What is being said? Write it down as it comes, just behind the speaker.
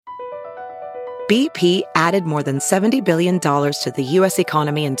BP added more than $70 billion to the U.S.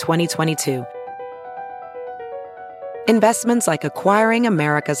 economy in 2022. Investments like acquiring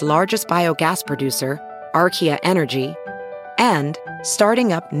America's largest biogas producer, Archaea Energy, and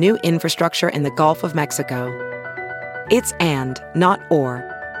starting up new infrastructure in the Gulf of Mexico. It's and, not or.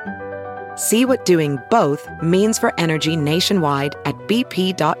 See what doing both means for energy nationwide at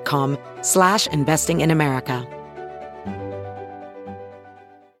bp.com/investing in America.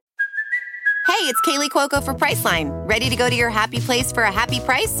 Hey, it's Kaylee Cuoco for Priceline. Ready to go to your happy place for a happy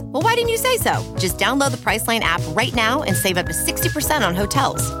price? Well, why didn't you say so? Just download the Priceline app right now and save up to 60% on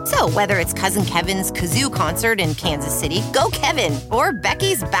hotels. So whether it's Cousin Kevin's Kazoo Concert in Kansas City, go Kevin, or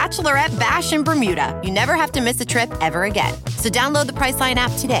Becky's Bachelorette Bash in Bermuda, you never have to miss a trip ever again. So download the Priceline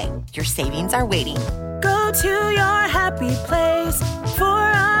app today. Your savings are waiting. Go to your happy place for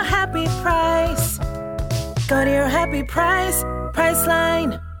a happy price. Go to your happy price,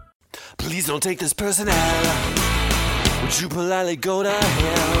 Priceline. Please don't take this person out. Would you politely go to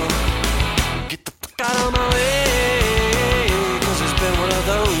hell? Get the fuck out of my way, 'cause it's been one of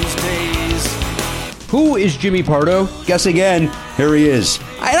those days. Who is Jimmy Pardo? Guess again. Here he is.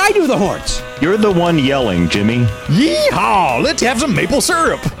 And I do the horns. You're the one yelling, Jimmy. Yeehaw! Let's have some maple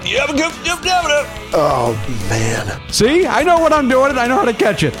syrup. Oh, man. See? I know what I'm doing and I know how to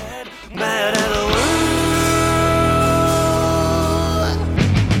catch it. Mad at the world.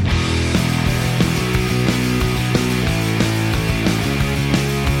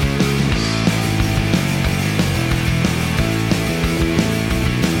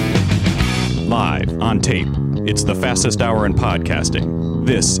 Live on tape. It's the fastest hour in podcasting.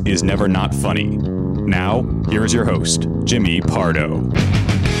 This is Never Not Funny. Now, here's your host, Jimmy Pardo.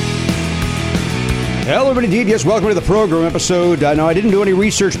 Hello, everybody. Indeed, yes, welcome to the program episode. No, I didn't do any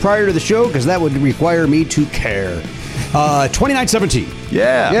research prior to the show because that would require me to care. 2917.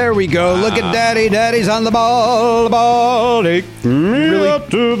 Yeah. There we go. Look at Daddy. Daddy's on the ball. Take me up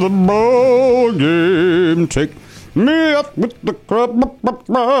to the ball game. Take me up with the club.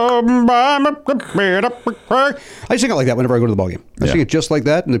 I sing it like that whenever I go to the ball game. I sing it just like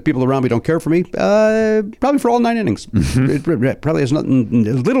that, and the people around me don't care for me. Probably for all 9 innings. It probably has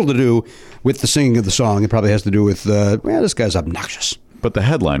little to do with the singing of the song. It probably has to do with, this guy's obnoxious. But the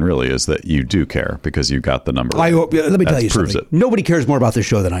headline really is that you do care because you got the number. Let me tell you proves something. It. Nobody cares more about this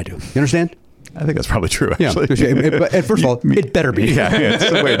show than I do. You understand? I think that's probably true, actually. Yeah. And first of all, it better be. Yeah, it's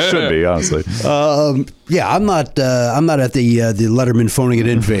the way it should be, honestly. I'm not at the Letterman phoning it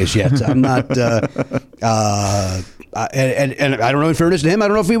in phase yet. I'm not. And I don't know. In fairness to him, I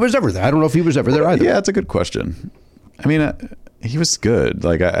don't know if he was ever there. I don't know if he was ever there either. Yeah, that's a good question. I mean, he was good.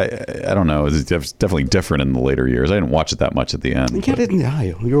 Like I don't know. It's definitely different in the later years. I didn't watch it that much at the end.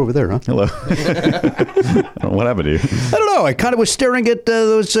 You're over there, huh? Hello. What happened to you? I don't know. I kind of was staring at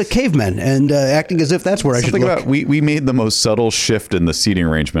those cavemen and acting as if that's where I should look. We made the most subtle shift in the seating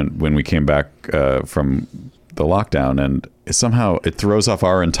arrangement when we came back from the lockdown, and somehow it throws off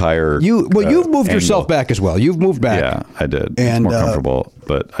our entire. You've moved angle. yourself back as well. You've moved back. Yeah, I did. And, it's more comfortable,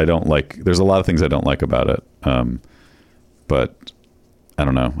 but I don't like. There's a lot of things I don't like about it. But I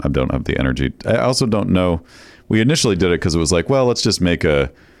don't know. I don't have the energy. I also don't know. We initially did it because it was like, well, let's just make a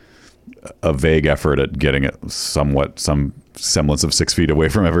vague effort at getting it some semblance of 6 feet away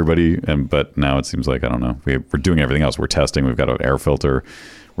from everybody. But now it seems like, I don't know. We're doing everything else. We're testing. We've got an air filter.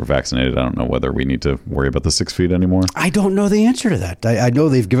 We're vaccinated. I don't know whether we need to worry about the 6 feet anymore. I don't know the answer to that. I know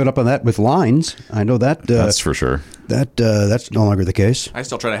they've given up on that with lines. I know that. That's for sure. That's no longer the case. I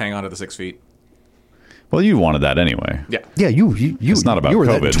still try to hang on to the 6 feet. Well, you wanted that anyway. Yeah. You. It's not about you were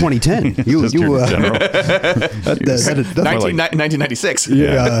COVID. That in 2010. You general. 1996.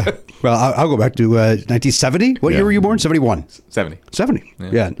 Yeah. Well, I'll go back to 1970. What year were you born? 71. 70.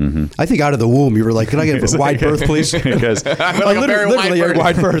 Yeah. Mm-hmm. I think out of the womb you were like, "Can I get a wide berth, please?" Because literally a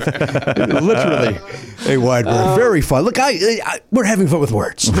wide berth. Literally a wide berth. Very fun. Look, we're having fun with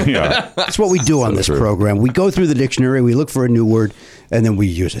words. Yeah. That's what we do on this program. We go through the dictionary. We look for a new word. And then we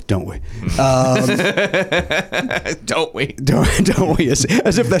use it, don't we? Don't we? Don't we? As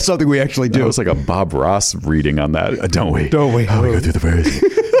if that's something we actually do. It was like a Bob Ross reading on that. Don't we? Don't we? Oh, we go through the words.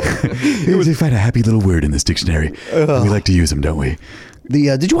 We find a happy little word in this dictionary. And we like to use them, don't we?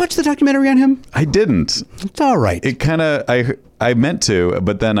 Did you watch the documentary on him? I didn't. It's all right. It kind of, I meant to,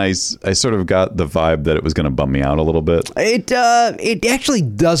 but then I sort of got the vibe that it was going to bum me out a little bit. It actually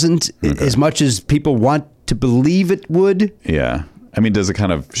doesn't as much as people want to believe it would. Yeah. I mean, does it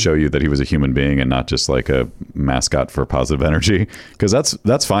kind of show you that he was a human being and not just like a mascot for positive energy? Because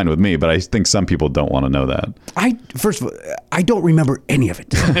that's fine with me, but I think some people don't want to know that. First of all, I don't remember any of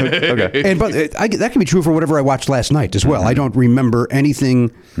it. Okay. And but that can be true for whatever I watched last night as well. I don't remember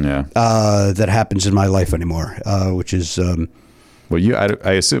anything that happens in my life anymore, which is. Well,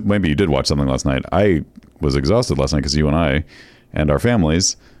 I assume maybe you did watch something last night. I was exhausted last night because you and I and our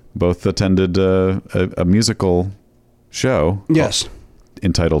families both attended a musical show. Yes.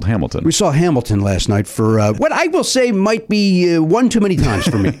 Entitled Hamilton. We saw Hamilton last night for what I will say might be one too many times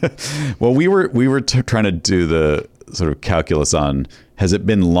for me. Well, we were trying to do the sort of calculus on, has it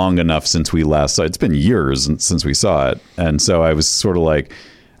been long enough since we last saw it? It's been years since we saw it. And so I was sort of like,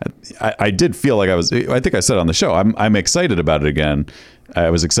 I did feel like I think I said on the show, I'm excited about it again. I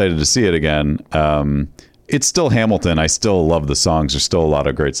was excited to see it again. It's still Hamilton. I still love the songs. There's still a lot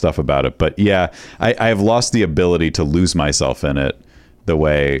of great stuff about it. But yeah, I have lost the ability to lose myself in it the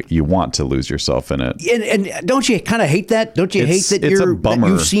way you want to lose yourself in it. And don't you kind of hate that? Don't you hate that it's a bummer.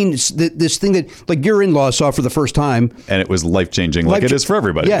 that you've seen this thing that like your in-laws saw for the first time? And it was life-changing like it is for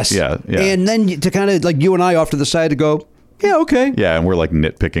everybody. Yes. Yeah. And then to kind of like you and I off to the side to go, yeah, okay. Yeah, and we're like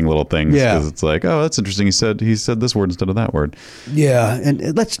nitpicking little things. Yeah. Because it's like, oh, that's interesting. He said this word instead of that word. Yeah,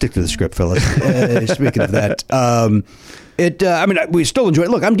 and let's stick to the script, fellas. Speaking of that, I mean, we still enjoy it.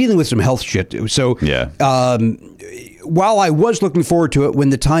 Look, I'm dealing with some health shit, so yeah. While I was looking forward to it, when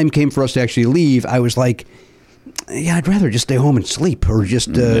the time came for us to actually leave, I was like, yeah, I'd rather just stay home and sleep or just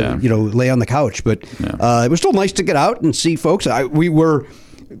lay on the couch. But it was still nice to get out and see folks. We were.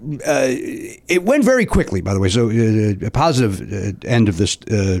 It went very quickly, by the way. So a positive end of this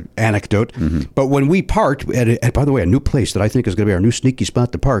anecdote. Mm-hmm. But when we parked at, by the way, a new place that I think is going to be our new sneaky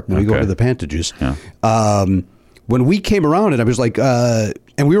spot to park when we go to the Pantages. Yeah. When we came around, and I was like,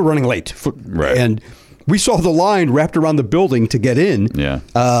 and we were running late, right? And we saw the line wrapped around the building to get in. Yeah.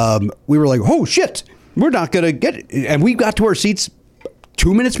 We were like, oh shit, we're not going to get it. And we got to our seats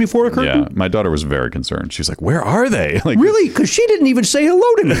 2 minutes before the curtain? Yeah, my daughter was very concerned. She's like, where are they? Like, really? Because she didn't even say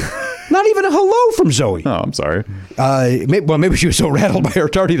hello to me. Not even a hello from Zoe. Oh, I'm sorry. Maybe she was so rattled by her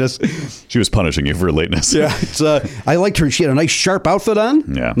tardiness. She was punishing you for lateness. Yeah. I liked her. She had a nice sharp outfit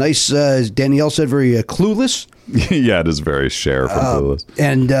on. Yeah. Nice, Danielle said, very clueless. Yeah, it is very Cher from Clueless.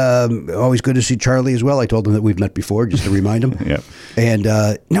 And always good to see Charlie as well. I told him that we've met before, just to remind him. Yeah. And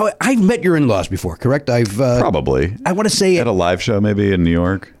no, I've met your in-laws before, correct? I've probably. I want to say at a live show, maybe in New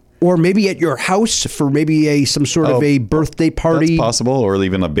York, or maybe at your house for maybe some sort of a birthday party. That's possible, or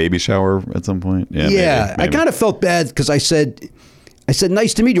even a baby shower at some point. Yeah. Maybe. I kind of felt bad because I said,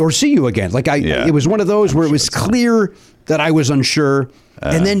 nice to meet you or see you again. Like it was one of those where it was clear that I was unsure,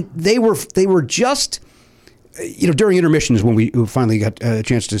 and then they were just. During intermission is when we finally got a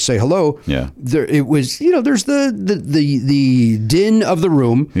chance to say hello. Yeah. It was, there's the din of the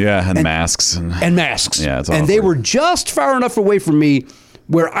room. Yeah, and masks. And masks. Yeah, it's and awkward. they were just far enough away from me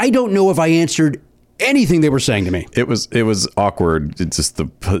where I don't know if I answered anything they were saying to me. It was awkward. It's just the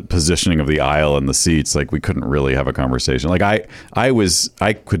positioning of the aisle and the seats. Like we couldn't really have a conversation. Like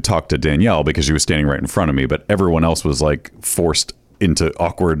I could talk to Danielle because she was standing right in front of me, but everyone else was like forced into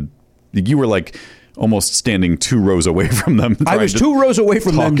awkward. You were like almost standing 2 rows away from them. I was 2 rows away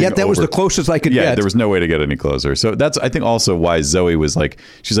from them, yet that was the closest I could get. Yeah, there was no way to get any closer. So that's, I think, also why Zoe was like,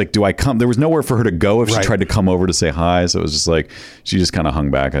 she's like, do I come? There was nowhere for her to go if she tried to come over to say hi. So it was just like, she just kind of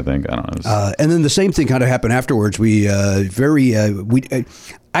hung back, I think. I don't know. And then the same thing kind of happened afterwards.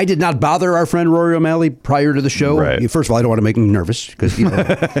 I did not bother our friend Rory O'Malley prior to the show. Right. First of all, I don't want to make him nervous because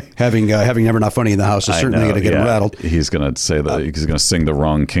having Never Not Funny in the house is certainly going to get him rattled. He's going to say he's going to sing the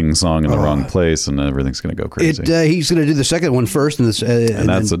wrong King song in the wrong place, and everything's going to go crazy. He's going to do the second one first, and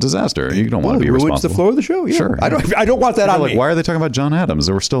that's a disaster. You don't want to be responsible. It ruins the flow of the show. Yeah. Sure. I don't want that on me. Why are they talking about John Adams?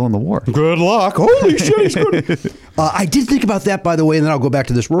 They were still in the war. Good luck. Holy shit, he's good. I did think about that, by the way, and then I'll go back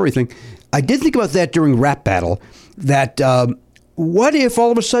to this Rory thing. I did think about that during Rap Battle. That. What if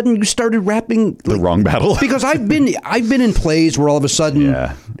all of a sudden you started rapping the wrong battle? Because I've been in plays where all of a sudden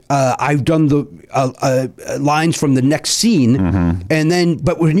I've done the lines from the next scene, and then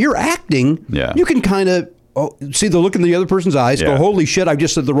but when you're acting, you can kind of see the look in the other person's eyes, go, holy shit, I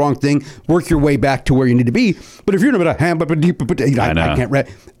just said the wrong thing, work your way back to where you need to be. But if you're in a I can't rap.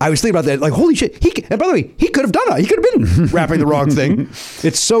 I was thinking about that, like, holy shit, and by the way, he could have done it. He could have been rapping the wrong thing.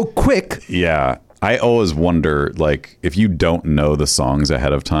 It's so quick. Yeah. I always wonder, like, if you don't know the songs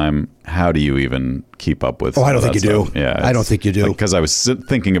ahead of time, how do you even keep up with? I don't think you do. Yeah, I don't think you do. Because I was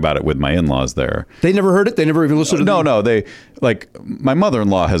thinking about it with my in-laws there. They never heard it. They never even listened to it. No. They my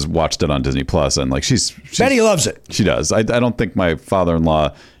mother-in-law has watched it on Disney Plus, and like she's Betty loves it. She does. I don't think my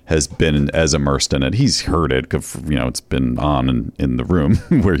father-in-law has been as immersed in it. He's heard it because it's been on in the room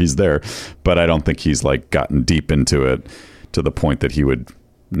where he's there, but I don't think he's like gotten deep into it to the point that he would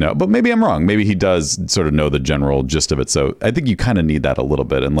No, but maybe I'm wrong. Maybe he does sort of know the general gist of it. So I think you kind of need that a little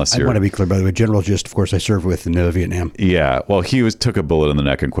bit, unless you're. I want to be clear, by the way. General gist, of course, I served with in Vietnam. Yeah, well, he took a bullet in the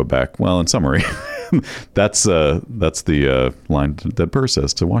neck in Quebec. Well, in summary, that's the line that Burr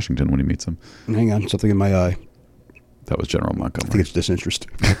says to Washington when he meets him. Hang on, something in my eye. That was General Montgomery. I think it's disinterest.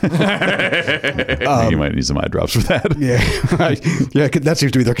 You might need some eye drops for that. Yeah, that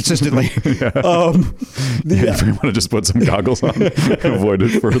seems to be there consistently. You want to just put some goggles on, avoid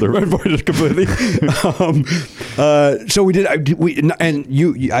it further. Avoid it completely. So we did. And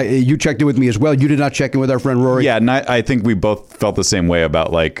you checked in with me as well. You did not check in with our friend Rory. Yeah, and I think we both felt the same way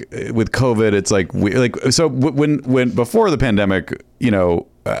about like with COVID. It's like when before the pandemic,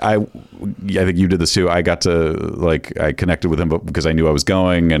 I think you did this too. I got to I connected with him because I knew I was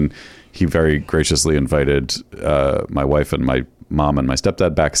going, and he very graciously invited my wife and my mom and my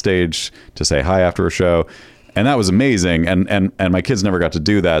stepdad backstage to say hi after a show. And that was amazing. And my kids never got to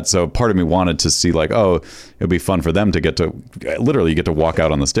do that. So part of me wanted to see it'd be fun for them to get to literally get to walk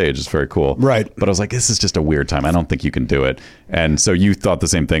out on the stage. It's very cool. Right. But I was like, this is just a weird time. I don't think you can do it. And so you thought the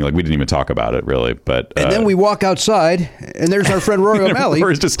same thing. Like we didn't even talk about it really. But and then we walk outside and there's our friend Rory O'Malley,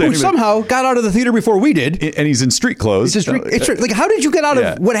 Rory's just who standing somehow got out of the theater before we did. And he's in street clothes. Like, how did you get out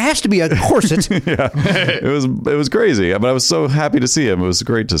of what has to be a corset? Yeah. It was crazy. But I was so happy to see him. It was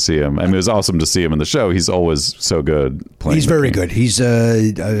great to see him. I mean, it was awesome to see him in the show. He's always so good. He's very good. He's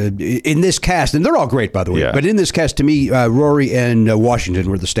in this cast, and they're all great, by the way. Yeah. But in this cast, to me, Rory and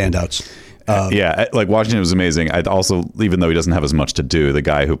Washington were the standouts. Like Washington was amazing. I also, even though he doesn't have as much to do, the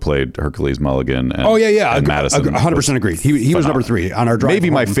guy who played Hercules Mulligan. And Madison. 100% agreed. He was number 3 on our drive.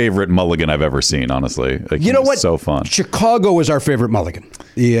 Maybe my favorite Mulligan I've ever seen. Honestly, you know what? So fun. Chicago was our favorite Mulligan.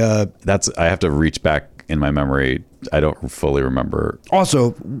 I have to reach back in my memory. I don't fully remember.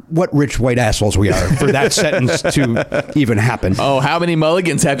 Also, what rich white assholes we are for that sentence to even happen. Oh, how many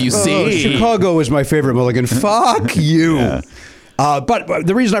Mulligans have you seen? Chicago is my favorite Mulligan. Fuck you. Yeah. But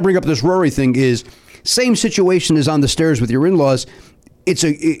the reason I bring up this Rory thing is same situation as on the stairs with your in-laws. It's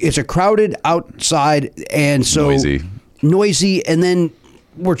a crowded outside, and so noisy, and then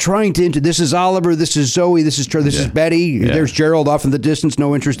we're trying to this is Oliver, this is Zoe, this is Betty. Yeah. There's Gerald off in the distance,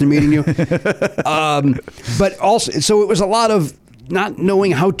 no interest in meeting you. But also, so it was a lot of not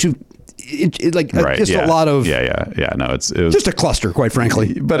knowing how to. A lot of no, it was just a cluster, quite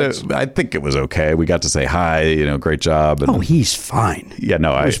frankly. But I think it was okay. We got to say hi, great job. And, he's fine. Yeah,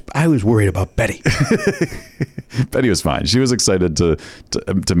 no, I was worried about Betty. Betty was fine. She was excited to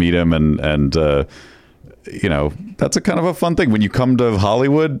meet him, and that's a kind of a fun thing when you come to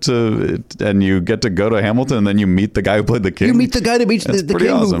Hollywood and you get to go to Hamilton, and then you meet the guy who played the king. You meet the guy that meets the king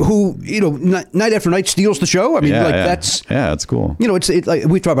awesome. who night after night steals the show. I mean, that's cool. It's like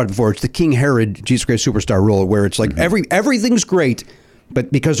we've talked about it before. It's the King Herod Jesus Christ Superstar role where it's like everything's great,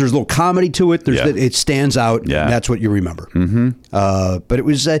 but because there's a little comedy to it, it stands out. Yeah. And that's what you remember. Mm-hmm. But it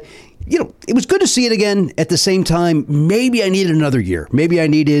was. It was good to see it again. At the same time, maybe I needed another year.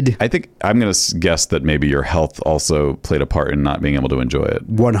 I think I'm going to guess that maybe your health also played a part in not being able to enjoy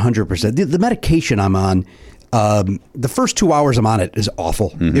it. 100%. The medication I'm on, the first 2 hours I'm on it is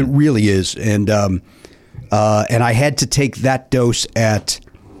awful. Mm-hmm. It really is. And I had to take that dose at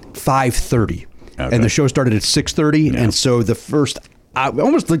 5:30. Okay. And the show started at 6:30. Yeah. And so the first,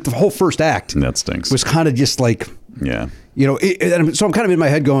 almost like the whole first act. That stinks. Was kind of just like... Yeah. So I'm kind of in my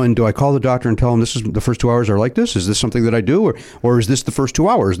head going, do I call the doctor and tell him this is the first 2 hours are like this? Is this something that I do? Or is this the first 2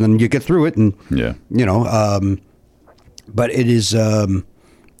 hours? And then you get through it and, but it is, this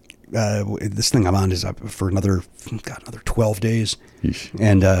thing I'm on is up for another 12 days. Yeesh.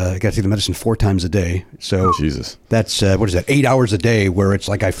 And I got to take the medicine 4 times a day. So Jesus, that's, 8 hours a day where it's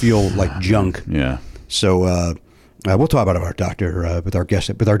like I feel like junk. Yeah. So, we'll talk about our doctor with our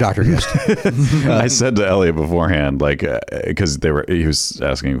doctor guest. I said to Elliot beforehand, because he was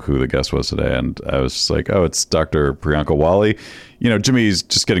asking who the guest was today, and I was just like, "Oh, it's Dr. Priyanka Wali." Jimmy's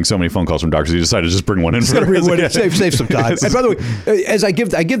just getting so many phone calls from doctors. He decided to just bring one in. Save some time. And by the way, as I give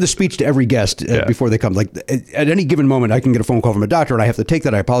the speech to every guest before they come, like at any given moment, I can get a phone call from a doctor, and I have to take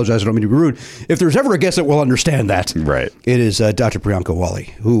that. I apologize. I don't mean to be rude. If there's ever a guest that will understand that, right? It is Dr. Priyanka Wali,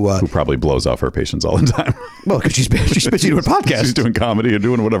 who probably blows off her patients all the time. Well, because she's busy doing podcasts. She's doing comedy and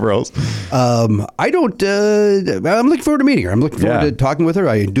doing whatever else. I don't. I'm looking forward to meeting her. I'm looking forward to talking with her.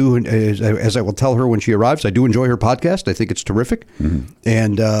 I do, as I will tell her when she arrives. I do enjoy her podcast. I think it's terrific. Mm-hmm.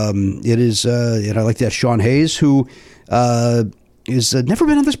 And it is, and I like that Sean Hayes, who is never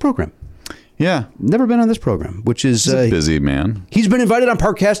been on this program. Yeah. Never been on this program, which is He's a busy man. He's been invited on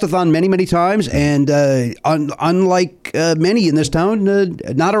Parkastathon many, many times, and unlike many in this town,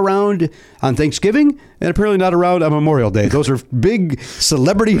 not around on Thanksgiving, and apparently not around on Memorial Day. Those are big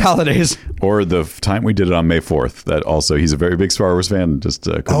celebrity holidays. Or the time we did it on May 4th. That also, he's a very big Star Wars fan. Just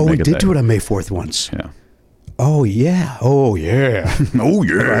couldn't we make it did there. do it on May 4th once. Yeah. Oh, yeah. Oh, yeah. Oh,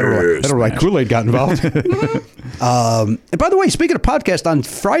 yeah. I don't know why Kool-Aid got involved. And by the way, speaking of podcast, on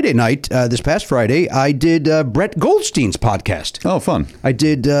Friday night, this past Friday, I did Brett Goldstein's podcast. Oh, fun. I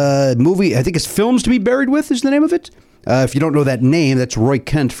did movie, I think it's Films to Be Buried With is the name of it. If you don't know that name, that's Roy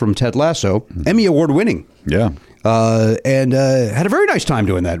Kent from Ted Lasso. Emmy Award winning. Yeah. And had a very nice time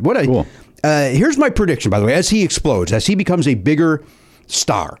doing that. Cool. Here's my prediction, by the way, as he explodes, as he becomes a bigger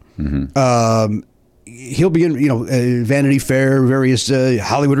star. He'll be in, Vanity Fair, various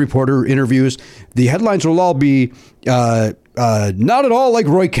Hollywood Reporter interviews. The headlines will all be not at all like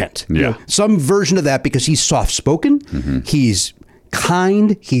Roy Kent. Yeah. Some version of that, because he's soft-spoken. He's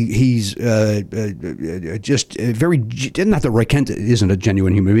kind. He's just very, not that Roy Kent isn't a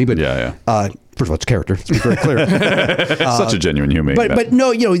genuine human being, but first of all, it's character. Let's be very clear. Such a genuine human being. But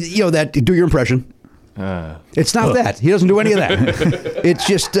no, that, do your impression. It's not that. He doesn't do any of that. It's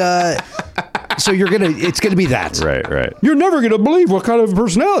just so it's gonna be that. Right. You're never gonna believe what kind of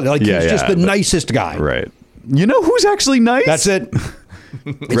personality. Like, he's just the nicest guy. Right. You know who's actually nice? That's it.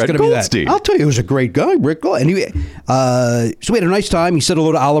 It's Brett gonna be that. Goldstein. I'll tell you, he was a great guy, Rick Goldstein. And so we had a nice time. He said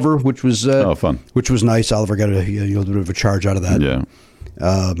hello to Oliver, which was fun. Which was nice. Oliver got a little bit of a charge out of that. Yeah.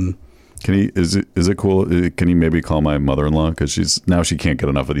 Can he? Is it cool? Can he maybe call my mother-in-law, because she can't get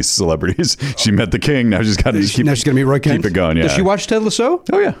enough of these celebrities. She met the king. Now she's got to keep. Now she's gonna meet Roy Kent. Keep it going. Yeah. Does she watch Ted Lasso?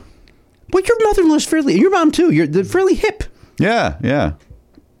 Oh yeah. Well, your mother-in-law's fairly. Your mom too. They're fairly hip. Yeah.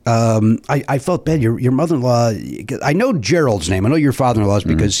 I felt bad. Your mother-in-law. I know Gerald's name. I know your father-in-law's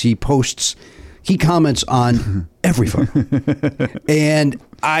because he comments on everything, and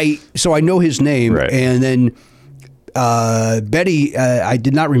so I know his name. Right. And then Betty, I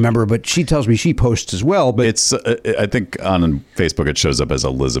did not remember, but she tells me she posts as well. But it's I think on Facebook it shows up as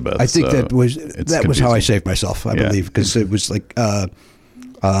Elizabeth. I think so that was how I saved myself. I believe, because it was like.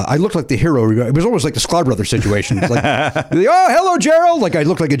 I looked like the hero. It was almost like the Sklar Brothers situation. It's like, oh, hello, Gerald. Like, I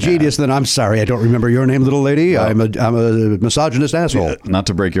looked like a genius. And then, I'm sorry, I don't remember your name, little lady. Well, I'm a misogynist asshole. Not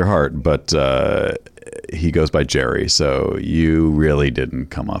to break your heart, but he goes by Jerry. So you really didn't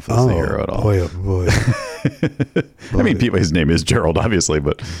come off as the hero at all. Boy. I mean, his name is Gerald, obviously,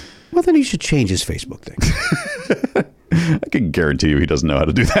 but. Well, then he should change his Facebook thing. I can guarantee you he doesn't know how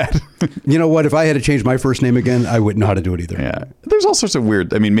to do that. You know what? If I had to change my first name again, I wouldn't know how to do it either. Yeah. There's all sorts of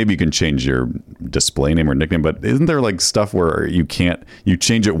weird. I mean, maybe you can change your display name or nickname, but isn't there like stuff where you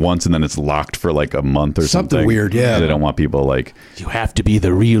change it once and then it's locked for like a month or something? Something weird, yeah. They don't want people like. You have to be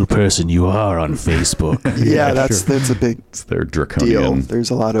the real person you are on Facebook. That's a big They're draconian. deal. There's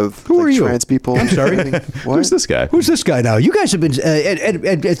a lot of Who are you? trans people. I'm sorry. What? Who's this guy? Who's this guy now? You guys have been,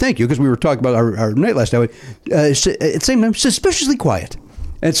 and thank you, because we were talking about our night last night. At the same time, suspiciously quiet.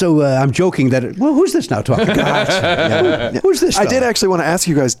 And so I'm joking that, who's this now talking? Who's this? I did actually want to ask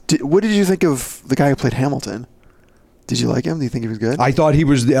you guys, what did you think of the guy who played Hamilton? Did you like him? Do you think he was good? I thought he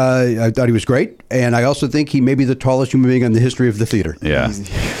was great, and I also think he may be the tallest human being in the history of the theater. Yeah.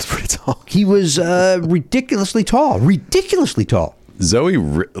 He was pretty tall. He was ridiculously tall. Zoe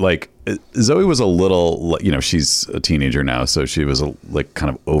was a little, she's a teenager now, so she was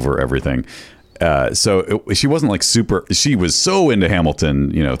kind of over everything. She wasn't like super. She was so into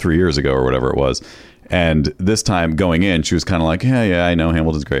Hamilton, 3 years ago or whatever it was. And this time going in, she was kind of like, yeah, I know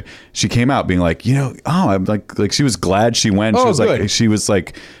Hamilton's great. She came out being like, I'm like she was glad she went. She was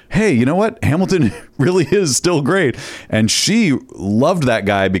like, hey, you know what? Hamilton really is still great. And she loved that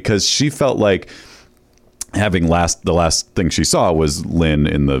guy because she felt like the last thing she saw was Lynn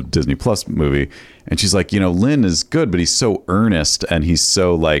in the Disney Plus movie. And she's like, Lynn is good, but he's so earnest and he's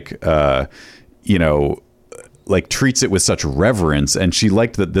so treats it with such reverence. And she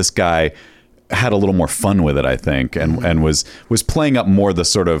liked that this guy had a little more fun with it, I think, and was playing up more the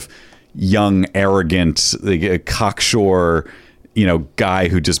sort of young, arrogant, cocksure, guy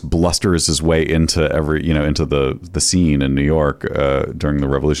who just blusters his way into into the scene in New York during the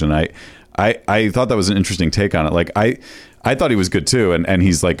Revolution. I thought that was an interesting take on it. Like I thought he was good too, and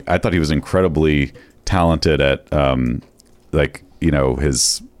he's like, I thought he was incredibly talented at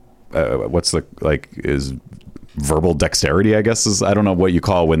his his verbal dexterity, I guess, is, I don't know what you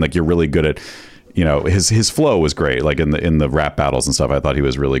call when you're really good at, his flow was great, like in the rap battles and stuff. I thought he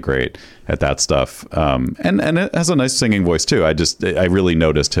was really great at that stuff, and it has a nice singing voice too. I really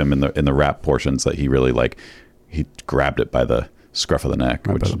noticed him in the rap portions that he really he grabbed it by the scruff of the neck.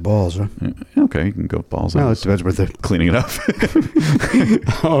 Right by the balls, huh? Yeah, okay, you can go balls. No, it depends where the cleaning it up.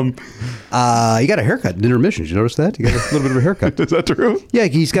 You got a haircut in intermissions. You notice that? You got a little bit of a haircut. Is that true? Yeah,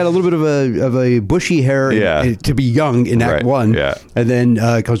 he's got a little bit of a bushy hair to be young in Act 1. Yeah. And then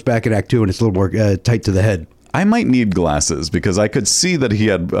it comes back in Act 2 and it's a little more tight to the head. I might need glasses because I could see that he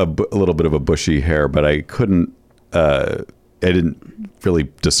had a little bit of a bushy hair, but I couldn't. I didn't really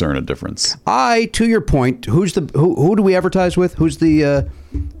discern a difference. To your point, who do we advertise with? Who's the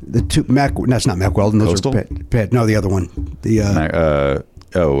two Mac? That's not Mac Weldon. Those Coastal? are Pat. No, the other one.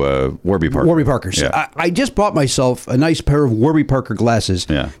 Warby Parker. Warby Parkers. Yeah. I just bought myself a nice pair of Warby Parker glasses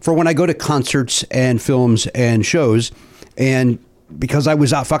for when I go to concerts and films and shows, and because I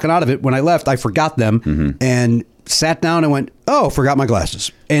was fucking out of it when I left, I forgot them and sat down and went, "Oh, forgot my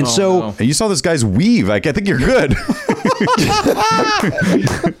glasses." And And you saw this guy's weave. I think you're good.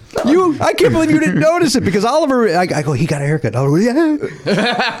 I can't believe you didn't notice it because Oliver. I go, he got a haircut. Oliver,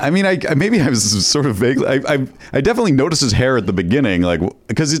 yeah. I mean, maybe I was sort of vague. I definitely noticed his hair at the beginning, like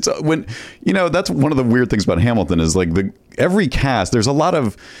because it's when that's one of the weird things about Hamilton is like every cast. There's a lot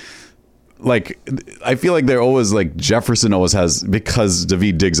of. Like, I feel like they're always like Jefferson always has, because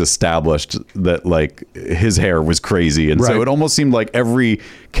Daveed Diggs established that like his hair was crazy. And so it almost seemed like every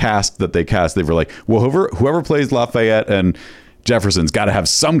cast that they cast, they were like, well, whoever plays Lafayette and Jefferson's got to have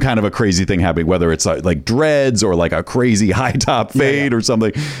some kind of a crazy thing happening, whether it's like dreads or like a crazy high top fade or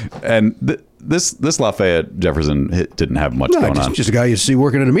something. And this Lafayette Jefferson didn't have much going on. Just a guy you see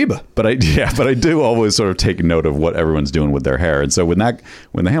working at Amoeba. But I do always sort of take note of what everyone's doing with their hair. And so when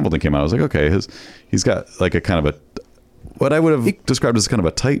the Hamilton came out, I was like, okay, he's got like a kind of what I would have described as kind of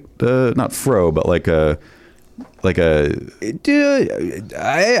a tight, not fro, but like a. I don't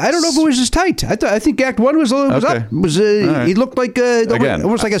know if it was as tight. I think Act 1 was up. Right. He looked like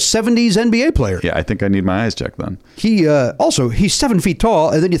almost like a 70s NBA player. Yeah, I think I need my eyes checked then. He's 7 feet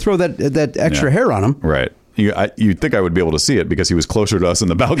tall, and then you throw that extra hair on him. Right. You'd think I would be able to see it because he was closer to us in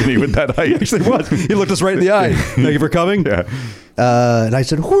the balcony with that height. Actually was. He looked us right in the eye. Thank you for coming. Yeah. And I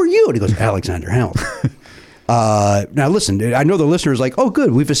said, "Who are you?" And he goes, "Alexander Hamilton." Now listen, I know the listeners are like, "Oh,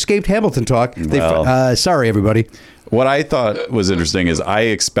 good, we've escaped Hamilton talk." Sorry, everybody. What I thought was interesting is I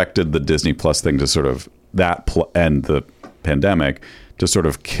expected the Disney Plus thing to sort of and the pandemic to sort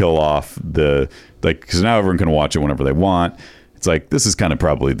of kill off because now everyone can watch it whenever they want. It's like this is kind of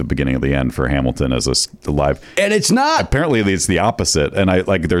probably the beginning of the end for Hamilton as a live, and it's not. Apparently, it's the opposite. And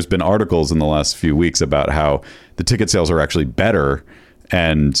there's been articles in the last few weeks about how the ticket sales are actually better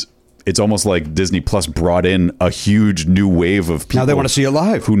and. It's almost like Disney Plus brought in a huge new wave of people. Now they want to see it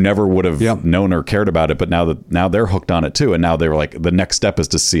live, who never would have known or cared about it, but now they're hooked on it too. And now they were like, the next step is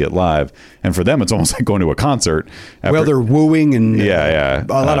to see it live. And for them, it's almost like going to a concert. Well, they're wooing and a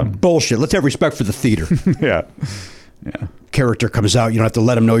lot of bullshit. Let's have respect for the theater. Yeah. Character comes out, you don't have to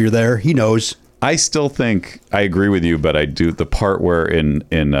let him know you're there. He knows. I still think I agree with you, but I do the part where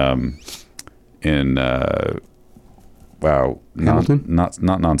wow, Hamilton? not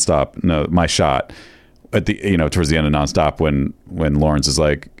Nonstop. No, My Shot. At the towards the end of Nonstop, when Lawrence is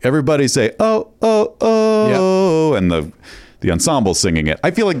like, everybody say oh oh oh, and the ensemble singing it.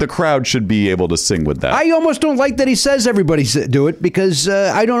 I feel like the crowd should be able to sing with that. I almost don't like that he says everybody do it because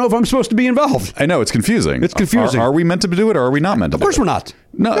I don't know if I'm supposed to be involved. I know it's confusing. It's confusing. Are we meant to do it or are we not meant to? Of course we're not.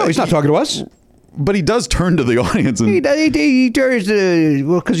 No, he's not talking to us. But he does turn to the audience. And, he turns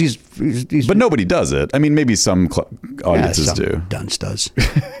to, because he's... But nobody does it. I mean, maybe some audiences do. Dunce does.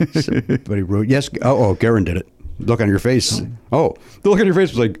 Somebody wrote, yes. Oh, Garen did it. Look on your face. Oh, the look on your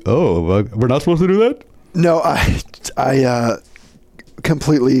face was like, oh, we're not supposed to do that? No, I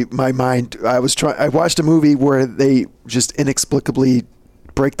completely, my mind, I watched a movie where they just inexplicably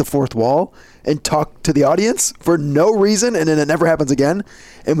break the fourth wall and talk to the audience for no reason, and then it never happens again.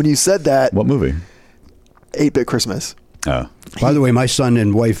 And when you said that... What movie? 8-Bit Christmas. Oh. By the way, my son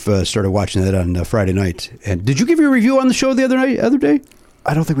and wife started watching that on Friday night. And did you give your review on the show the other day?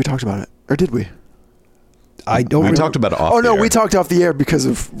 I don't think we talked about it. Or did we? I don't We talked about it off the air. we talked off the air because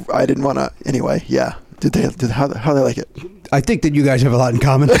of... I didn't want to... Anyway, yeah. How they like it? I think that you guys have a lot in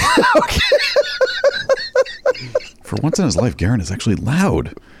common. Okay. For once in his life, Garen is actually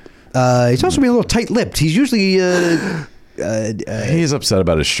loud. He's also being a little tight-lipped. He's usually... he's upset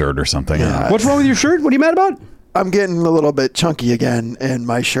about his shirt or something. Yeah. What's wrong with your shirt? What are you mad about? I'm getting a little bit chunky again, and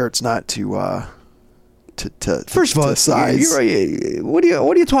my shirt's not to First of all, size. What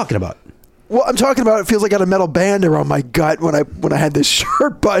are you talking about? Well, I'm talking about it feels like I got a metal band around my gut when I had this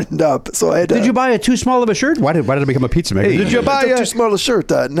shirt buttoned up. So I had. Did you buy a too small of a shirt? Why did it become a pizza maker? Hey, did you buy a too small a shirt?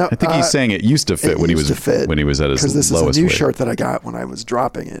 No, I think he's saying it used to fit when he was at his lowest because this is a new weight. shirt that I got when I was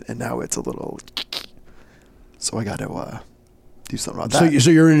dropping it, and now it's a little. So I got to do something about that.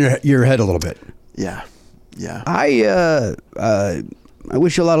 So you're in your head a little bit. Yeah. I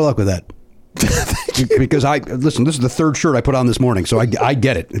wish you a lot of luck with that. Because listen, this is the third shirt I put on this morning, so I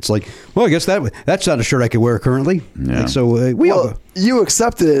get it. It's like, well, I guess that's not a shirt I could wear currently. Yeah. And so you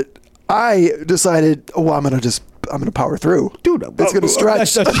accepted it. I decided, I'm gonna power through, dude. It's gonna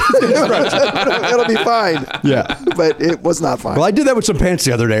stretch. It'll be fine. Yeah, but it was not fine. Well, I did that with some pants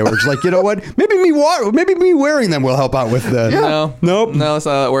the other day, where it's like, you know what? Maybe me wearing them will help out with the. No, that's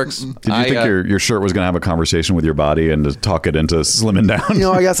not how that works. Did you think your shirt was going to have a conversation with your body and to talk it into slimming down?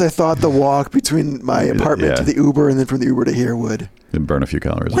 I guess I thought the walk between my apartment to the Uber and then from the Uber to here would burn a few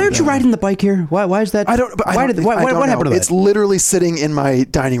calories. Why aren't you riding the bike here? Why is that? I don't. What happened to that? It's literally sitting in my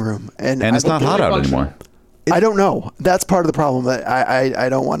dining room, and it's not hot out anymore. I don't know. That's part of the problem. That I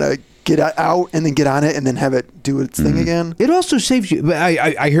don't want to get out and then get on it and then have it do its thing again. It also saves you.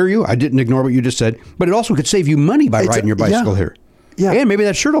 I hear you. I didn't ignore what you just said, but it also could save you money by riding your bicycle here. Yeah, and maybe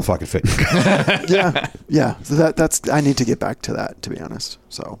that shirt will fucking fit. yeah. So that's. I need to get back to that, to be honest.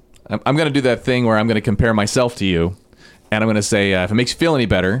 So I'm going to do that thing where I'm going to compare myself to you. And I'm going to say, if it makes you feel any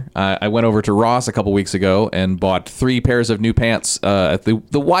better, I went over to Ross a couple weeks ago and bought 3 pairs of new pants at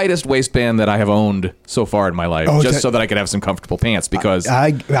the widest waistband that I have owned so far in my life, so that I could have some comfortable pants. Because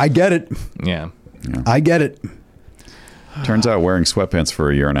I get it. Yeah. I get it. Turns out wearing sweatpants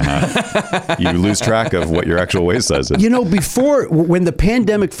for a year and a half, you lose track of what your actual waist size is. Before, when the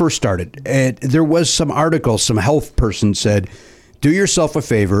pandemic first started, there was some article, some health person said, do yourself a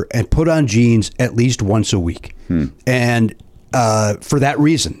favor and put on jeans at least once a week. And for that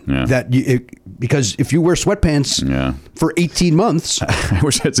reason, because if you wear sweatpants for 18 months. I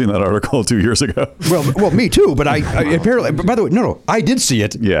wish I'd seen that article 2 years ago. Well, me too. But I apparently, by the way, no, I did see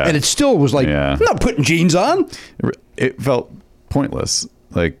it. Yeah. And it still was like, I'm not putting jeans on. It felt pointless.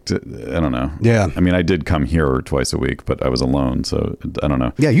 I don't know. Yeah. I mean, I did come here twice a week, but I was alone, so I don't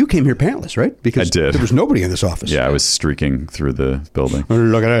know. Yeah, you came here pantless, right? Because I did. There was nobody in this office. Yeah, I was streaking through the building.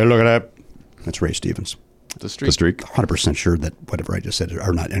 Look at that. That's Ray Stevens. The streak. 100% sure that whatever I just said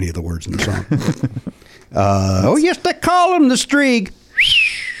are not any of the words in the song. Yes, they call him the streak.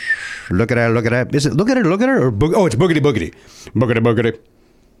 Look at that. Is it look at it? Or it's boogity boogity. Boogity boogity.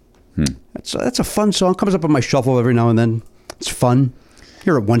 That's a fun song. Comes up on my shuffle every now and then. It's fun.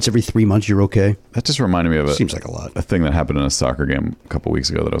 Hear it once every 3 months, you're okay. That just reminded me of seems like a lot. A thing that happened in a soccer game a couple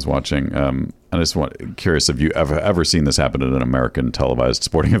weeks ago that I was watching. I just curious if you ever seen this happen at an American televised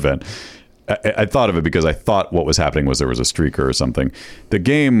sporting event. I thought of it because I thought what was happening was there was a streaker or something. The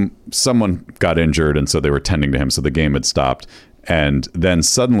game, someone got injured, and so they were tending to him, so the game had stopped. And then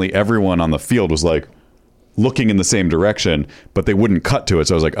suddenly everyone on the field was like looking in the same direction, but they wouldn't cut to it.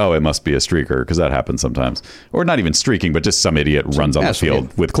 So I was like, oh, it must be a streaker, because that happens sometimes. Or not even streaking, but just some idiot runs on the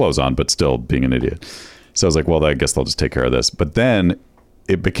field with clothes on, but still being an idiot. So I was like, well, I guess they'll just take care of this. But then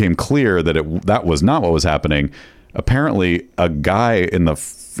it became clear that that was not what was happening. Apparently, a guy in the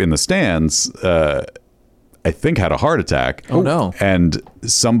stands, I think, had a heart attack. Oh no! And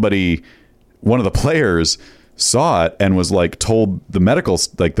one of the players saw it and was like told the medical,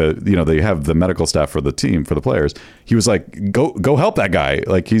 they have the medical staff for the team, for the players. He was like, go help that guy.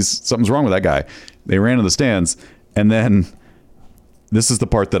 Like something's wrong with that guy. They ran to the stands, and then this is the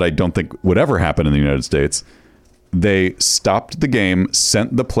part that I don't think would ever happen in the United States. They stopped the game,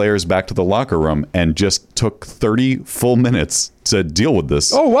 sent the players back to the locker room, and just took 30 full minutes to deal with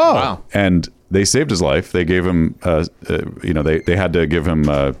this. Oh, wow. And they saved his life. They gave him, they had to give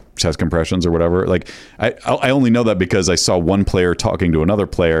him chest compressions or whatever. Like, I only know that because I saw one player talking to another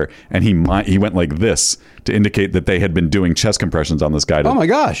player, and he went like this to indicate that they had been doing chest compressions on this guy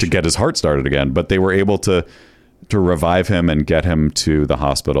to get his heart started again. But they were able to revive him and get him to the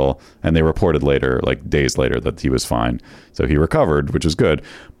hospital, and they reported later, like days later, that he was fine. So he recovered, which is good.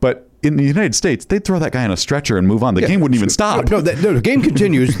 But in the United States, they'd throw that guy in a stretcher and move on. The game wouldn't even stop. No, the game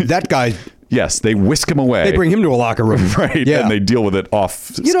continues. That guy... Yes, they whisk him away. They bring him to a locker room. Right, yeah. And they deal with it off.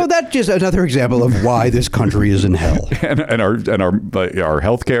 That's just another example of why this country is in hell. and our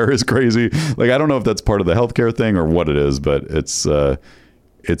healthcare is crazy. Like, I don't know if that's part of the healthcare thing or what it is, but it's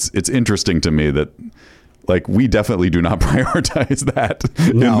interesting to me that, like, we definitely do not prioritize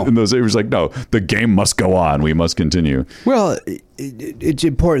that. No. In those areas, like, no, the game must go on. We must continue. Well, it's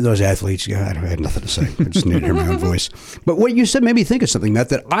important those athletes. I had nothing to say. I just need to hear my own voice. But what you said made me think of something, Matt,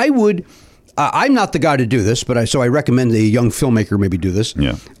 that I would... I'm not the guy to do this, but I recommend a young filmmaker maybe do this.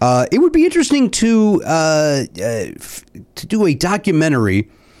 Yeah. It would be interesting to do a documentary.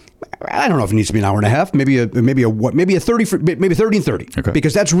 I don't know if it needs to be an hour and a half, maybe a 30 and 30. Okay.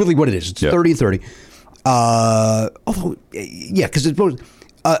 Because that's really what it is. It's 30 and 30. Although, yeah, because it's both.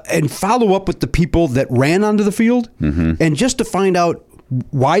 and follow up with the people that ran onto the field, and just to find out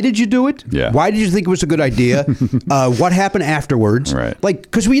why did you do it? Yeah. Why did you think it was a good idea? What happened afterwards? Right. Like,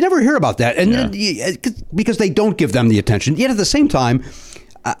 because we never hear about that, and because they don't give them the attention. Yet at the same time,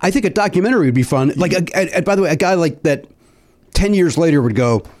 I think a documentary would be fun. Like, and by the way, a guy like that 10 years later would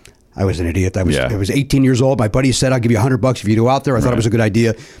go, I was an idiot. I was 18 years old. My buddy said, I'll give you $100 if you go out there. I thought it was a good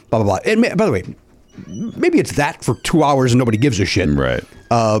idea. Blah, blah, blah. And by the way, maybe it's that for 2 hours and nobody gives a shit. Right.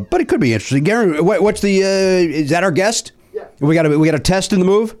 But it could be interesting. Garen, what's the, is that our guest? Yeah. We got a test in the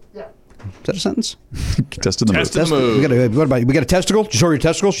move? Yeah. Is that a sentence? Test in the move. We got a testicle? Did you show her your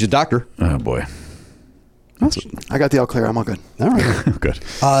testicle? She's a doctor. Oh, boy. I got the all clear. I'm all good. All right. Good.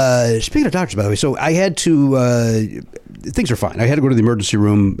 Speaking of doctors, by the way, so I had to, things are fine. I had to go to the emergency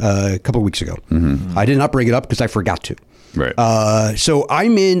room a couple of weeks ago. I did not bring it up because I forgot to. Right. So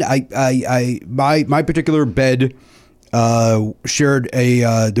I'm in, my particular bed shared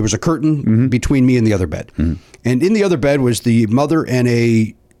there was a curtain between me and the other bed. And in the other bed was the mother and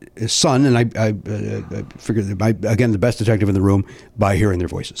a son, and I figured that again, the best detective in the room by hearing their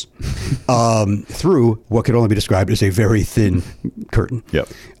voices through what could only be described as a very thin curtain. Yep.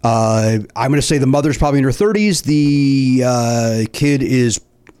 I'm going to say the mother's probably in her 30s. The kid is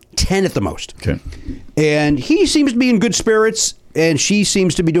 10 at the most. Okay. And he seems to be in good spirits, and she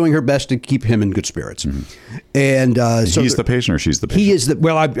seems to be doing her best to keep him in good spirits. And so he's the patient, or she's the patient? He is the.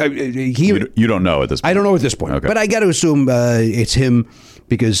 Well, you don't know at this point. I don't know at this point, okay. But I got to assume it's him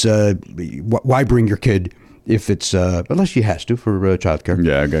because why bring your kid if it's unless she has to for childcare?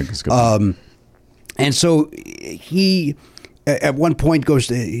 Yeah, I guess. And so he at one point goes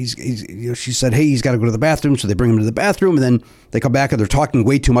to, she said, hey, he's got to go to the bathroom. So they bring him to the bathroom, and then they come back and they're talking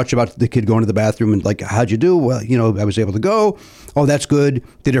way too much about the kid going to the bathroom and like, how'd you do? Well, I was able to go. Oh, that's good.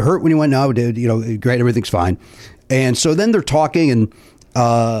 Did it hurt when you went? No, it did. Great. Everything's fine. And so then they're talking and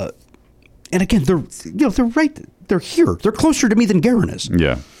again, they're right. They're here. They're closer to me than Garen is.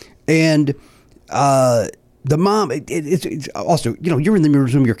 Yeah. And the mom, it's also, you're in the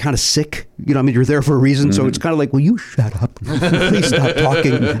emergency room, you're kind of sick. You're there for a reason. So it's kind of like, will you shut up? Please stop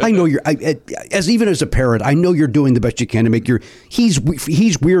talking. I know even as a parent, I know you're doing the best you can to make he's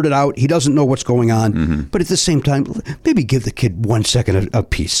weirded out. He doesn't know what's going on. But at the same time, maybe give the kid 1 second of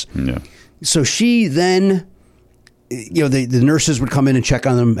peace. Yeah. So she then, the nurses would come in and check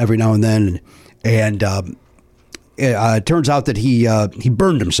on them every now and then. And it turns out that he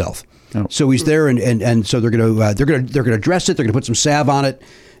burned himself. Oh. So he's there, and so they're gonna dress it. They're gonna put some salve on it,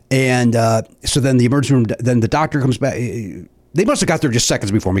 and so then the emergency room. Then the doctor comes back. They must have got there just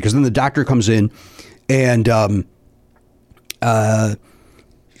seconds before me, because then the doctor comes in, and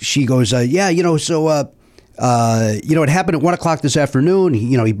she goes, yeah, so it happened at 1 o'clock this afternoon.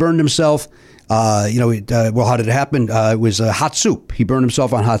 He burned himself. Well, how did it happen? It was hot soup. He burned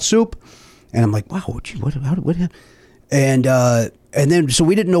himself on hot soup, and I'm like, wow, gee, what happened? And then, so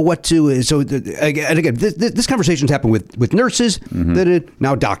we didn't know what to. So, again, this conversation's happened with nurses,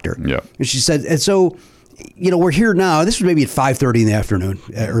 now doctor. Yeah. And she said, and so, we're here now. This was maybe at 5:30 in the afternoon,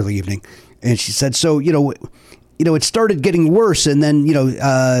 early evening. And she said, so, it started getting worse, and then,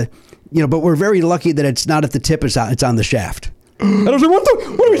 but we're very lucky that it's not at the tip; it's on the shaft. And I was like,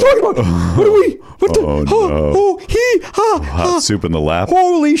 what are we talking about? Hot soup in the lap.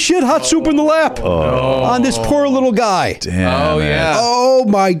 Holy shit, hot soup in the lap on this poor little guy. Damn. Oh, yeah. Oh,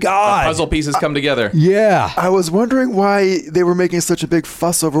 my God. The puzzle pieces come together. Yeah. I was wondering why they were making such a big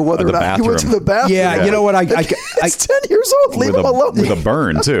fuss over whether or not he went to the bathroom. Yeah, you know what? He's 10 years old. Leave him alone. With a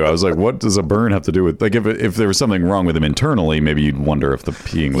burn, too. I was like, what does a burn have to do with... Like, if there was something wrong with him internally, maybe you'd wonder if the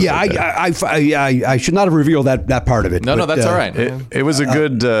peeing was okay. I should not have revealed that part of it. No, that's all right. It was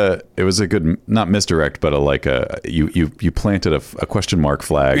a good, not misdirect, but you planted a question mark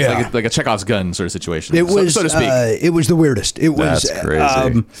flag. Yeah. Like a Chekhov's gun sort of situation. It was, so to speak. It was the weirdest. It was crazy.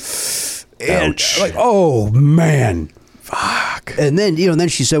 And like, oh man. Fuck. And then, then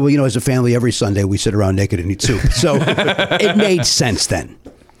she said, well, as a family, every Sunday we sit around naked and eat soup. So it made sense then.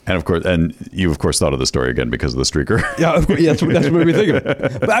 And you of course thought of the story again because of the streaker. Yeah, that's what made me think of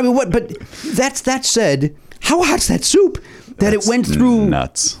it. But I mean, But that said, how hot's that soup? That it went through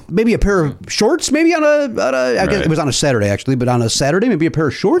nuts. Maybe a pair of shorts, maybe on I guess it was on a Saturday actually, but on a Saturday maybe a pair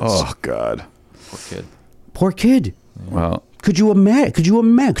of shorts. Oh God, poor kid. Well, could you imagine?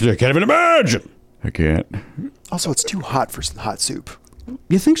 I can't even imagine. I can't. Also, it's too hot for hot soup.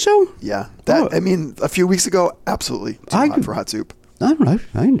 You think so? Yeah. I mean, a few weeks ago, absolutely too hot for hot soup. All right,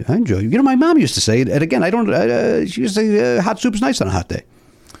 I enjoy it. My mom used to say it, and again, I don't. She used to say hot soup's nice on a hot day,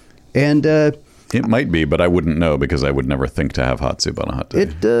 and It might be, but I wouldn't know because I would never think to have hot soup on a hot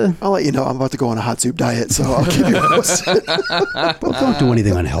day. I'll let you know. I'm about to go on a hot soup diet, so I'll keep you posted. Well, don't do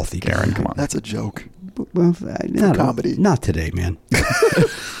anything unhealthy, Karen, come on. That's a joke. Well, comedy. Not today, man.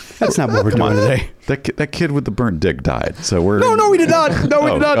 That's not what we're doing today. That kid with the burnt dick died. So we're No, he did not. No,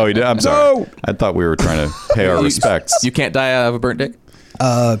 he did not. Oh, he did. I'm sorry. No. I thought we were trying to pay our respects. You can't die of a burnt dick?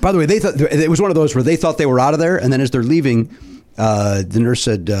 By the way, they thought it was one of those where they thought they were out of there, and then as they're leaving, the nurse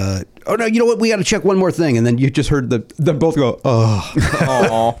said, "Oh no, you know what? We got to check one more thing." And then you just heard them both go,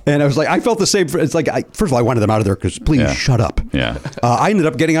 "Oh," and I was like, I felt the same. It's like, first of all, I wanted them out of there because please shut up. Yeah. I ended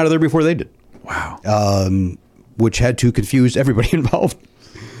up getting out of there before they did. Wow. Which had to confuse everybody involved.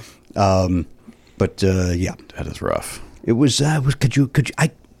 But yeah, that is rough. It was. Could you?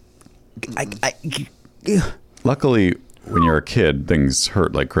 Luckily, when you're a kid, things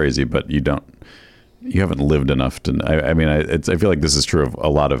hurt like crazy, but you haven't lived enough to. I mean, I feel like this is true of a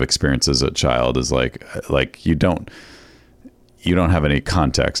lot of experiences as a child. Is like you don't have any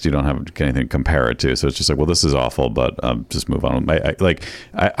context. You don't have anything to compare it to. So it's just like, well, this is awful, but just move on.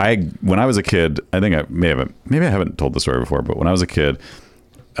 When I was a kid, I think maybe I haven't told the story before, but when I was a kid,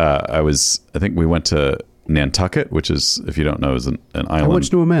 I think we went to Nantucket, which is, if you don't know, is an island. I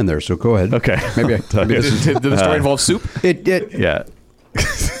once knew a man there, so go ahead. Okay. Maybe Did the story involve soup? It did. Yeah.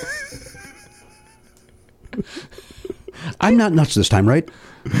 I'm not nuts this time, right?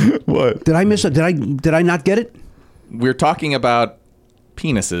 What? Did I miss it? Did I not get it? We're talking about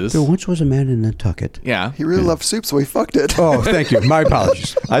penises. There once was a man in Nantucket. Yeah. He really loved soup, so he fucked it. Oh, thank you. My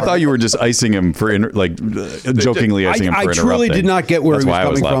apologies. I thought you were just icing him for jokingly icing him for interrupting. I truly did not get where That's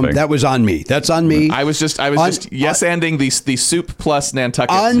he was coming from. That was on me. That's on me. I was just yes-anding the soup plus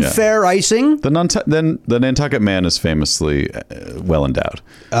Nantucket. Unfair icing. The Nantucket man is famously well endowed.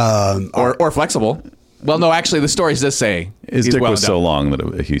 Or flexible. Well, no, actually, the story does say his dick was so long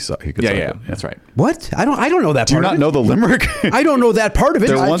that he could suck it. Yeah, that's right. What? I don't know that part. Do you not know the limerick? I don't know that part of it.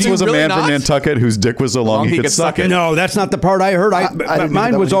 There once was a man from Nantucket whose dick was so long he could suck it. No, that's not the part I heard.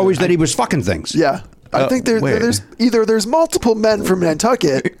 Mine was always that he was fucking things. Yeah. I think there's multiple men from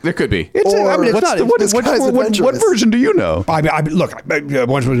Nantucket. There could be. What version do you know? Look,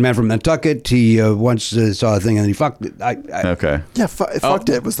 once was a man from Nantucket. He once saw a thing and he fucked it. Okay. Yeah, fucked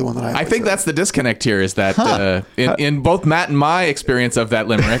it was the one that I think that's the disconnect here is that in both Matt and my experience of that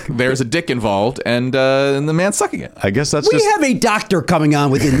limerick, there's a dick involved and the man sucking it. I guess that's We have a doctor coming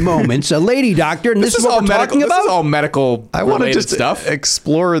on within moments, a lady doctor, and this is what we're talking about? This is all medical I want to just stuff.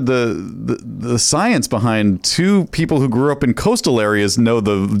 explore the science behind two people who grew up in coastal areas know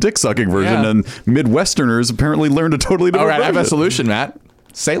the dick sucking version, and Midwesterners apparently learned a totally different version. I have a solution, Matt.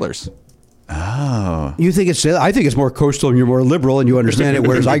 Sailors. Oh. You think it's? I think it's more coastal and you're more liberal and you understand it.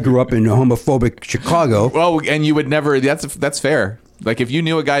 Whereas I grew up in homophobic Chicago. Well, and you would never. That's fair. Like if you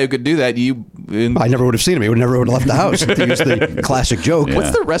knew a guy who could do that, I never would have seen him. He would never would have left the house. I think it's the classic joke. Yeah.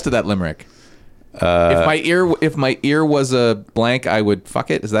 What's the rest of that limerick? If my ear was a blank, I would fuck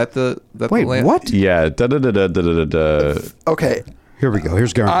it. Is that the wait? What? Yeah. Okay. Here we go.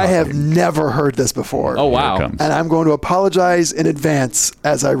 Here's Garen. I have never heard this before. Oh wow! And I'm going to apologize in advance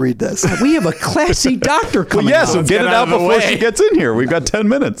as I read this. We have a classy doctor coming. Well, so get it out before she gets in here. We've got 10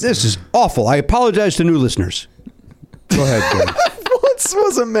 minutes. This is awful. I apologize to new listeners. Go ahead, Garen. Once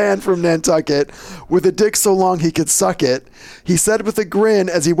was a man from Nantucket with a dick so long he could suck it. He said with a grin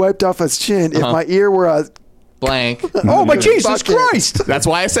as he wiped off his chin, "If my ear were a blank." Oh my Jesus Christ! That's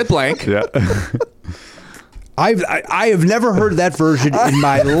why I said blank. Yeah. I have never heard that version in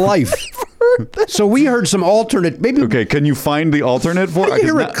my life. So we heard some alternate. Maybe. Okay, can you find the alternate for? How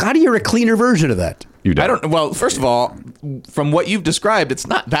do you hear a cleaner version of that? You don't. I don't. Well, first of all, from what you've described, it's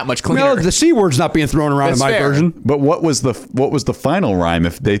not that much cleaner. Well, the C word's not being thrown around in my version. But what was the final rhyme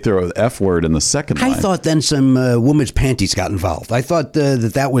if they throw the F word in the second line? I thought then some woman's panties got involved. I thought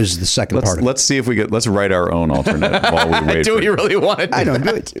that was the second part of it. Let's see if let's write our own alternate while we wait. Do you really want to? I don't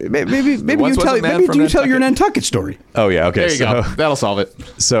do it. Maybe you tell your Nantucket story. Oh yeah, okay. There you go. That'll solve it.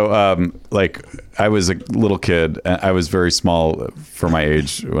 So I was a little kid. I was very small for my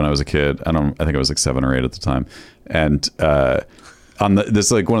age when I was a kid. I think I was like 7 or 8 at the time. And on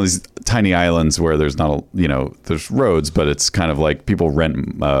there's like one of these tiny islands where there's not there's roads, but it's kind of like people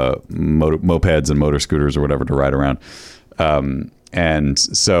rent mopeds and motor scooters or whatever to ride around. And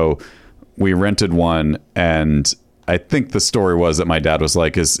so we rented one, and I think the story was that my dad was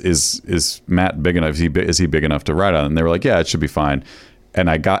like, "Is Matt big enough? Is he big enough to ride on?" And they were like, "Yeah, it should be fine." And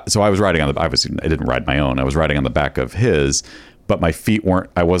I was riding on obviously I didn't ride my own. I was riding on the back of his, but my feet weren't.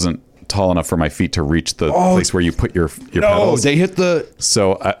 I wasn't tall enough for my feet to reach the place where you put your pedals. They hit the...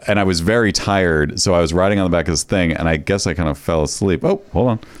 So, and I was very tired, so I was riding on the back of this thing, and I guess I kind of fell asleep. Oh, hold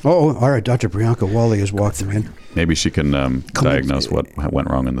on. Oh, all right. Dr. Priyanka Wali has walked in. Maybe she can diagnose what went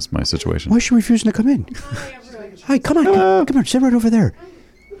wrong in my situation. Why is she refusing to come in? Hi, come on. Come on. Sit right over there.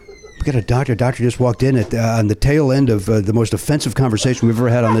 We got a doctor. Doctor just walked in on the tail end of the most offensive conversation we've ever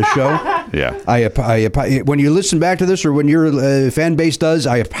had on this show. Yeah. When you listen back to this or when your fan base does,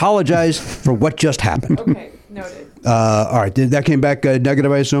 I apologize for what just happened. Okay, noted. All right. That came back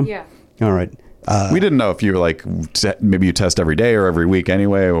negative, I assume? Yeah. All right. We didn't know if you were like, maybe you test every day or every week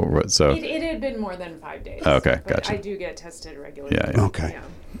anyway. Or so. It had been more than 5 days. Okay, but gotcha. I do get tested regularly. Yeah. Okay.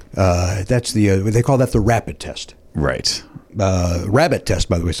 Yeah. That's they call that the rapid test. Right. Rabbit test,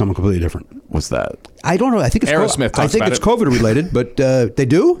 by the way, something completely different. What's that? I don't know. I think it's Aerosmith I think talks it's about COVID related, but they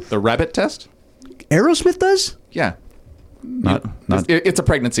do. The rabbit test? Aerosmith does? Yeah. Not. It's a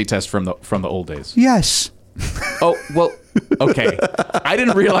pregnancy test from the old days. Yes. Oh, well, okay. I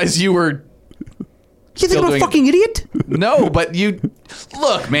didn't realize you were... You think I'm a fucking idiot? No, but you...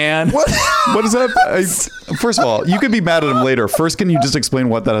 Look, man. What is that? First of all, you could be mad at him later. First, can you just explain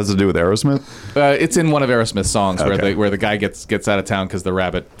what that has to do with Aerosmith? It's in one of Aerosmith's songs Okay. where the guy gets out of town because the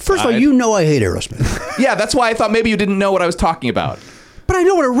rabbit First of all, died. you know I hate Aerosmith. Yeah, that's why I thought maybe you didn't know what I was talking about. But I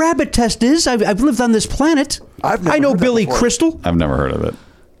know what a rabbit test is. I've lived on this planet. I've never I know heard that Billy before. Crystal. I've never heard of it.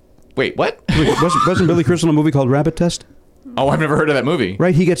 Wait, what? Wasn't Billy Crystal in a movie called Rabbit Test? Oh, I've never heard of that movie.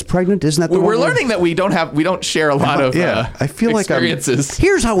 Right, he gets pregnant. Isn't that the We're one? learning that we don't share a lot of I feel like I'm- experiences.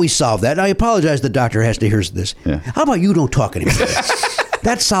 Here's how we solve that. I apologize. The doctor has to hear this. Yeah. How about you don't talk anymore?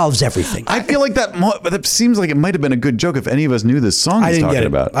 That solves everything. I feel like that seems like it might have been a good joke if any of us knew this song I he's didn't talking get it.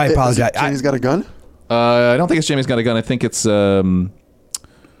 about. I apologize. Jamie's got a gun? I don't think it's Jamie's Got a Gun. I think it's not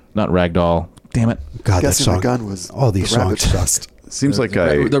Ragdoll. Damn it. God, that Guessing song. the gun was all these the rabbit songs test. sucked. Seems like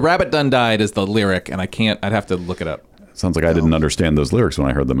The Rabbit Done Died is the lyric, and I'd have to look it up. sounds like I didn't understand those lyrics when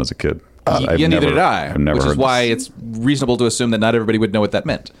I heard them as a kid. Yeah, neither did I. I've never which heard is why this. it's reasonable to assume that not everybody would know what that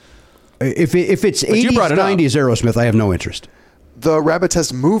meant. If it's But you 80s, brought it up. 90s Aerosmith, I have no interest. The Rabbit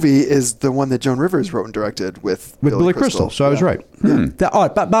Test movie is the one that Joan Rivers wrote and directed with Billy Crystal. So I was right.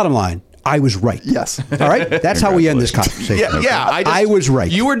 Bottom line, I was right. Yes. All right? That's how we end this conversation. Yeah. I was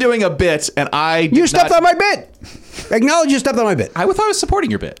right. You were doing a bit, and I did You stepped not- on my bit. Acknowledge you stepped on my bit. I thought I was supporting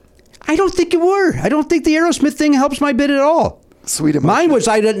your bit. I don't think you were. I don't think the Aerosmith thing helps my bit at all. Sweet emotion. Mine was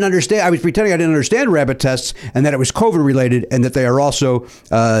I didn't understand. I was pretending I didn't understand rabbit tests and that it was COVID related and that they are also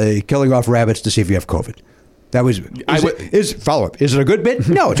killing off rabbits to see if you have COVID. That was follow up. Is it a good bit?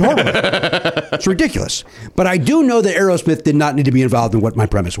 No, it's horrible. It's ridiculous. But I do know that Aerosmith did not need to be involved in what my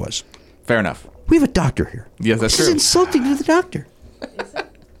premise was. Fair enough. We have a doctor here. Yes, that's This is true. insulting to the doctor.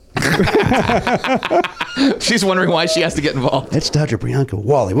 She's wondering why she has to get involved. That's Dr. Priyanka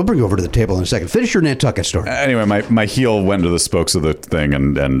Wali. We'll bring you over to the table in a second. Finish your Nantucket story. Anyway, my heel went to the spokes of the thing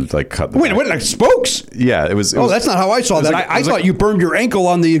and like cut the Wait, like spokes? Yeah, it was. That's not how I saw that. I thought you burned your ankle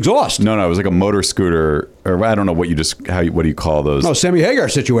on the exhaust. No, it was like a motor scooter, or I don't know what you what do you call those? No, Sammy Hagar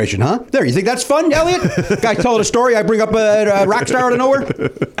situation, huh? There, you think that's fun, Elliot? Guy telling a story, I bring up a rock star out of nowhere.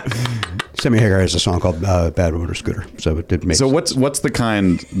 Sammy Hagar has a song called "Bad Motor Scooter," so it did make. So what's the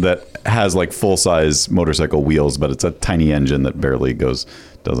kind that has like full size motorcycle wheels, but it's a tiny engine that barely does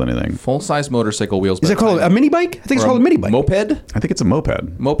anything? Full size motorcycle wheels. Is it called a mini bike? I think it's called a mini bike. Moped? I think it's a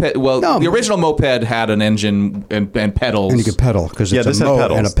moped. Moped. Well, No. the original moped had an engine and pedals. And you can pedal because it's this a had mo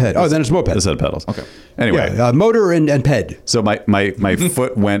pedals. and a ped. Oh, then it's moped. This had pedals. Okay. Anyway, Yeah, motor and ped. so my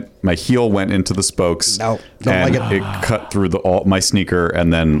my heel went into the spokes. No, don't and like it. it cut through my sneaker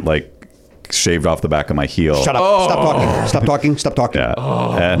and then like shaved off the back of my heel. Shut up! Stop talking! Stop talking! Stop talking!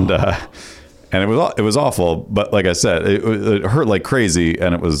 Yeah, and it was awful. But like I said, it hurt like crazy,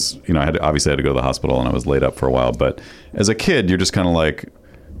 and it was I had to go to the hospital, and I was laid up for a while. But as a kid, you're just kind of like,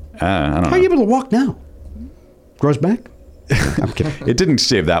 I don't know. How are you able to walk now? Grows back? I'm kidding. It didn't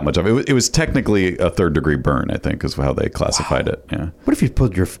shave that much of it. It was technically a 3rd degree burn, I think, is how they classified it. Yeah. What if you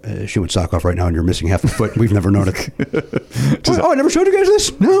pulled your shoe and sock off right now and you're missing half a foot? We've never known it. I never showed you guys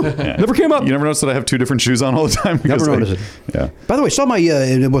this? No. Never came up. You never noticed that I have 2 different shoes on all the time? Never noticed it. Yeah. By the way, saw my,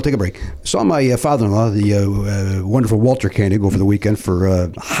 and we'll take a break, saw my father-in-law, the wonderful Walter Koenig, over the weekend for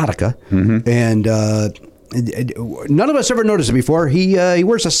Hanukkah. Mm-hmm. And none of us ever noticed it before. He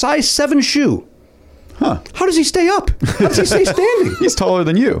wears a size 7 shoe. Huh. How does he stay up? How does he stay standing? He's taller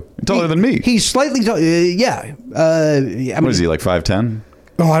than you. Taller than me. He's slightly tall. Yeah. I mean, What is he, like 5'10"?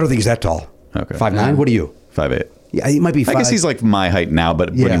 Oh, I don't think he's that tall. Okay. 5'9"? What are you? 5'8". Yeah, he might be 5. I guess he's like my height now,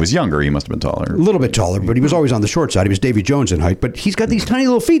 but when Yeah. he was younger, he must have been taller. A little bit taller, but he was always on the short side. He was Davy Jones in height, but he's got these tiny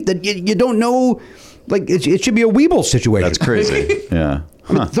little feet that you don't know. Like it should be a Weeble situation. That's crazy. Yeah.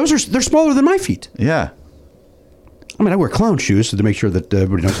 I mean, they're smaller than my feet. Yeah. I mean, I wear clown shoes to make sure that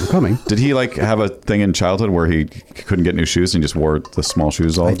everybody knows I'm coming. Did he like have a thing in childhood where he couldn't get new shoes and he just wore the small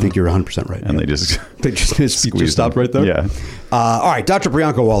shoes all the I time? think you're 100% right. And they just his feet just stopped right there. Yeah. All right, Dr.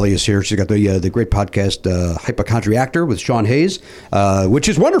 Priyanka Wali is here. She's got the great podcast Hypochondriactor with Sean Hayes, which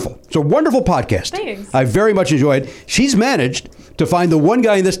is wonderful. It's a wonderful podcast. Thanks. I very much enjoy it. She's managed to find the one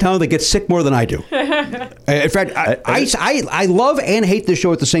guy in this town that gets sick more than I do. In fact, I love and hate this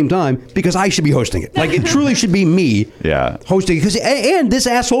show at the same time because I should be hosting it. Like, it truly should be me hosting it. And this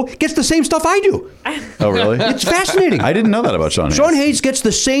asshole gets the same stuff I do. Oh, really? It's fascinating. I didn't know that about Sean Hayes. Sean Hayes gets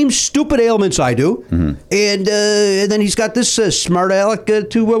the same stupid ailments I do, and then he's got this smart aleck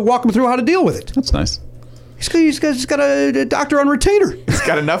to walk him through how to deal with it. That's nice. He's got a doctor on retainer. He's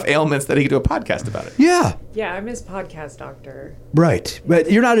got enough ailments that he can do a podcast about it. Yeah. Yeah, I'm his podcast doctor. Right. But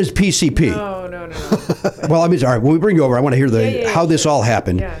you're not his PCP. No. Well, I mean, all right, when we bring you over, I want to hear how this all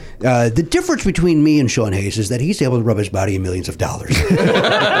happened. Yeah. The difference between me and Sean Hayes is that he's able to rub his body in millions of dollars.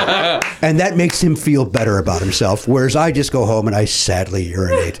 And that makes him feel better about himself, whereas I just go home and I sadly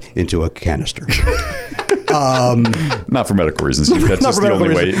urinate into a canister. Not for medical reasons. That's just the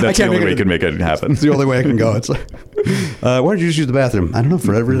only way. That's the only way you can make it happen. It's the only way I can go. It's like, why don't you just use the bathroom? I don't know,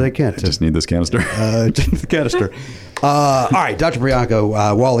 for everything I can. I just need this canister. The canister. All right, Dr.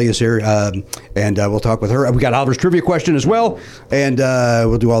 Priyanka Wali is here, and we'll talk with her. We got Oliver's trivia question as well, and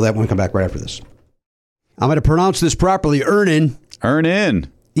we'll do all that when we come back right after this. I'm going to pronounce this properly. Earnin.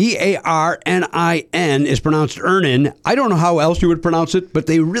 Earnin is pronounced Earnin. I don't know how else you would pronounce it, but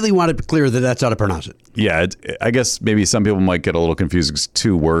they really want it clear that that's how to pronounce it. Yeah, I guess maybe some people might get a little confused because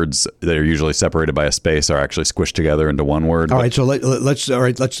two words that are usually separated by a space are actually squished together into one word. All right, so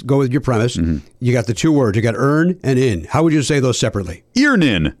let's go with your premise. You got the two words. You got earn and in. How would you say those separately?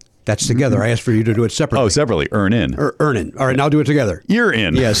 Earnin. That's together. I asked for you to do it separately. Oh, separately. Earnin. Earnin. All right, now do it together. You're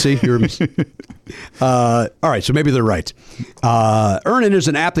in. Yeah, see? All right, so maybe they're right. Earnin is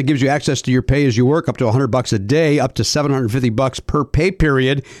an app that gives you access to your pay as you work, up to $100 a day, up to $750 per pay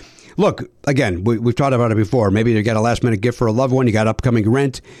period. Look, again, we've talked about it before. Maybe you got a last-minute gift for a loved one. You got upcoming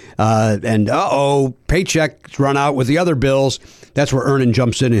rent. And, paychecks run out with the other bills. That's where Earnin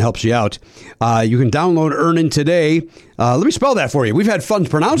jumps in and helps you out. You can download Earnin today. Let me spell that for you. We've had fun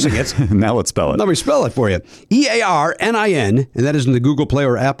pronouncing it. Now let's spell it. Let me spell it for you. EARNIN, and that is in the Google Play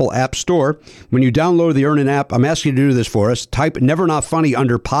or Apple App Store. When you download the Earnin app, I'm asking you to do this for us. Type Never Not Funny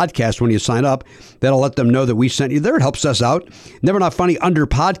under podcast when you sign up. That'll let them know that we sent you there. It helps us out. Never Not Funny under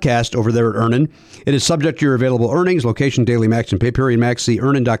podcast over there at Earnin. It is subject to your available earnings, location, daily max, and pay period max. See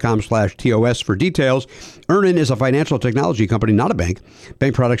earnin.com/TOS for details. Earnin is a financial technology company, not a bank.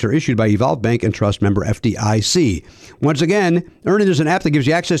 Bank products are issued by Evolve Bank and Trust, member FDIC. Once again, Earnin is an app that gives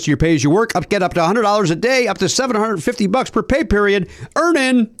you access to your pay as you work. Get up to $100 a day, up to $750 per pay period.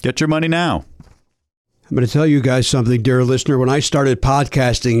 Earnin. Get your money now. I'm going to tell you guys something, dear listener. When I started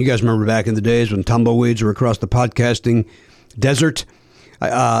podcasting, you guys remember back in the days when tumbleweeds were across the podcasting desert?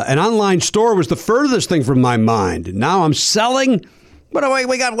 An online store was the furthest thing from my mind. Now I'm selling. We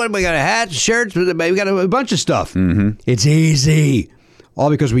got hats, shirts, we got a bunch of stuff. It's easy. All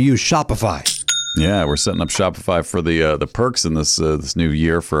because we use Shopify. Yeah, we're setting up Shopify for the perks in this new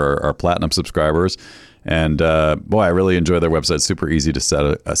year for our platinum subscribers. And boy, I really enjoy their website. Super easy to set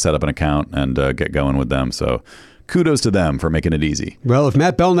up an account and get going with them. So kudos to them for making it easy. Well, if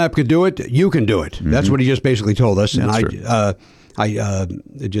Matt Belknap could do it, you can do it. That's what he just basically told us. And I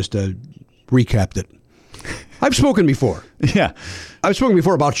just recapped it. I've spoken before. Yeah. I've spoken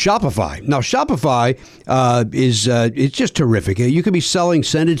before about Shopify. Now, Shopify it's just terrific. You could be selling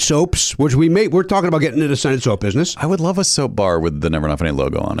scented soaps, which we're talking about getting into the scented soap business. I would love a soap bar with the Never Not Funny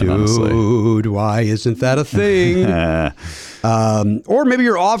logo on it, honestly. Dude, why isn't that a thing? Or maybe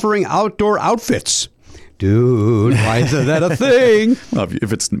you're offering outdoor outfits. Dude, why isn't that a thing? Well,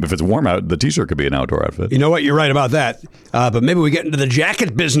 if it's warm out, the T-shirt could be an outdoor outfit. You know what? You're right about that. But maybe we get into the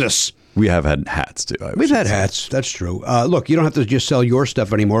jacket business. We have had hats, too. We've had hats. That's true. Look, you don't have to just sell your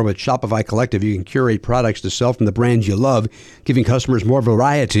stuff anymore. With Shopify Collective, you can curate products to sell from the brands you love, giving customers more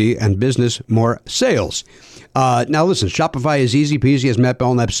variety and business more sales. Now, listen, Shopify is easy peasy, as Matt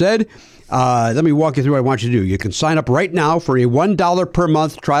Belknap said. Let me walk you through what I want you to do. You can sign up right now for a $1 per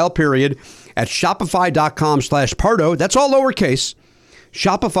month trial period at shopify.com/Pardo. That's all lowercase.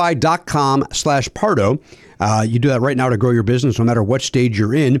 Shopify.com/Pardo. You do that right now to grow your business no matter what stage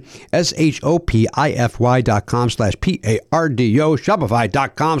you're in. SHOPIFY.com/PARDO.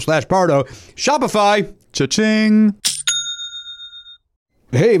 Shopify.com/Pardo. Shopify, Cha-ching.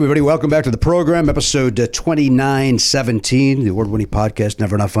 Hey, everybody, welcome back to the program, episode 2917, the award-winning podcast,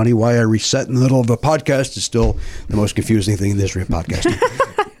 Never Not Funny. Why I reset in the middle of a podcast is still the most confusing thing in the history of podcasting.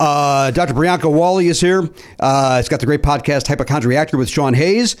 Dr. Priyanka Wali is here. It's got the great podcast, Hypochondriactor with Sean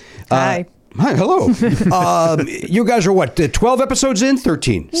Hayes. Hi. Hi, hello. You guys are what, 12 episodes in?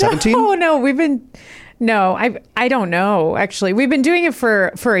 13? 17? No, we've been... No, I don't know, actually. We've been doing it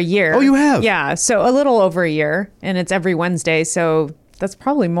for a year. Oh, you have? Yeah, so a little over a year, and it's every Wednesday, so... That's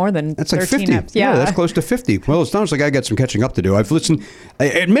probably more than that's like 13 50. Yeah, that's close to 50. Well, it sounds like I got some catching up to do. I've listened.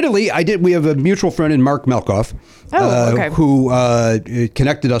 Admittedly, I did. We have a mutual friend in Mark Melkoff, who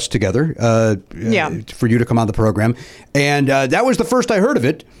connected us together for you to come on the program. And that was the first I heard of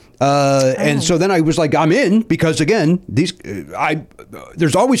it. And so then I was like, I'm in, because again,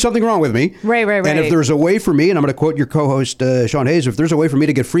 there's always something wrong with me. Right. And if there's a way for me, and I'm going to quote your co-host, Sean Hayes, if there's a way for me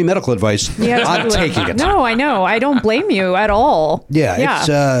to get free medical advice, I'm taking it. No, I know. I don't blame you at all. Yeah.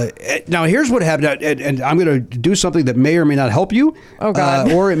 It's, now here's what happened, and I'm going to do something that may or may not help you. Oh,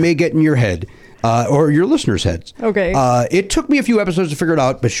 God. Or it may get in your head. Or your listeners' heads. Okay. It took me a few episodes to figure it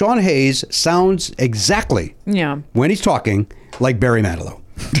out, but Sean Hayes sounds exactly, when he's talking, like Barry Manilow.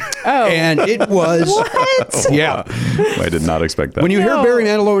 Oh. And it was... What? Yeah. I did not expect that. When you hear Barry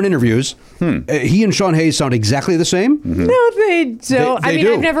Manilow in interviews, he and Sean Hayes sound exactly the same. Mm-hmm. No, they don't. They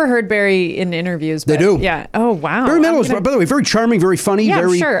do. I've never heard Barry in interviews. But They do. Yeah. Oh, wow. Barry Manilow is, by the way, very charming, very funny. Yeah,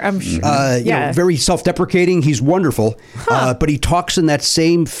 very, I'm sure. very self-deprecating. He's wonderful. But he talks in that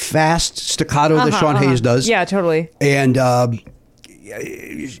same fast staccato that Sean Hayes does. Yeah, totally. And...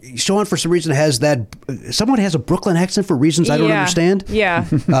 Sean, for some reason, has a Brooklyn accent for reasons I don't understand. Yeah.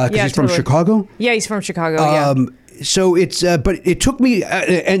 Because he's from Chicago. Yeah, he's from Chicago. Yeah. So it's, but it took me,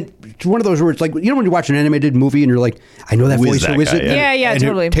 and it's one of those words, like, you know, when you watch an animated movie and you're like, I know that voice, who is it? Yeah, and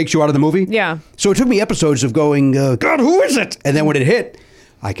totally. It takes you out of the movie. Yeah. So it took me episodes of going, God, who is it? And then when it hit,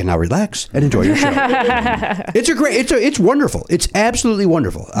 I can now relax and enjoy your show. It's wonderful. It's absolutely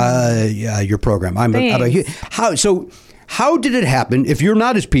wonderful. Your program. How did it happen? If you're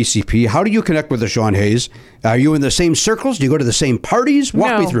not his PCP, how do you connect with the Sean Hayes? Are you in the same circles? Do you go to the same parties?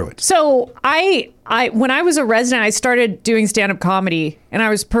 Walk me through it. So I when I was a resident, I started doing stand-up comedy, and I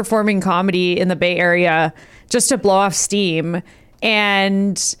was performing comedy in the Bay Area just to blow off steam,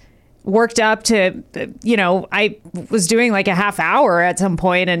 and worked up to, I was doing like a half hour at some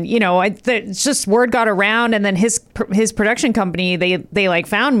point, and it's just word got around, and then his production company, they like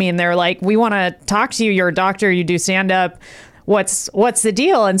found me, and they're like, we want to talk to you. You're a doctor, you do stand up. What's the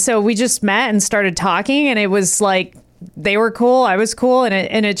deal? And so we just met and started talking, and it was like they were cool, I was cool,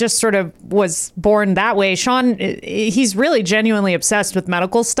 and it just sort of was born that way. Sean, he's really genuinely obsessed with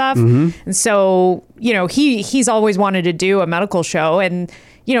medical stuff, and so he's always wanted to do a medical show, and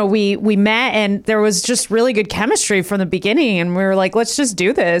we met, and there was just really good chemistry from the beginning, and we were like, let's just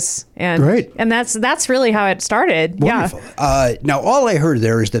do this. And Great. And that's really how it started. Wonderful. Yeah. Now, all I heard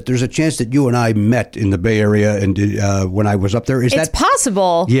there is that there's a chance that you and I met in the Bay Area, and when I was up there, It's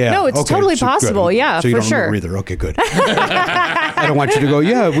possible. Yeah. No, it's totally possible. Good. Yeah, so you for don't sure. remember either. Okay, good. I don't want you to go,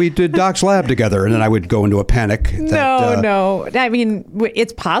 yeah, we did Doc's Lab together, and then I would go into a panic. No. I mean,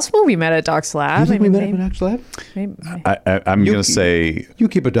 it's possible we met at Doc's Lab. You think we met at Doc's Lab? I'm going to say... You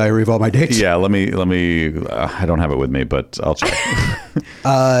keep a diary of all my dates. Yeah, let me. I don't have it with me, but I'll check.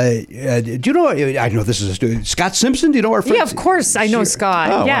 Do you know? I know this is Scott Simpson. Do you know our friend? Yeah, of course, I know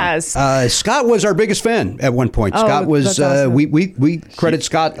Scott. Oh, yes. wow. Scott was our biggest fan at one point. Scott was. that's awesome. We credit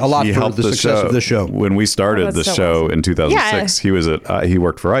Scott a lot He for helped the success of the show. When we started Oh, the that's so show awesome. in 2006, he was at. He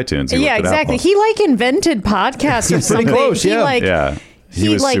worked for iTunes. He Yeah, worked at exactly. Apple. He like invented podcasts or something. close, yeah. Yeah. He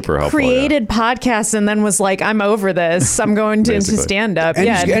was like super helpful. created podcasts and then was like, I'm over this. I'm going into Basically. stand up.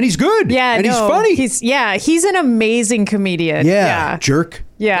 And he's good. Yeah, and no, he's funny. He's an amazing comedian. Yeah, jerk.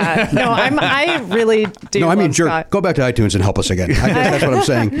 Yeah. No, I really do. No, I mean love jerk. Scott. Go back to iTunes and help us again. I guess that's what I'm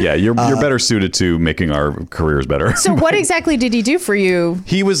saying. Yeah, you're better suited to making our careers better. So what exactly did he do for you?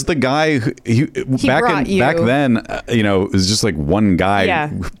 He was the guy who brought you. back then, it was just like one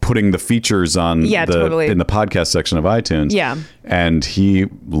guy putting the features on totally. in the podcast section of iTunes. Yeah. And he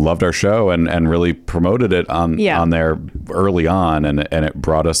loved our show and really promoted it on there early on, and it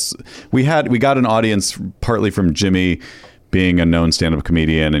brought us. We got an audience partly from Jimmy being a known stand-up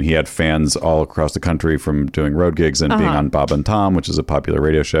comedian, and he had fans all across the country from doing road gigs and being on Bob and Tom, which is a popular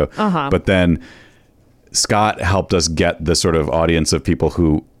radio show. But then Scott helped us get the sort of audience of people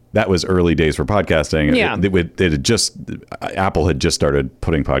who, that was early days for podcasting. Yeah. Apple had just started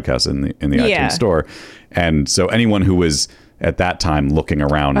putting podcasts in the iTunes store. And so anyone who was at that time looking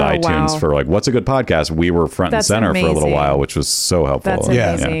around iTunes for like, what's a good podcast? We were front and center for a little while, which was so helpful. That's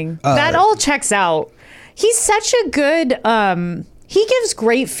amazing. That all checks out. He's such a good, he gives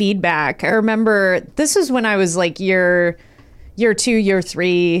great feedback. I remember this is when I was like year 2, year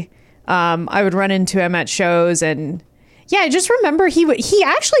 3. I would run into him at shows, and yeah, I just remember he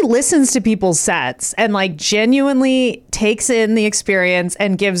actually listens to people's sets and like genuinely takes in the experience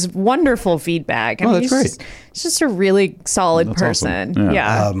and gives wonderful feedback. I mean, that's great. He's just a really solid That's person. awesome.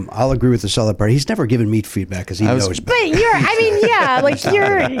 Yeah. I'll agree with the solid part. He's never given me feedback because he knows better. But I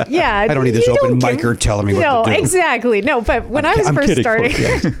don't need this open micer telling me what to do. Exactly. No, but when I was I'm first kidding, starting,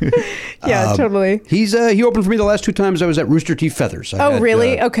 folks, yeah, totally. He opened for me the last 2 times I was at Rooster Teeth Feathers. I had,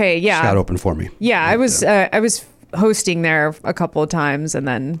 really? Okay, yeah. Scott opened for me. Yeah, I was hosting there a couple of times and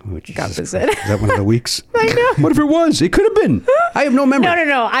then got visit. Is that one of the weeks? I know. What if it was? It could have been. I have no memory.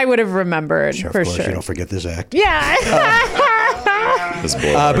 No. I would have remembered Sure, for of course, sure. you don't forget this act. Yeah.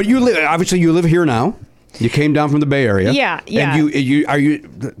 But you live here now. You came down from the Bay Area. Yeah. And you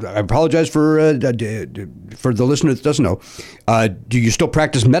I apologize for the listener that doesn't know. Do you still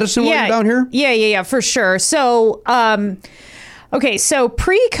practice medicine while you're down here? Yeah, for sure. So, okay, so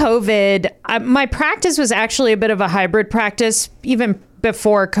pre-COVID, my practice was actually a bit of a hybrid practice, even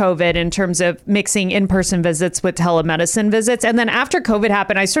before COVID, in terms of mixing in-person visits with telemedicine visits. And then after COVID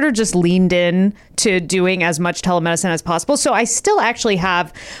happened, I sort of just leaned in to doing as much telemedicine as possible. So I still actually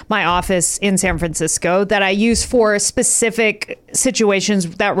have my office in San Francisco that I use for specific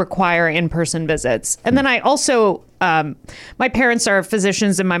situations that require in-person visits. And then I also, my parents are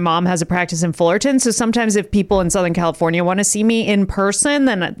physicians and my mom has a practice in Fullerton. So sometimes if people in Southern California want to see me in person,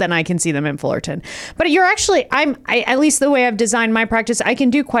 then I can see them in Fullerton. But you're actually, at least the way I've designed my practice, I can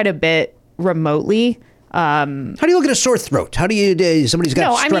do quite a bit remotely. How do you look at a sore throat? How do you? Somebody's got.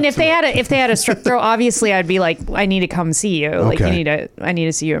 No, strep I mean, if throat. they had a strep throat, obviously I'd be like, I need to come see you. Like, Okay. I need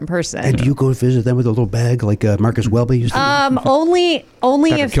to see you in person. And do you go visit them with a little bag like Marcus Welby used to do? Only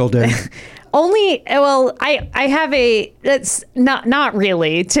Dr. if Kildare? I have that's not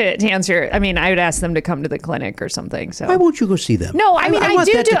really to answer. I mean, I would ask them to come to the clinic or something. So Why won't you go see them? no, I mean, I want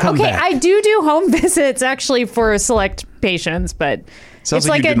do that to come okay. back. I do home visits actually for select patients, but Sounds it's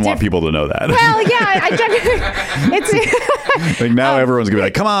like you a didn't want people to know that. Well, yeah, I genuinely, it's like now everyone's gonna be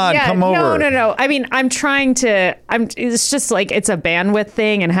like, come on, come over. No. I mean, it's just like it's a bandwidth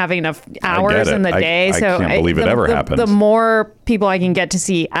thing and having enough hours in the day. I so can't believe it ever happens. The more people I can get to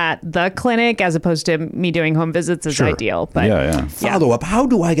see at the clinic as opposed to me doing home visits is ideal. But yeah. Follow up. How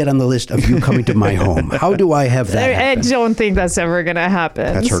do I get on the list of you coming to my home? How do I have that I happen? don't think that's ever going to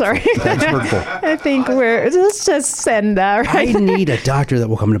happen. That's hurtful. Sorry. That's hurtful. I think let's just send that right. I need a doctor that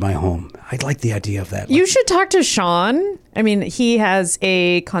will come to my home. I'd like the idea of that. You should talk to Sean. I mean, he has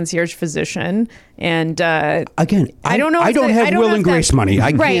a concierge physician, and again, I don't know. I don't have Will and Grace money.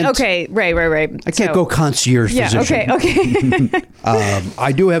 I right. can't. Okay. Right. I can't go concierge physician. Okay.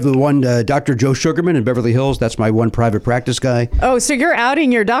 I do have the one Dr. Joe Sugarman in Beverly Hills. That's my one private practice guy. Oh, so you're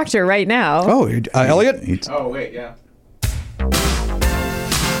outing your doctor right now? Oh, Elliot. Oh wait, yeah.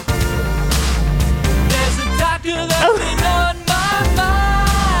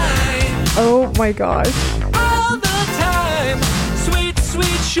 Oh my gosh. All the time, sweet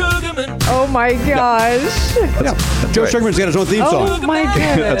Sugarman. Oh my gosh. Yeah. Joe Sugarman's got his own theme Oh song. my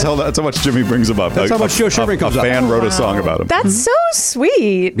goodness. That's how much Jimmy brings him up. That's how much Joe Sugarman comes up. A fan wrote a song about him. That's so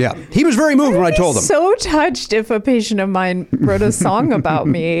sweet. Yeah, he was very moved when I told him. So touched if a patient of mine wrote a song about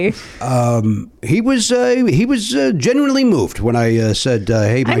me. He was genuinely moved when I said,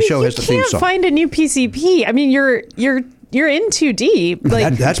 "Hey, my show has the theme You song." can't find a new PCP. I mean, you're in too deep.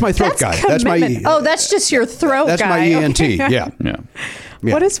 Like that's my throat guy. That's my. commitment. Oh, that's just your throat That's guy. my ENT. Okay. Yeah.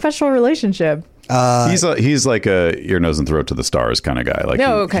 What a special relationship. He's like a ear, nose, and throat to the stars kind of guy. Like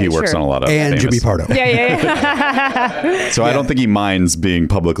he works sure. on a lot of And famous. Jimmy Pardo. Yeah. So I don't think he minds being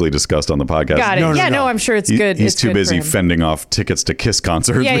publicly discussed on the podcast. Got it. No, I'm sure it's good. He's It's too good for busy him. fending off tickets to Kiss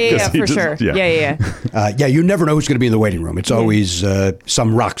concerts. Yeah, because he for just- sure. Yeah. Yeah, you never know who's going to be in the waiting room. It's always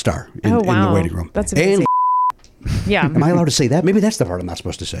some rock star in the waiting room. That's amazing. Yeah. Am I allowed to say that? Maybe that's the part I'm not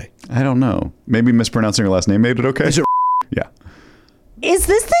supposed to say. I don't know. Maybe mispronouncing your last name made it okay. Is it? Yeah. Is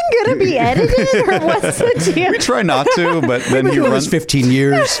this thing going to be edited or what's the deal? We try not to, but then We've you been doing run. this 15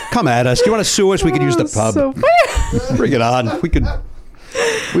 years. Come at us. Do you want to sue us? We could use the pub. So Bring it on. We could. I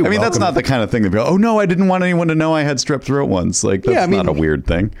mean, that's not the kind of thing that go, oh no, I didn't want anyone to know I had strep throat once. Like, that's not a weird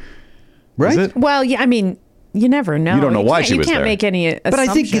thing. Right? Is it? Well, yeah, I mean, You never know. You don't know why she was You can't there. make any assumptions. But I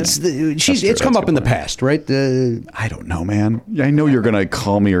think it's come up in the past, right? I don't know, man. I know you're going to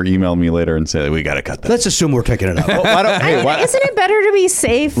call me or email me later and say, we got to cut that. Let's assume we're taking it out. Isn't it better to be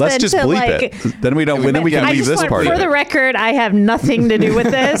safe Let's than just to bleep it. Then we don't. Then we can leave this part. For of the it. record, I have nothing to do with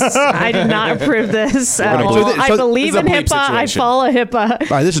this. I did not approve this at all. I believe in HIPAA. I follow HIPAA. All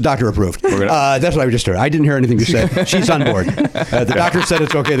right, this is doctor approved. That's what I just heard. I didn't hear anything you said. She's on board. The doctor said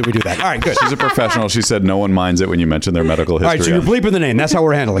it's okay that we do that. All right, good. She's a professional. She said no one minds it when you mention their medical history. All right, so you're bleeping the name. That's how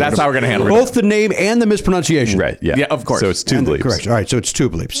we're handling it. That's how we're going to handle it. Both the name and the mispronunciation. Right, yeah. Yeah, of course. So it's two And the bleeps. correction. All right, so it's 2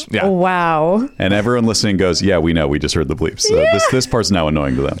 bleeps. Yeah. Wow. And everyone listening goes, yeah, we know. We just heard the bleeps. So this part's now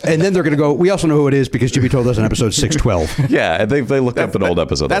annoying to them. And then they're going to go, we also know who it is because Jimmy told us in episode 612. Yeah, they looked up an old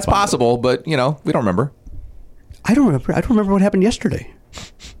episode. That's possible, but we don't remember. I don't remember what happened yesterday.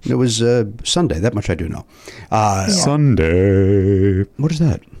 It was Sunday. That much I do know. Sunday. What is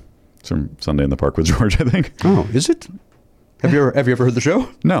that? It's from Sunday in the Park with George, I think. Oh, is it? Have you ever heard the show?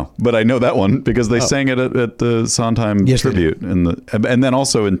 No, but I know that one because they sang it at the Sondheim tribute, and then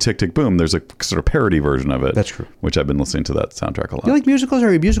also in Tick Tick Boom, there's a sort of parody version of it. That's true. Which I've been listening to that soundtrack a lot. You like musicals?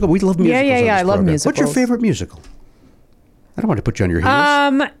 Are you a musical? We love musicals. Yeah. I love musicals. What's your favorite musical? I don't want to put you on your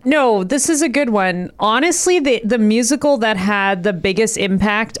heels. No, this is a good one. Honestly, the musical that had the biggest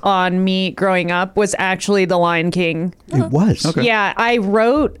impact on me growing up was actually The Lion King. It was. Okay. Yeah, I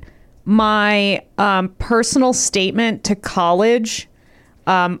wrote my personal statement to college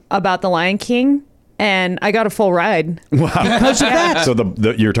about The Lion King, and I got a full ride. Wow. Because of that. So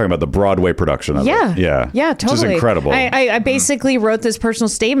you're talking about the Broadway production of it. Yeah, totally. Which is incredible. I basically wrote this personal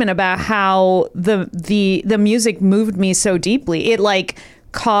statement about how the music moved me so deeply. It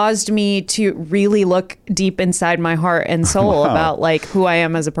caused me to really look deep inside my heart and soul about who I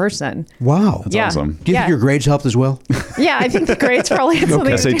am as a person. Wow. That's awesome. Do you think your grades helped as well? Yeah, I think the grades probably had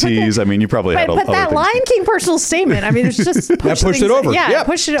something to do with it. SATs, I mean, you probably had But that other things. Lion King personal statement, I mean, it's just pushed it over. Yeah,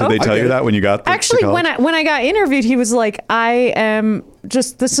 pushed it over. Did they tell you that when you got there? Actually, when I got interviewed, he was like, I am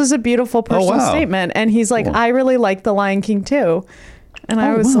just, this is a beautiful personal statement. And he's like, I really like The Lion King too. And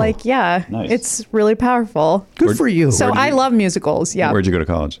I was like, yeah, nice. It's really powerful. Good for you. So I love musicals. Yeah. Where'd you go to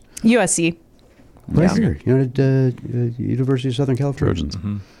college? USC. Right here. University of Southern California. Trojans.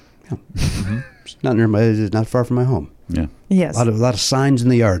 Mm-hmm. Yeah. It's not far from my home. Yeah. Yes. A lot of signs in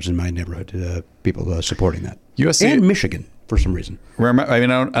the yards in my neighborhood. People supporting that. USC and Michigan for some reason. I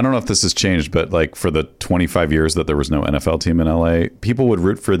mean, I don't know if this has changed, but for the 25 years that there was no NFL team in LA, people would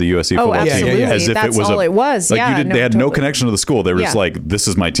root for the USC football team as if That's it was all it was. They had no connection to the school. They were just Yeah. this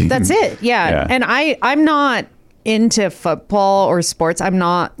is my team. That's it. Yeah. And I'm not into football or sports. I'm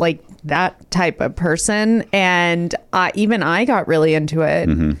not that type of person. And even I got really into it.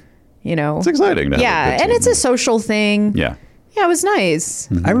 Mm-hmm. It's exciting to have a good and team. it's a social thing. Yeah. Yeah, it was nice.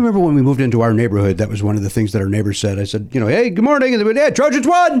 I remember when we moved into our neighborhood, that was one of the things that our neighbors said. I said, hey, good morning. And they went, yeah, Trojans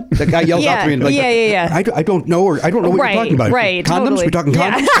won. The guy yells out to me. And I don't know what you're talking about. Right. Condoms? Totally. We talking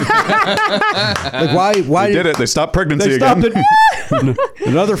condoms? Why They did it. They stopped pregnancy They again. stopped it.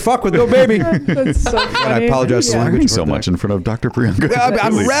 Another fuck with no baby. That's so funny. And I apologize for the Learning language. so much in front of Dr. Priyanka.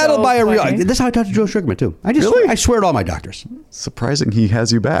 I'm rattled by a real. funny. This is how I talked to Joe Sugarman, too. I swear to all my doctors. Surprising he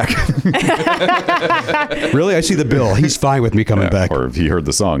has you back. Really? I see the bill. He's fine with me coming back. Or if he heard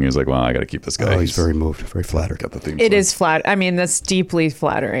the song, he was like, well, I got to keep this guy. Oh, he's very moved, very flattered. Got the theme It song. is flat. I mean, that's deeply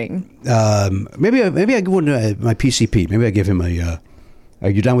flattering. Maybe I go into my PCP. Maybe I give him a. Are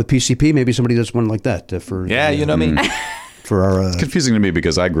you down with PCP? Maybe somebody does one like that for. Yeah, you know me. For our. It's confusing to me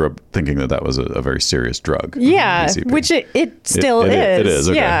because I grew up thinking that was a very serious drug. Yeah, PCP. which it still is. It is.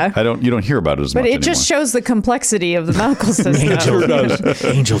 Okay. Yeah. You don't hear about it as much But it anymore. just shows the complexity of the medical system.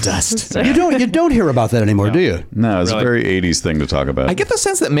 Angel dust. You don't hear about that anymore, do you? No, it's a very 80s thing to talk about. I get the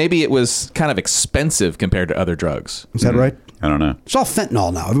sense that maybe it was kind of expensive compared to other drugs. Is that right? I don't know. It's all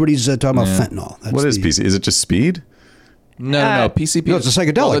fentanyl now. Everybody's talking about fentanyl. That's What is PC? Is it just speed? No, PCP. No, it's a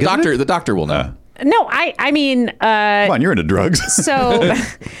psychedelic, Well, isn't it? the doctor will know. No, I mean. Come on, you're into drugs. So,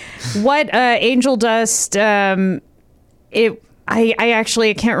 what angel dust? I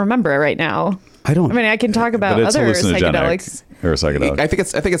actually can't remember it right now. I don't. I mean, I can talk about But it's other hallucinogenic. psychedelics. Or psychedelic. I think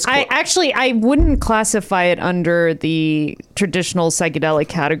it's. I wouldn't classify it under the traditional psychedelic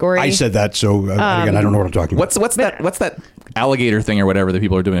category. I said that, so again, I don't know what I'm talking about. What's that alligator thing or whatever that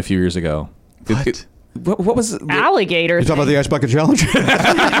people are doing a few years ago? What? What was it? Alligator. You talking about the Ice Bucket Challenge? No,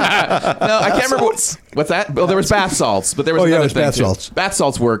 I can't remember. What's that? Well, there was bath salts, but there was another there's thing bath too. salts. Bath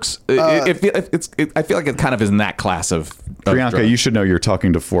salts works. I feel like it kind of is in that class of Priyanka, drug. you should know you're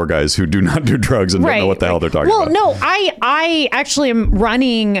talking to four guys who do not do drugs and don't know what the hell they're talking about. Well, no, I actually am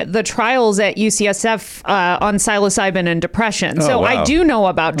running the trials at UCSF on psilocybin and depression. Oh, So wow. I do know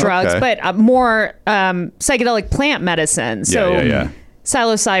about drugs, Okay. but more psychedelic plant medicine. So Yeah.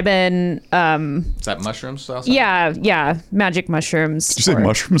 psilocybin, Is that mushrooms? yeah, magic mushrooms. Did you say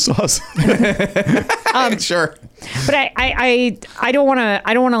mushroom sauce? Sure. But I don't want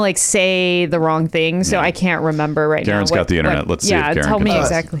to like say the wrong thing, so I can't remember right now. Karen's got the internet. Let's see if Karen tell can me tell us.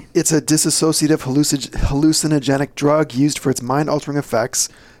 exactly. It's a dissociative hallucinogenic drug used for its mind-altering effects.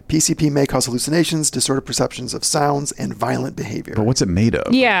 PCP may cause hallucinations, distorted perceptions of sounds, and violent behavior. But what's it made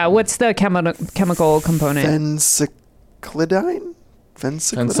of? Yeah, what's the chemical component? Phencyclidine?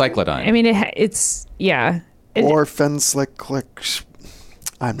 Phencyclidine. I mean, it's Or phencyclic.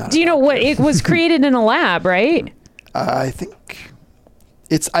 I'm not. Do you know what it was created in a lab, right? I think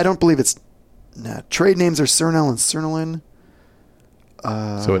it's. I don't believe it's. Nah, trade names are Cernel and Cernalin.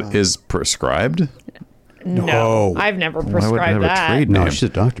 So it is prescribed? No, I've never Why would it prescribed have a that. trade No, name? she's a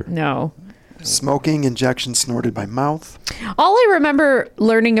doctor. No. Smoking, injection snorted by mouth. All I remember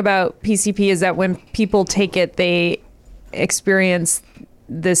learning about PCP is that when people take it, they experience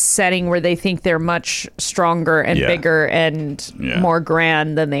this setting where they think they're much stronger and Yeah. bigger and more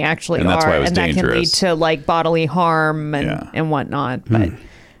grand than they actually And that's are, why it was and that can lead dangerous. to like bodily harm and whatnot. But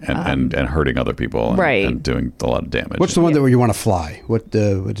And hurting other people and doing a lot of damage. What's the one that where you want to fly? What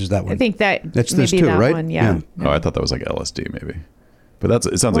is that one? I think that That's maybe this too, that right? one, yeah. Oh, I thought that was like LSD maybe. But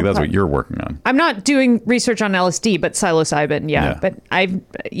it sounds like that's what you're working on. I'm not doing research on LSD, but psilocybin, Yeah. But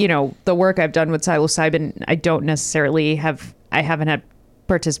the work I've done with psilocybin, I don't necessarily I haven't had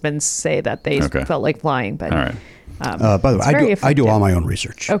participants say that they felt like flying. But All right. By the way, I do all my own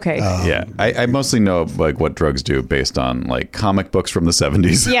research. Okay. Yeah, I mostly know like what drugs do based on like comic books from the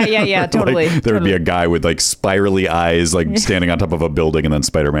 70s. Yeah, totally. Like, there would be a guy with like spirally eyes, like standing on top of a building, and then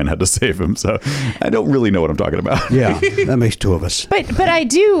Spider-Man had to save him. So I don't really know what I'm talking about. Yeah, that makes two of us. But I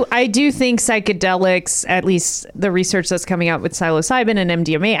do think psychedelics, at least the research that's coming out with psilocybin and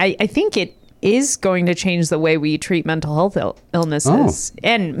MDMA, I think it is going to change the way we treat mental health illnesses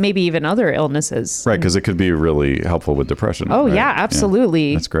and maybe even other illnesses. Right, because it could be really helpful with depression. Oh, right? yeah,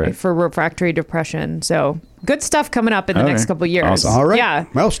 absolutely. That's great. For refractory depression. So good stuff coming up in the next couple of years. Awesome. All right. Yeah.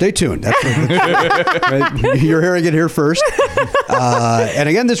 Well, stay tuned. Right? You're hearing it here first. And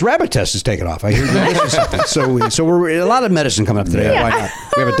again, this rabbit test is taking off. I hear this is something. So we're a lot of medicine coming up today. Yeah. Why not?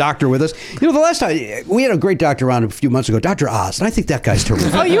 We have a doctor with us. You know, the last time we had a great doctor on a few months ago, Dr. Oz, and I think that guy's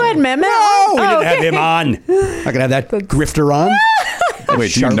terrific. Oh, you had Mehmet? No, we didn't have him on. Not gonna have that grifter on.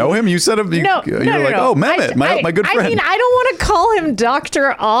 Wait, do you know him? You said him. You're like, oh, Mehmet, my good friend. I mean, I don't want to call him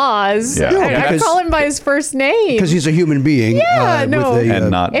Dr. Oz. Yeah. No, I because- call him by his first name. Because he's a human being. Yeah, no. and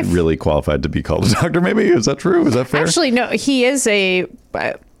not really qualified to be called a doctor, maybe? Is that true? Is that fair? Actually, no, he is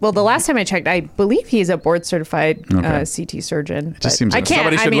well, the last time I checked, I believe he's a board certified CT surgeon. just seems I like- can't.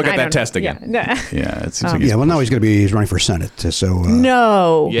 Somebody should look at I that don't test know. again. Yeah. Yeah, it seems like Yeah, well, now he's running for Senate. So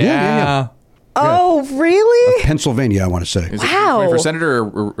No. Yeah. Oh, really? Pennsylvania, I want to say. Is it Wow. running for senator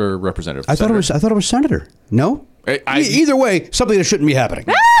or representative? I thought it was senator. No. I- Either way, something that shouldn't be happening.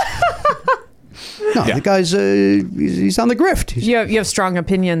 No, the guy's he's on the grift. You have strong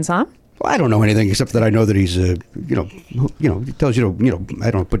opinions, huh? Well, I don't know anything except that I know that he's he tells you to I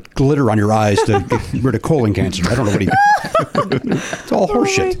don't know, put glitter on your eyes to get rid of colon cancer. I don't know what he. It's all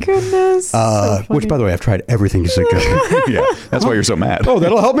horseshit. Oh my goodness. Which, by the way, I've tried everything to say. yeah, that's why you're so mad. Oh,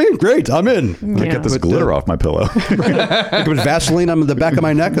 that'll help me. Great, I'm in. I get this glitter off my pillow. I put Vaseline on the back of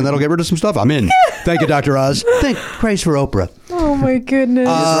my neck, and that'll get rid of some stuff. I'm in. Thank you, Dr. Oz. Thank Christ for Oprah. Oh my goodness.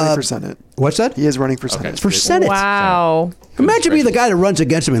 He is running for Senate. What's that? He is running for Senate. For Senate. Wow. Imagine being the guy that runs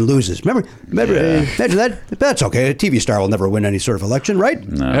against him and loses. Imagine that. That's okay. A TV star will never win any sort of election, right?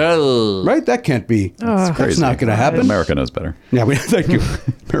 Oh. Right? That can't be. That's not going to happen. America knows better. Yeah, thank you.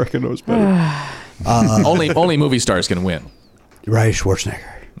 America knows better. Only movie stars can win. Right, Schwarzenegger.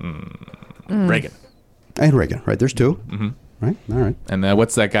 Reagan. And Reagan, right? There's two. Mm-hmm. Right? All right. And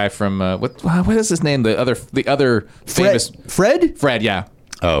what's that guy from what is his name? The other famous Fred? Fred, yeah.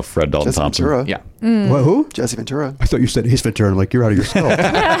 Oh, Fred Dalton Jesse Thompson. Ventura. Yeah. What, who? Jesse Ventura. I thought you said Ace Ventura. I'm like, you're out of your skull.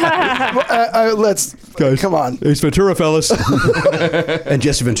 Let's come on. Ace Ventura, fellas. And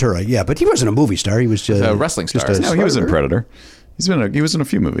Jesse Ventura. Yeah, but he wasn't a movie star. He was a wrestling star. No, he was in Predator. He was in a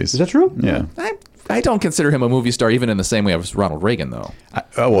few movies. Is that true? Yeah. I don't consider him a movie star, even in the same way as Ronald Reagan, though.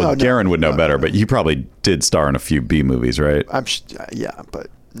 Garen would know better, but he probably did star in a few B movies, right? Yeah, but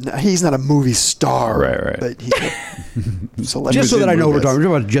No, he's not a movie star. Right. But he's a celebrity. Just so that I know, we're Yes. talking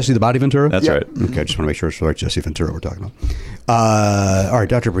about Jesse the Body Ventura? That's right. Okay, I just want to make sure it's the right Jesse Ventura we're talking about. All right,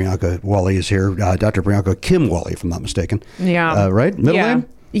 Dr. Priyanka Wali is here. Dr. Priyanka Kim Wali, if I'm not mistaken. Yeah. Right? Middle yeah. name?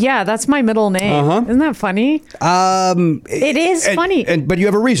 Yeah, that's my middle name. Uh-huh. Isn't that funny? It is funny. But you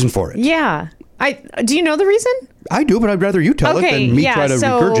have a reason for it. Yeah. Do you know the reason? I do, but I'd rather you tell it than me try to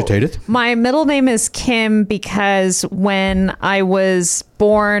regurgitate it. My middle name is Kim because when I was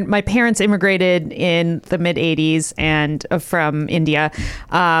born, my parents immigrated in the mid 80s and from India.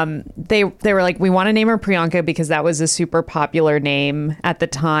 They were like, we want to name her Priyanka because that was a super popular name at the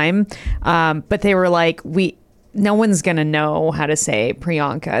time. But they were like, no one's going to know how to say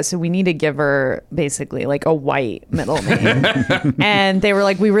Priyanka. So we need to give her basically like a white middle name. And they were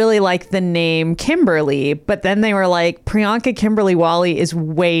like, we really like the name Kimberly. But then they were like, Priyanka Kimberly Wali is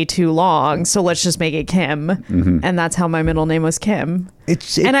way too long. So let's just make it Kim. Mm-hmm. And that's how my middle name was Kim.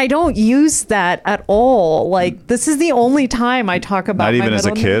 And I don't use that at all. Like, this is the only time I talk about Not my even as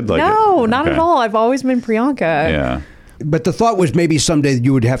a middle kid? name. Like, no, not okay. at all. I've always been Priyanka. Yeah. But the thought was maybe someday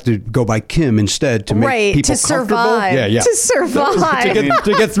you would have to go by Kim instead to make people to comfortable. survive. Yeah. To survive.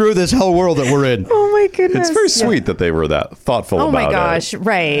 to get through this hell world that we're in. Oh my goodness. It's very sweet that they were that thoughtful about it. Oh my gosh,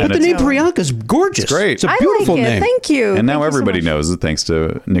 right. But the name Priyanka's gorgeous. It's great. It's a beautiful I like it. name. Thank you. And now Thank you so everybody much. knows it thanks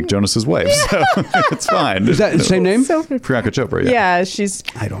to Nick Jonas's wife. So it's fine. Is that the same name? Priyanka Chopra, yeah. Yeah, she's.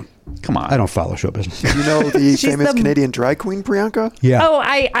 I don't. Come on. I don't follow show business. You know the famous the- Canadian drag queen Priyanka? Yeah. Oh,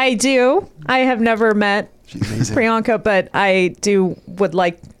 I do. I have never met She's amazing. Priyanka, but I would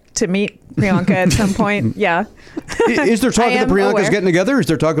like to meet Priyanka at some point. Yeah. Is there talk I of the am Priyankas aware. getting together? Is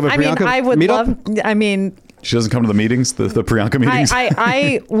there talk of a I mean, Priyanka I would meetup? love. I mean, She doesn't come to the meetings, the Priyanka meetings?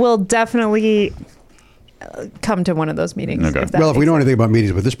 I will definitely come to one of those meetings. Okay. If that Well, if we makes know sense. anything about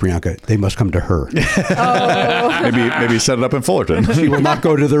meetings with this Priyanka, they must come to her. maybe set it up in Fullerton. She will not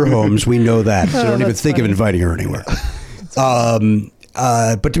go to their homes. We know that. So don't even that's think of funny. inviting her anywhere.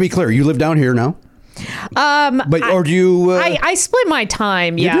 But to be clear, you live down here now? Or do you? I split my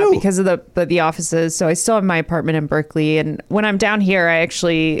time, You yeah, do? because of the offices. So I still have my apartment in Berkeley, and when I'm down here,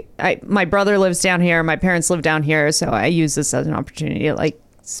 my brother lives down here, my parents live down here, so I use this as an opportunity to like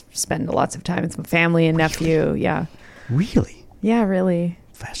spend lots of time with my family and nephew. Yeah, Really? yeah, really.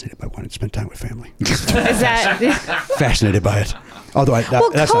 Fascinated by wanting to spend time with family. Is that Fascinated by it. Although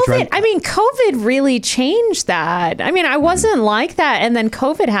that's not COVID? right. I mean, COVID really changed that. I mean, I wasn't like that, and then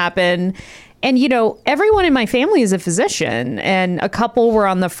COVID happened. And, you know, everyone in my family is a physician, and a couple were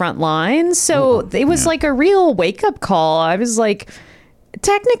on the front lines. So it was like a real wake up call. I was like,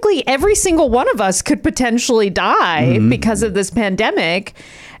 technically, every single one of us could potentially die because of this pandemic.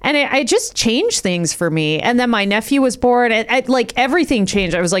 And it just changed things for me. And then my nephew was born, and like everything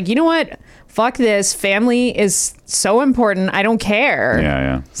changed. I was like, you know what? Fuck this. Family is so important. I don't care.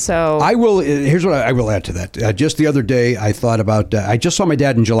 Yeah. So I will. Here's what I will add to that. Just the other day, I thought about. I just saw my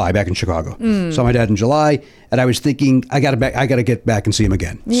dad in July back in Chicago. Saw my dad in July, and I was thinking, I got to get back and see him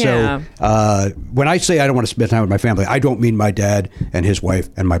again. Yeah. So when I say I don't want to spend time with my family, I don't mean my dad and his wife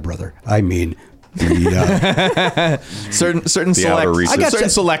and my brother. I mean certain The outer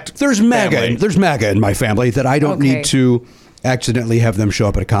reaches. select. There's MAGA. family. There's MAGA in my family that I don't Okay. need to accidentally have them show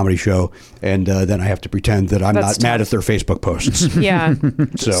up at a comedy show, and then I have to pretend that I'm That's not mad tough. at their Facebook posts. yeah.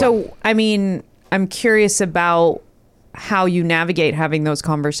 So- So, I mean, I'm curious about how you navigate having those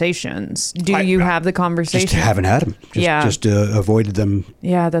conversations. Do you have the conversation? Just haven't had them. Just avoided them.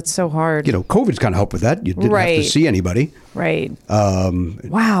 Yeah, that's so hard. You know, COVID's kind of helped with that. You didn't have Right. to see anybody. Right.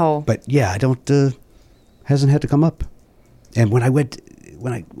 Wow. But yeah, I don't. Hasn't had to come up. And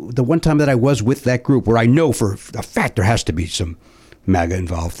the one time that I was with that group, where I know for a fact there has to be some MAGA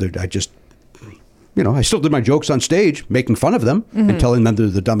involved, I just, you know, I still did my jokes on stage, making fun of them and telling them they're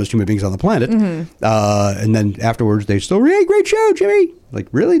the dumbest human beings on the planet. And then afterwards, they still, hey, great show, Jimmy. Like,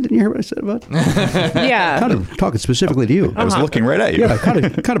 really? Didn't you hear what I said about it? Yeah. Kind of talking specifically to you. I was looking right at you. Yeah, I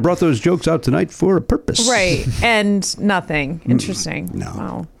kind of brought those jokes out tonight for a purpose. Right. And nothing. Interesting. No.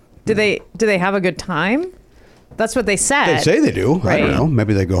 Wow. Do they have a good time? That's what they said. They say they do. I Right. don't know.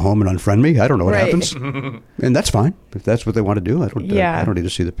 Maybe they go home and unfriend me. I don't know what Right. happens. And that's fine. If that's what they want to do, I don't need to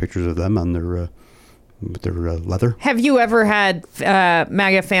see the pictures of them on their with their leather. Have you ever had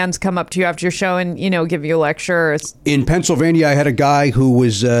MAGA fans come up to you after your show and, you know, give you a lecture? In Pennsylvania, I had a guy who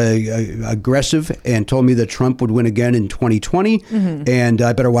was aggressive and told me that Trump would win again in 2020, and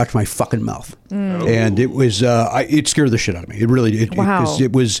I better watch my fucking mouth. And it was it scared the shit out of me. It really did. Wow.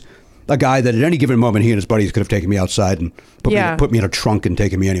 It was a guy that at any given moment, he and his buddies could have taken me outside and put me in a trunk and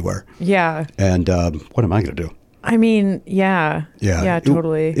taken me anywhere. Yeah. And what am I going to do? I mean, yeah. Yeah,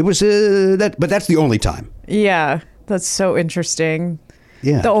 totally. It was that, but that's the only time. Yeah, that's so interesting.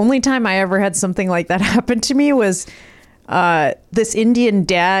 Yeah. The only time I ever had something like that happen to me was this Indian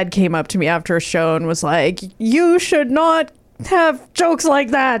dad came up to me after a show and was like, "You should not have jokes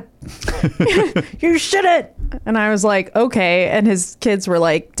like that. You shouldn't." And I was like, okay. And his kids were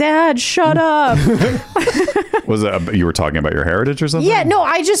like, "Dad, shut up." Was it you were talking about your heritage or something? Yeah, no,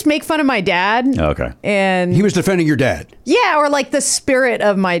 I just make fun of my dad. Okay. And He was defending your dad. yeah, or like the spirit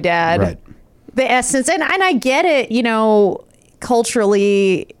of my dad. Right. The essence. And I get it, you know,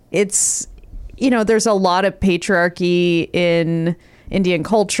 culturally, it's, you know, there's a lot of patriarchy in Indian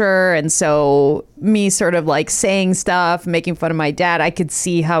culture. And so me sort of like saying stuff, making fun of my dad, I could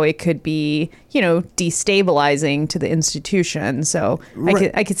see how it could be, you know, destabilizing to the institution. So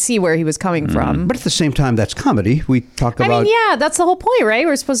Right. I could see where he was coming from. But at the same time, that's comedy. We talk I about. mean, yeah, that's the whole point, right?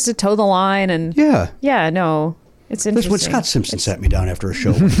 We're supposed to toe the line and Yeah. no, it's That's interesting. when Scott Simpson sat me down after a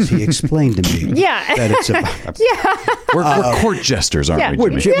show once. He explained to me Yeah. that it's a. We're court jesters, aren't yeah. we,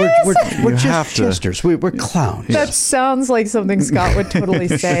 We're, Jimmy? we're You just have to- jesters. We're clowns. That sounds like something Scott would totally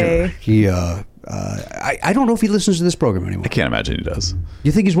say. He, I don't know if he listens to this program anymore. I can't imagine he does.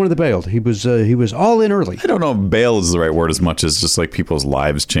 You think he's one of the bailed? He was all in early. I don't know if bail is the right word as much as just like people's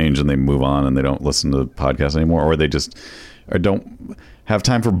lives change and they move on and they don't listen to podcasts anymore, or they just or don't have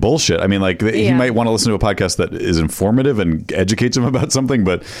time for bullshit. I mean, like he Yeah. might want to listen to a podcast that is informative and educates him about something,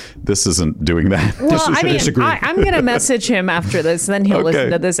 but this isn't doing that. Well, I mean, I'm going to message him after this, then he'll Okay.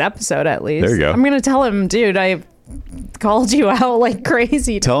 listen to this episode at least. There you go. I'm going to tell him, dude, I called you out like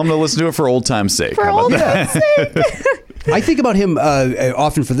crazy. Tell him to listen to it for old time's sake. For How about old that? time's sake. I think about him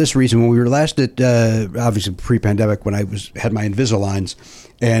often for this reason. When we were last at obviously pre-pandemic, when I had my Invisaligns,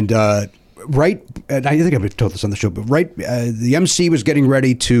 and and I think I've told this on the show, but the MC was getting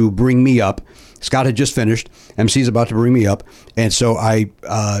ready to bring me up. Scott had just finished. MC's about to bring me up, and so I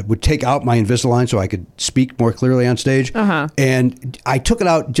would take out my Invisalign so I could speak more clearly on stage. And I took it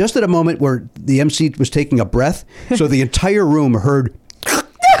out just at a moment where the MC was taking a breath, so the entire room heard.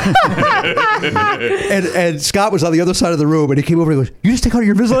 and Scott was on the other side of the room, and he came over and goes, "You just take out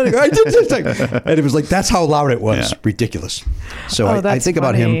your Invisalign?" I go, "I did just take." And it was like, that's how loud it was. Yeah. Ridiculous. So I that's think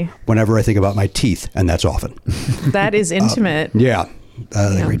about funny. him whenever I think about my teeth, and that's often. That is intimate. Yeah.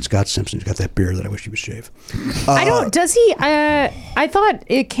 The great Scott Simpson's got that beard that I wish he would shave. I don't, does he? I thought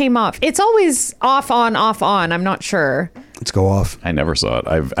it came off. It's always off on, off on. I'm not sure. Let's go off. I never saw it.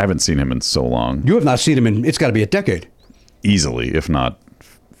 I haven't seen him in so long. You have not seen him in, it's got to be a decade. Easily, if not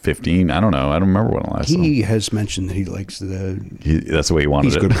 15. I don't know. I don't remember when I last saw him. He has mentioned that he likes That's the way he wanted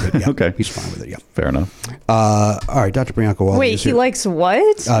he's it. good with it. Yeah. Okay. He's fine with it. Yeah. Fair enough. All right. Dr. Priyanka Wali Wait, is he here. likes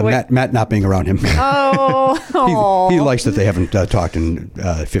what? Matt not being around him. Oh. He likes that they haven't talked in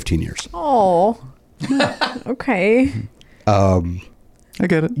 15 years. Oh. Okay. I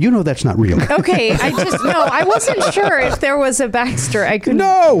get it. You know that's not real. Okay. I wasn't sure if there was a backstory. I couldn't.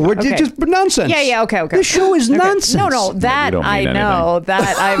 No, we're Okay. just nonsense. Yeah. Okay. This show is nonsense. No, that don't I mean know.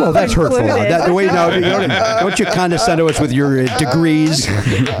 That I. Well, that's hurtful. included. The way now, don't you condescend to us with your degrees?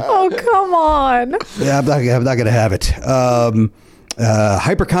 Oh, come on. Yeah, I'm not going to have it.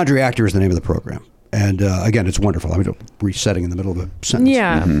 Hypochondriactor is the name of the program, and again, it's wonderful. I mean, resetting in the middle of a sentence.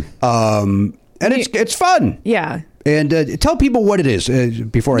 Yeah. And it's fun. Yeah. And tell people what it is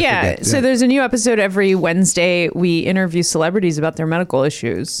before I Yeah. forget. So there's a new episode every Wednesday. We interview celebrities about their medical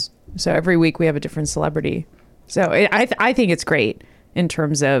issues. So every week we have a different celebrity. So I think it's great in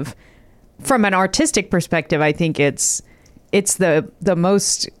terms of, from an artistic perspective, I think it's the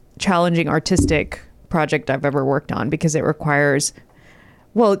most challenging artistic project I've ever worked on, because it requires,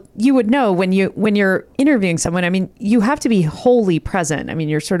 well, you would know when you're interviewing someone, I mean, you have to be wholly present. I mean,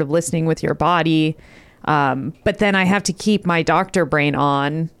 you're sort of listening with your body. But then I have to keep my doctor brain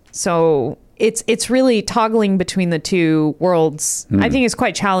on. So it's really toggling between the two worlds. I think it's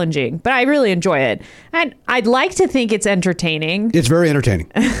quite challenging, but I really enjoy it. And I'd like to think it's entertaining. It's very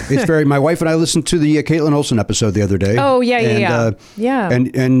entertaining. It's very. My wife and I listened to the Caitlin Olsen episode the other day. Oh, yeah.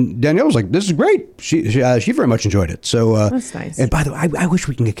 And Danielle was like, "This is great." She very much enjoyed it. So That's nice. And by the way, I wish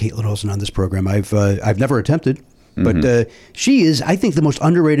we can get Caitlin Olsen on this program. I've never attempted. But she is, I think, the most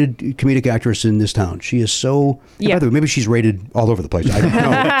underrated comedic actress in this town. She is so. Yeah. By the way, maybe she's rated all over the place. I don't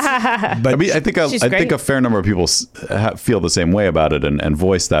know. But I mean, I think She's I think great. a fair number of people feel the same way about it and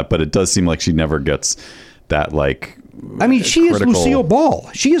voice that, but it does seem like she never gets that like. I mean, she is critical- Lucille Ball.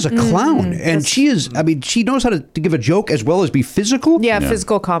 She is a clown, and she is. I mean, she knows how to give a joke as well as be physical. Yeah,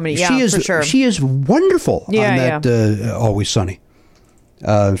 physical comedy. Yeah, she is. for sure. She is wonderful Yeah, on that Always Sunny.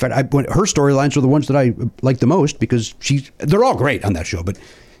 In fact, her storylines are the ones that I like the most, because they're all great on that show, but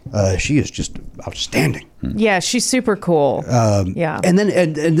She is just outstanding. Yeah, she's super cool. Yeah. And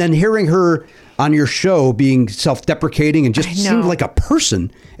then hearing her on your show being self-deprecating and just seemed like a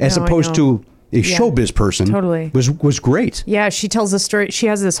person as opposed to a showbiz person. Totally. Was great. Yeah, she tells the story. She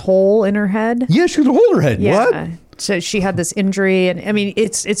has this hole in her head. Yeah, she has a hole in her head. Yeah. What? So she had this injury, and I mean,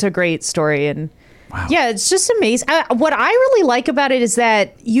 it's a great story, and yeah, it's just amazing. What I really like about it is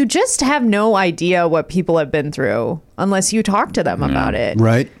that you just have no idea what people have been through unless you talk to them about it.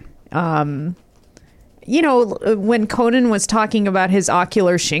 Right. You know, when Conan was talking about his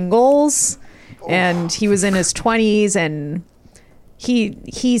ocular shingles, and he was in his 20s, and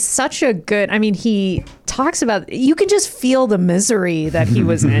he's such a good. I mean, he talks about. You can just feel the misery that he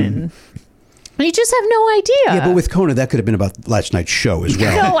was in. You just have no idea. Yeah, but with Conan, that could have been about last night's show as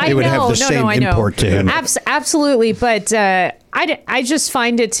well. No, I know. It would have the same import to him. Absolutely, but I just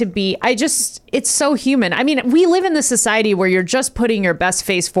find it to be. It's so human. I mean, we live in this society where you're just putting your best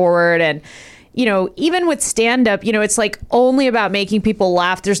face forward, and you know, even with stand-up, you know, it's like only about making people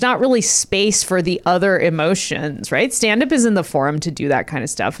laugh. There's not really space for the other emotions, right? Stand-up isn't the forum to do that kind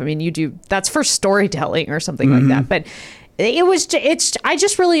of stuff. I mean, that's for storytelling or something like that, but. I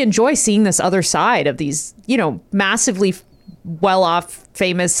just really enjoy seeing this other side of these, you know, massively well-off,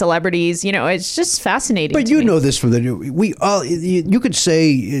 famous celebrities. You know, it's just fascinating. But you know this from you could say,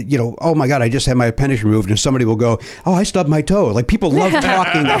 you know, oh my God, I just had my appendix removed, and somebody will go, oh, I stubbed my toe. Like people love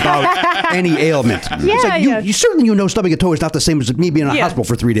talking about any ailment. Yeah, it's like you certainly stubbing a toe is not the same as me being in a hospital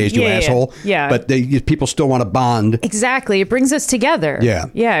for 3 days, you asshole. Yeah. But people still want to bond. Exactly. It brings us together. Yeah.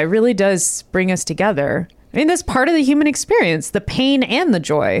 Yeah, it really does bring us together. I mean, that's part of the human experience, the pain and the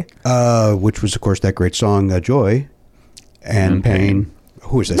joy. Which was, of course, that great song, Joy and Pain.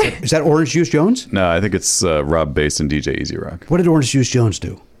 Who is that? Is that Orange Juice Jones? No, I think it's Rob Bass and DJ Easy Rock. What did Orange Juice Jones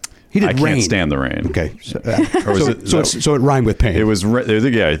do? He did Rain. I Can't Stand the Rain. Okay. So it rhymed with pain. It was, I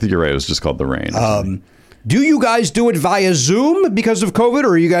think you're right. It was just called The Rain. Do you guys do it via Zoom because of COVID,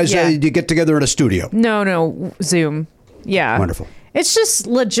 or are you guys do you get together in a studio? No, Zoom. Yeah. Wonderful. It's just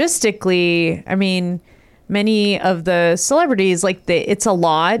logistically, I mean... Many of the celebrities, it's a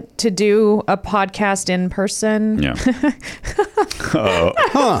lot to do a podcast in person. Yeah.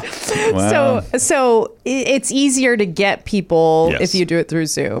 Wow. So it's easier to get people if you do it through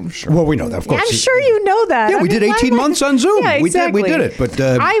Zoom. Sure. Well, we know that, of course. I'm sure you know that. Yeah, we did 18 months on Zoom. Yeah, exactly. We did it. But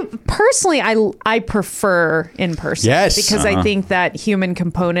I personally, I prefer in person. Yes. Because I think that human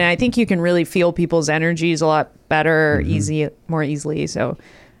component, I think you can really feel people's energies a lot better, more easily. So...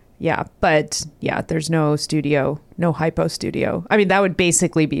 Yeah, but there's no studio, no hypo studio. I mean, that would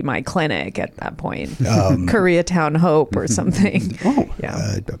basically be my clinic at that point, Koreatown Hope or something.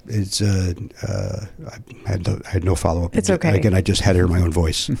 I had no follow up. It's okay. Again, I just had to hear my own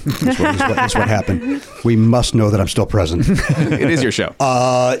voice. That's what happened. We must know that I'm still present. It is your show.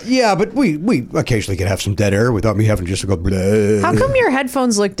 Yeah, but we occasionally can have some dead air without me having just to go. Bleh. How come your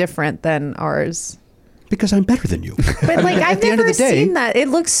headphones look different than ours? Because I'm better than you. But I've never seen that. It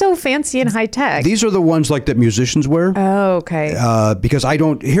looks so fancy and high tech. These are the ones that musicians wear. Oh, okay. Because I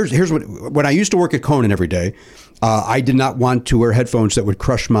don't. Here's what. When I used to work at Conan every day, I did not want to wear headphones that would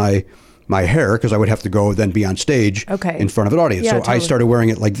crush my hair because I would have to go then be on stage in front of an audience. Yeah, so totally. I started wearing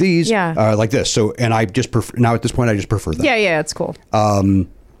it like these, like this. So and I just prefer now at this point I just prefer that. Yeah, it's cool.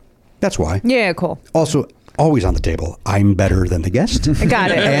 That's why. Yeah, cool. Also. Always on the table. I'm better than the guest. Got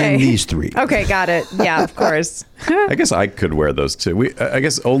it. Okay. And these three. Okay, got it. Yeah, of course. I guess I could wear those too. I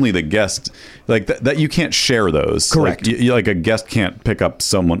guess only the guest, that you can't share those. Correct. Like a guest can't pick up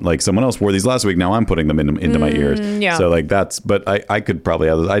someone else wore these last week. Now I'm putting them into my ears. Yeah. So but I could probably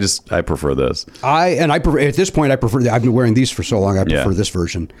have those. I prefer this. I prefer at this point. I prefer. I've been wearing these for so long. I prefer this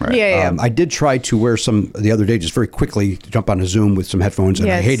version. Right. Yeah. I did try to wear some the other day, just very quickly, to jump on a Zoom with some headphones,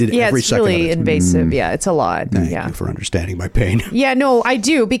 and I hated every second really of it. invasive. Yeah, it's a lot. Thank you for understanding my pain. Yeah, no, I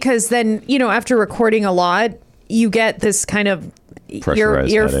do, because then, after recording a lot, you get this kind of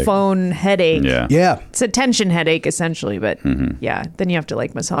earphone headache. Yeah. It's a tension headache, essentially, but then you have to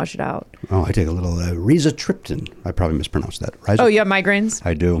massage it out. Oh, I take a little rizatriptan. I probably mispronounced that. Oh, you have migraines?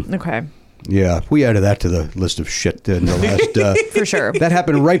 I do. Okay. Yeah, we added that to the list of shit in the last. For sure. That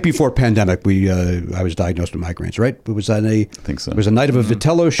happened right before pandemic. I was diagnosed with migraines. Right? It was on I think so. It was a night of a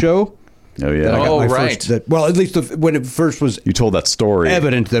Vitello show. Oh yeah. First, at least when it first was. You told that story.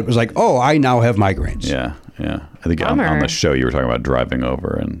 Evident that it was I now have migraines. Yeah. I think on the show you were talking about driving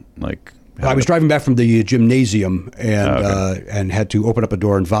over and I was driving back from the gymnasium and had to open up a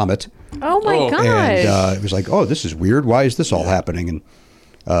door and vomit. Oh my gosh. And it was this is weird. Why is this all happening? And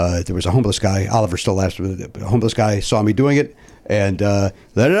There was a homeless guy. Oliver still laughs. A homeless guy saw me doing it. And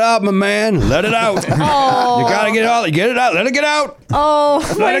let it out, my man. Let it out. Oh. You gotta get it out. Let it get out.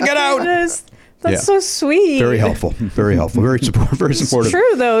 Oh, let it get goodness. out. That's so sweet. Very helpful. Very helpful. Very supportive. It's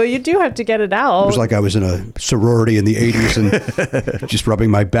true, though. You do have to get it out. It was like I was in a sorority in the 80s and just rubbing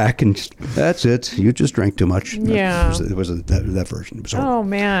my back and that's it. You just drank too much. Yeah. It was that version. It was oh,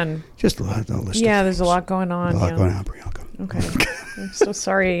 man. Just a lot of there's a lot going on. A lot going on, Priyanka. Okay. I'm so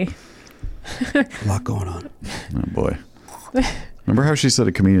sorry. A lot going on. Oh, boy. Remember how she said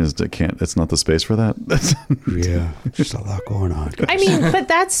a comedian it's not the space for that? Yeah, just a lot going on. I mean, but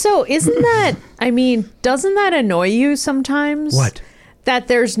that's doesn't that annoy you sometimes? What? That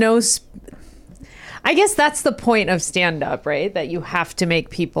there's no, I guess that's the point of stand-up, right? That you have to make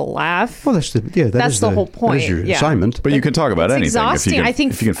people laugh. Well, that's the whole point. That is your assignment. But you can talk about anything. Exhausting.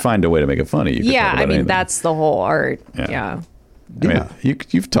 If you can find a way to make it funny, you can talk about anything. That's the whole art. Yeah. I mean,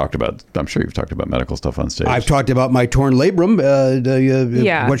 you've talked about. I'm sure you've talked about medical stuff on stage. I've talked about my torn labrum.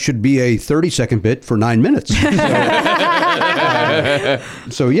 What should be a 30-second bit for 9 minutes.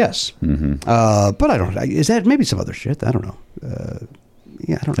 So yes, but I don't. Is that maybe some other shit? I don't know. I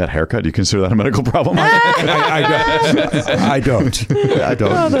don't. That haircut, you consider that a medical problem? I don't.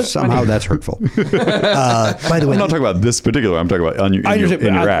 Oh, Somehow funny. That's hurtful. By the way, I'm not talking about this particular. I'm talking about in your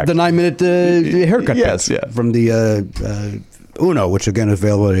act. The 9-minute haircut. Yes, yeah. From the Uno, which again is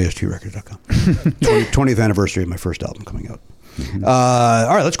available at ASTRecord.com. 20th anniversary of my first album coming out.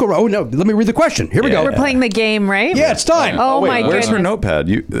 All right, let's go. Oh no, let me read the question. Here we go. We're playing the game, right? Yeah, it's time. Oh, wait, my where's goodness. her notepad?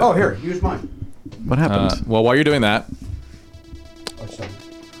 Here, use mine. What happened? Well, while you're doing that,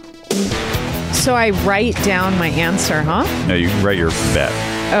 So I write down my answer, huh? No, you write your bet,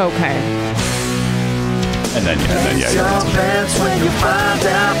 Okay. and then yeah. That's when you find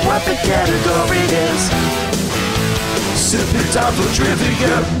out what the category is. Super time for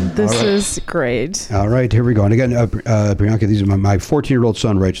trivia. This is great. All right, here we go. And again, Priyanka, these are my 14-year-old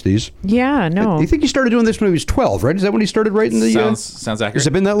son writes these. Yeah, no. You think he started doing this when he was 12, right? Is that when he started writing the? sounds accurate. Has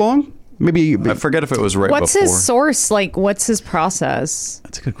it been that long? Maybe. I forget if it was right What's before. his source? Like, what's his process?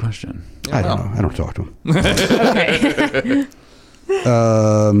 That's a good question. I don't know. I don't talk to him. Okay.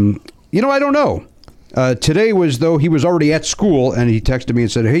 I don't know. Today was though he was already at school and he texted me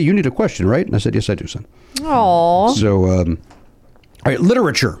and said, "Hey, you need a question, right?" And I said, "Yes, I do, son." Aw. So, all right,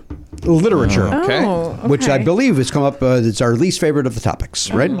 literature, Okay. Oh, which I believe has come up. It's our least favorite of the topics,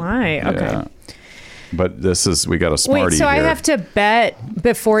 right? Oh my. Okay. Yeah. But we got a smarty Wait, so I here. have to bet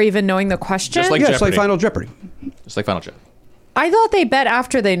before even knowing the question? Just like Yeah, it's like Jeopardy. Final Jeopardy. Just like Final Jeopardy. I thought they bet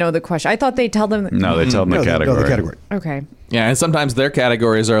after they know the question. I thought they tell them. No, they tell them the category. No, the category. Okay. Yeah, and sometimes their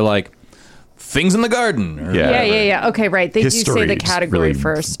categories are like things in the garden. Or Yeah. Yeah. Okay, right. They do say History the is category really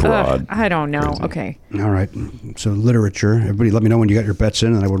first. broad. I don't know. Crazy. Okay. All right. So literature. Everybody, let me know when you got your bets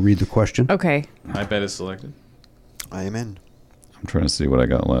in, and I will read the question. Okay. My bet is selected. I am in. I'm trying to see what I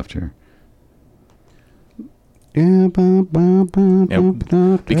got left here.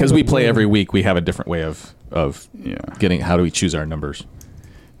 Because we play every week, we have a different way of getting. How do we choose our numbers?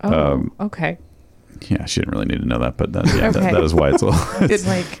 Oh, okay. Yeah, she didn't really need to know that, but Okay. that is why it's a It's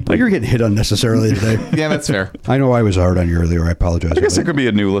like Well, you're getting hit unnecessarily today. Yeah, that's fair. I know I was hard on you earlier. I apologize. I guess there could be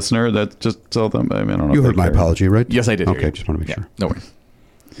a new listener that just tell them. I mean, I don't know. You if heard they my care. apology, right? Yes, I did hear Okay, you. just want to make Yeah, sure. no worries.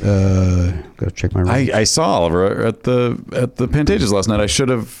 Got to check my ratings. I saw Oliver at the Pantages last night. I should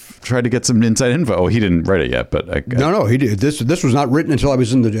have tried to get some inside info. Oh, he didn't write it yet, but No, he did. This was not written until I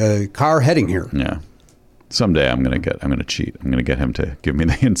was in the car heading here. Yeah. Someday I'm gonna cheat. I'm gonna get him to give me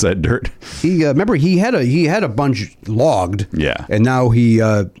the inside dirt. He remember he had a bunch logged. Yeah. And now he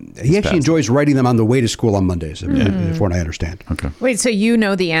actually passed. enjoys writing them on the way to school on Mondays, if what I understand. Okay. wait. So you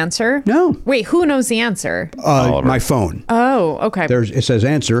know the answer? No. Wait. Who knows the answer? Oliver. My phone. Oh, okay. It says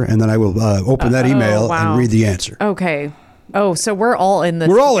answer, and then I will open that email wow. and read the answer. Okay. Oh, so we're all in this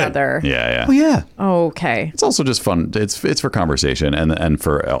We're all in. together. Yeah. Oh yeah. Okay. It's also just fun. It's for conversation and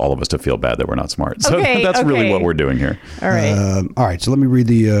for all of us to feel bad that we're not smart. So Okay, that's really okay. what we're doing here. All right. All right. So let me read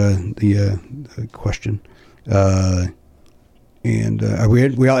the question. And are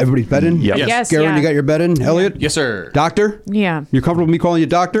we all everybody's bet in? Yep. Yes. Garen, yeah. you got your bet in? Elliot? Yes, sir. Doctor? Yeah. You comfortable with me calling you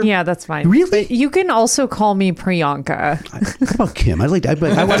doctor? Yeah, that's fine. Really? But you can also call me Priyanka. What about Kim? I want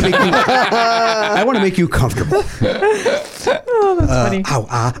to make you. I want to make you comfortable. Oh, that's funny.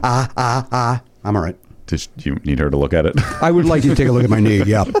 I'm all right. Did you need her to look at it? I would like you to take a look at my knee.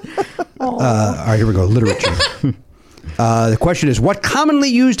 Yeah. All right, here we go. Literature. The question is, what commonly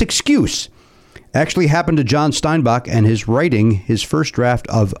used excuse actually happened to John Steinbeck and his writing his first draft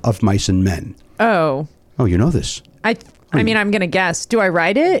of Mice and Men? Oh. Oh, you know this. I mean, I'm going to guess. Do I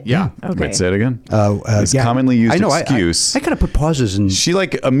write it? Yeah. Okay. Wait, say it again. It's yeah. commonly used I know, excuse. I kind of put pauses and She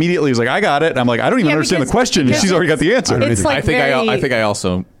like immediately was like, "I got it," and I'm like, "I don't even Yeah, understand the because- question." because She's already got the answer. It's like I think very,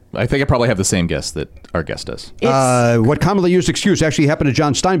 I think I probably have the same guess that our guest does. what commonly used excuse actually happened to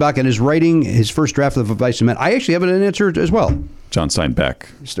John Steinbeck in his writing his first draft of Advice and Men. I actually have an answer as well. John Steinbeck.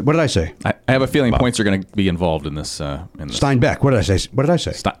 What did I say? I have a feeling points are going to be involved in this. Steinbeck. What did I say? What did I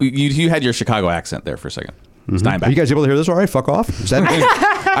say? You had your Chicago accent there for a second. Steinbeck. Are you guys able to hear this? All right, fuck off. Is that?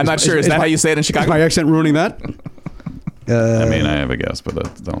 I'm not sure. Is that how you say it in Is Chicago? my accent ruining that? I mean, I have a guess, but I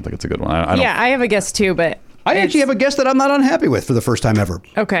don't think it's a good one. I don't, Yeah, I have a guess too, but I actually have a guess that I'm not unhappy with for the first time ever.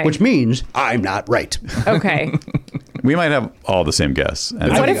 Okay. Which means I'm not right. okay. We might have all the same guess.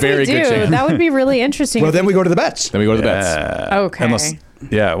 And What if very we good do? chance. That would be really interesting. Well, then we go to the bets. Then we go to the bets. Okay.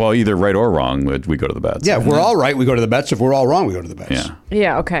 Yeah, well, either right or wrong, we go to the bets. Yeah, if we're all right, we go to the bets. If we're all wrong, we go to the bets. Yeah.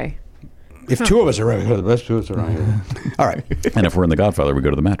 Yeah, okay. If two of us are right, we go to the bets. Two of us are wrong. All right. And if we're in The Godfather, we go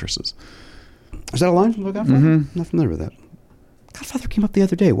to the mattresses. Is that a line from The Godfather? Not familiar with that. Godfather came up the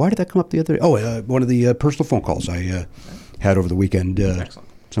other day. Why did that come up the other day? Oh, one of the personal phone calls I had over the weekend.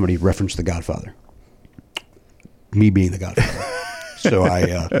 Somebody referenced The Godfather. Me being The Godfather. So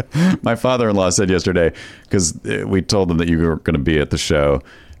My father-in-law said yesterday, because we told him that you were going to be at the show,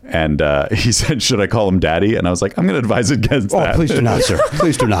 and he said, "Should I call him Daddy?" And I was like, "I'm going to advise against that." Oh, please do not, sir.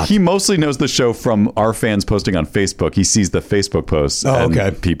 Please do not. He mostly knows the show from our fans posting on Facebook. He sees the Facebook posts. Oh, and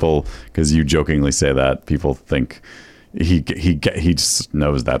okay. People, because you jokingly say that, people think he just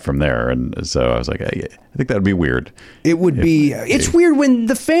knows that from there. And so I was like, hey, I think that would be weird. It would be. It's weird when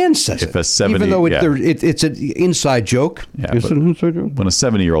the fan says if it, a 70 even though yeah. it's an inside joke. Yeah, It's but an inside joke. when a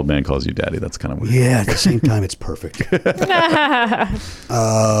 70-year-old man calls you daddy, that's kind of weird. Yeah, at the same time, it's perfect.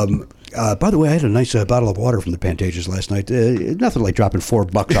 By the way, I had a nice bottle of water from the Pantages last night. Nothing like dropping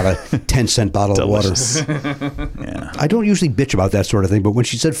 $4 on a 10-cent bottle Delicious. of water. Yeah. I don't usually bitch about that sort of thing, but when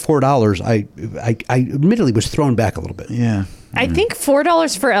she said $4, I admittedly was thrown back a little bit. Yeah. I think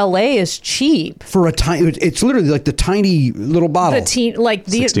 $4 for LA is cheap. For a tiny, it's literally like the tiny little bottle. Like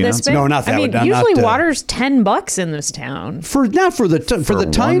 16 this ounce? big. No, not that I mean, one. usually Not, water's $10 in this town. For the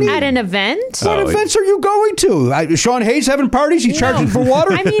tiny. At an event? What events are you going to? Sean Hayes having parties? He's charging for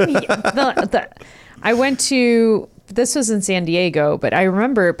water? I mean, I went to, this was in San Diego, but I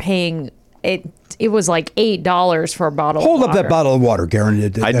remember paying, it was like $8 for a bottle Hold of up water. that bottle of water,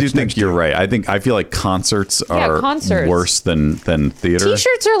 Garen. I do think you're right. I feel like concerts are worse than theater.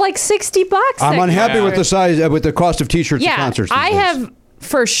 T-shirts are like $60. I'm at unhappy with the concerts. size, with the cost of T-shirts at Yeah, concerts. these I days. have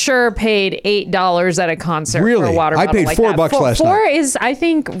for sure paid $8 at a concert Really? for a water I bottle paid like $4 that. last Four night. is, I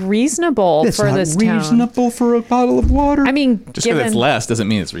think, reasonable It's for not this town. reasonable for a bottle of water. I mean, Just because it's less doesn't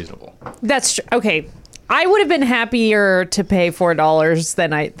mean it's reasonable. That's true. Okay. I would have been happier to pay $4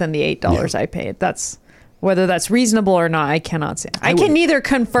 than the $8 I paid. That's whether that's reasonable or not. I cannot say. I can neither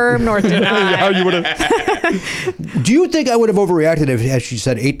confirm nor deny. How you would have? Do you think I would have overreacted if, as she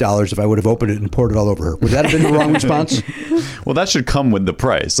said, $8 if I would have opened it and poured it all over her? Would that have been the wrong response? Well, that should come with the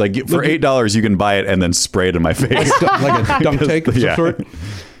price. Like for $8, you can buy it and then spray it in my face. Like a dunk take of some sort?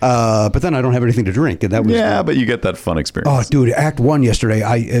 But then I don't have anything to drink, and that was but you get that fun experience. Oh, dude! Act 1 yesterday,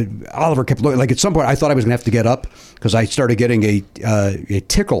 Oliver kept looking. Like at some point, I thought I was going to have to get up because I started getting a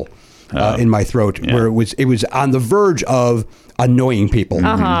tickle in my throat, where it was on the verge of annoying people.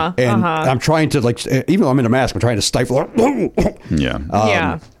 I'm trying to even though I'm in a mask, I'm trying to stifle.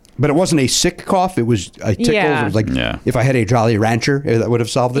 Yeah. But it wasn't a sick cough. It was a tickle. Yeah. It was like if I had a Jolly Rancher, that would have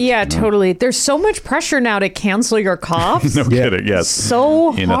solved it. Yeah, totally. There's so much pressure now to cancel your coughs. No kidding. Yes.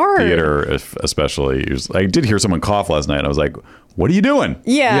 So in hard. a theater, especially. I did hear someone cough last night. And I was like, "What are you doing?"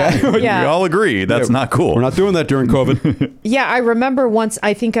 Yeah. We all agree that's not cool. We're not doing that during COVID. Yeah, I remember once,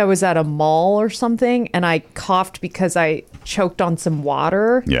 I think I was at a mall or something, and I coughed because I choked on some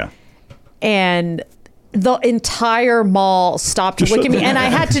water. Yeah. And the entire mall stopped to look at me, and I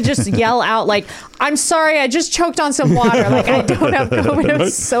had to just yell out, like, "I'm sorry, I just choked on some water. Like, I don't have COVID." It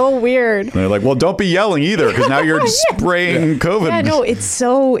was so weird. And they're like, "Well, don't be yelling either, because now you're spraying COVID." Yeah, no, it's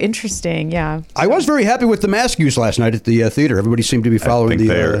so interesting. Yeah. I was very happy with the mask use last night at the theater. Everybody seemed to be following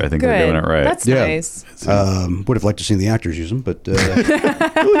I think they're doing it right. That's nice. Would have liked to see the actors use them, but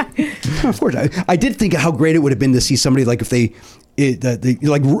of course, I did think how great it would have been to see somebody like if they.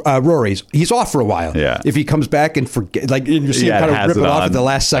 Rory's, he's off for a while. Yeah. If he comes back and forget, and you see him kind of has rip it off on. at the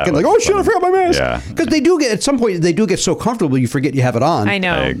last second, That like, was "Oh shit, I forgot my mask." Yeah. Because they do get at some point they do get so comfortable you forget you have it on. I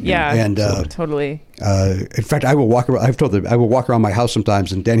know. Yeah. And totally. In fact, I will walk around. I've told them I will walk around my house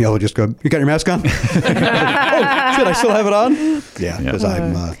sometimes, and Danielle will just go, "You got your mask on?" Oh, shit! I still have it on. Yeah, because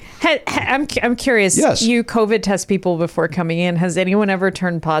I'm curious. Yes. You COVID test people before coming in. Has anyone ever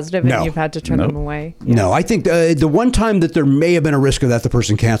turned positive and you've had to turn them away? No, I think the one time that there may have been a risk of that, the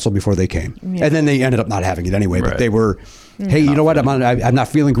person canceled before they came, and then they ended up not having it anyway. But they were, hey, you know what? I'm not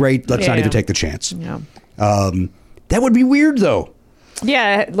feeling great. Let's not even take the chance. Yeah. That would be weird, though.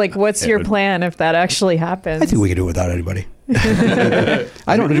 Yeah, like what's your plan if that actually happens? I think we could do it without anybody.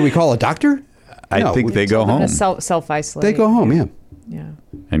 I don't know. Do we call a doctor? I think they go home. Self-isolate. They go home, yeah. Yeah.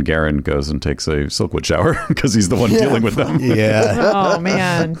 And Garen goes and takes a Silkwood shower because he's the one dealing with them. Yeah. Oh,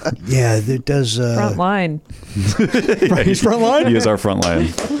 man. Yeah, it does. Front line. He's front line? He is our front line.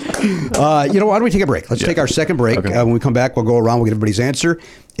 Why don't we take a break? Let's take our second break. Okay. When we come back, we'll go around, we'll get everybody's answer,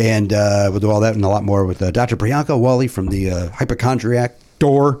 and we'll do all that and a lot more with Dr. Priyanka Wali from the Hypochondriac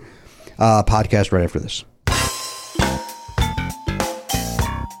Door podcast right after this.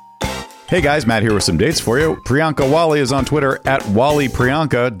 Hey guys, Matt here with some dates for you. Priyanka Wali is on Twitter at Wali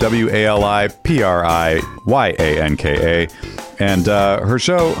Priyanka, WaliPriyanka. And her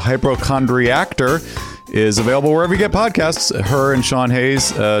show, Hypochondriactor, is available wherever you get podcasts. Her and Sean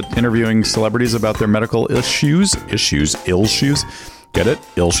Hayes interviewing celebrities about their medical ill shoes. Get it?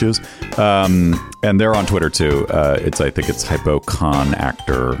 Ill shoes. And they're on Twitter too. I think it's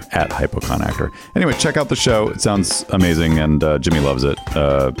Hypochondriactor at Hypochondriactor. Anyway, check out the show. It sounds amazing, and Jimmy loves it.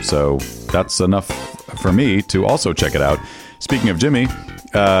 So that's enough for me to also check it out. Speaking of Jimmy,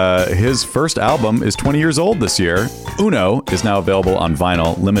 his first album is 20 years old this year. Uno is now available on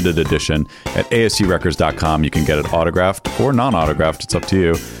vinyl, limited edition, at ASURecords.com. You can get it autographed or non-autographed. It's up to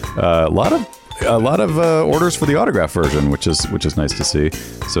you. A lot of orders for the autograph version, which is nice to see.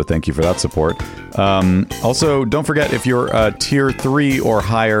 So thank you for that support. Also, don't forget, if you're tier 3 or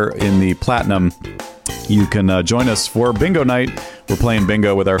higher in the platinum, you can join us for bingo night. We're playing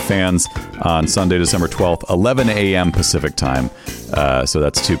bingo with our fans on Sunday, December 12th, 11 a.m. Pacific time. So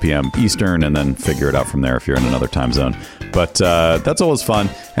that's 2 p.m. Eastern, and then figure it out from there if you're in another time zone. But that's always fun.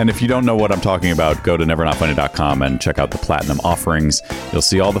 And if you don't know what I'm talking about, go to nevernotfunny.com and check out the platinum offerings. You'll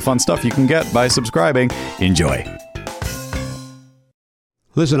see all the fun stuff you can get by subscribing. Enjoy.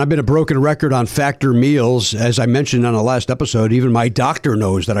 Listen, I've been a broken record on Factor meals. As I mentioned on the last episode, even my doctor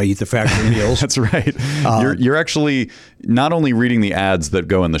knows that I eat the Factor meals. That's right. You're actually not only reading the ads that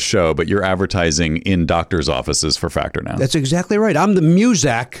go in the show, but you're advertising in doctors' offices for Factor now. That's exactly right. I'm the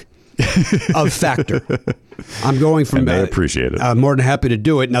Muzak of Factor. I'm going from... And they appreciate it. I'm more than happy to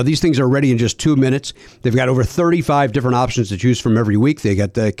do it. Now, these things are ready in just 2 minutes. They've got over 35 different options to choose from every week. They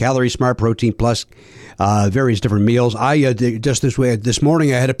got the Calorie Smart, Protein Plus, various different meals. I just this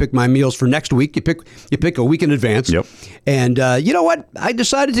morning I had to pick my meals for next week. You pick a week in advance. Yep. And you know what? I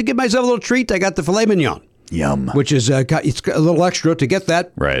decided to give myself a little treat. I got the filet mignon. Yum. Which is it's a little extra to get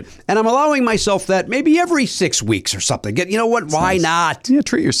that. Right. And I'm allowing myself that maybe every 6 weeks or something. You know what? Why not? Yeah,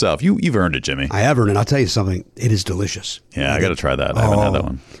 treat yourself. You've earned it, Jimmy. I have earned it. I'll tell you something. It is delicious. Yeah, I got to try that. I haven't had that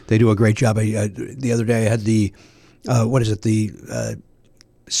one. They do a great job. The other day I had the the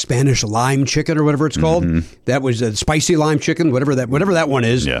Spanish lime chicken or whatever it's called. That was a spicy lime chicken, whatever that one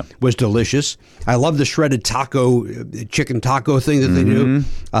is. Yeah. Was delicious. I love the shredded chicken taco thing that they do.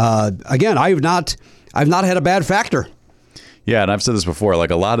 Again, I've not had a bad Factor. Yeah, and I've said this before,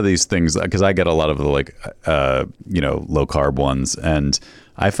 like a lot of these things, because I get a lot of the low carb ones, and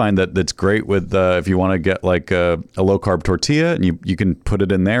I find that that's great with if you want to get like a low carb tortilla, and you can put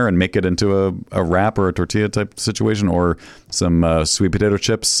it in there and make it into a wrap or a tortilla type situation, or some sweet potato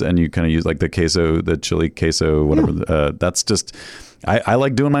chips, and you kind of use like the chili queso, whatever. That's just... I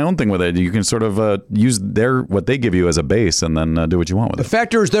like doing my own thing with it. You can sort of use what they give you as a base and then do what you want with it. The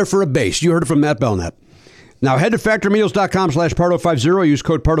Factor is there for a base. You heard it from Matt Belknap. Now head to factormeals.com/Pardo50. Use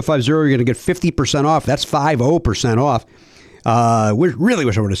code Pardo50. You're going to get 50% off. That's 50% off. We really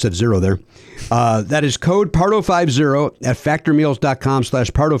wish I would have said 0 there. That is code Pardo50 at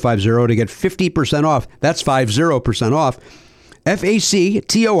factormeals.com/Pardo50 to get 50% off. That's 50% off.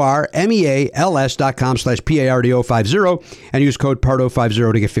 factormeals.com/PARDO50 and use code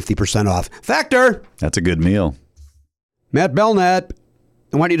Pardo50 to get 50% off. Factor! That's a good meal. Matt Belknap,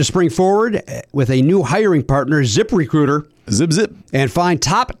 I want you to spring forward with a new hiring partner, ZipRecruiter. Zip, zip. And find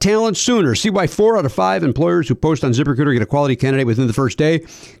top talent sooner. See why 4 out of 5 employers who post on ZipRecruiter get a quality candidate within the first day.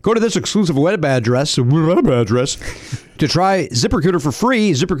 Go to this exclusive web address to try ZipRecruiter for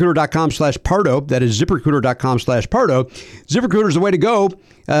free. ZipRecruiter.com/Pardo. That is ZipRecruiter.com/Pardo. ZipRecruiter is the way to go.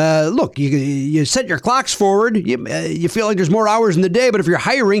 Look, you set your clocks forward. You feel like there's more hours in the day, but if you're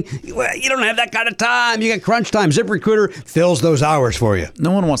hiring, well, you don't have that kind of time. You got crunch time. ZipRecruiter fills those hours for you.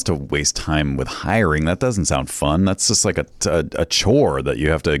 No one wants to waste time with hiring. That doesn't sound fun. That's just like a chore that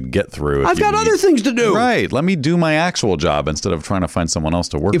you have to get through. I've got other things to do. Right. Let me do my actual job instead of trying to find someone else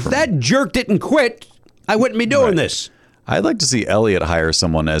to work for me. If that jerk didn't quit, I wouldn't be doing this. I'd like to see Elliot hire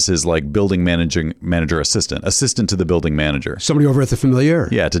someone as his like building manager assistant to the building manager. Somebody over at the Familiar.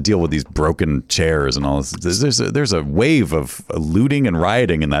 Yeah, to deal with these broken chairs and all this. There's a wave of looting and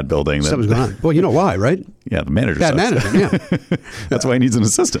rioting in that building. Something's going on. Well, you know why, right? Yeah, the manager. Bad sucks. manager, yeah. That's why he needs an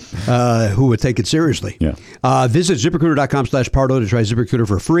assistant. Who would take it seriously. Yeah. Visit ZipRecruiter.com/Pardo to try ZipRecruiter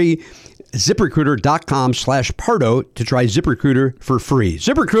for free. ZipRecruiter.com/Pardo to try ZipRecruiter for free.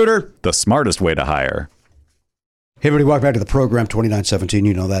 ZipRecruiter. The smartest way to hire. Hey, everybody, welcome back to the program 2917.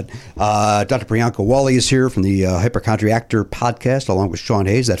 You know that. Dr. Priyanka Wali is here from the Hypochondriactor podcast, along with Sean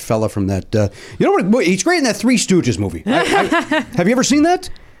Hayes, that fella from that. You know what? He's great in that Three Stooges movie. Have you ever seen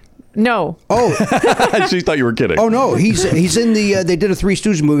that? No. Oh. She thought you were kidding. Oh, no. He's in the. They did a Three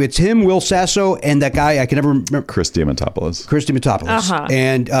Stooges movie. It's him, Will Sasso, and that guy I can never remember. Chris Diamantopoulos. Uh-huh.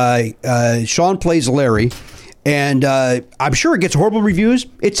 And Sean plays Larry. And I'm sure it gets horrible reviews.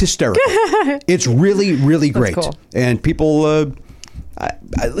 It's hysterical. It's really, really great. That's cool. And people,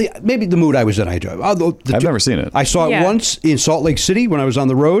 maybe the mood I was in, I enjoy. I've never seen it. I saw it once in Salt Lake City when I was on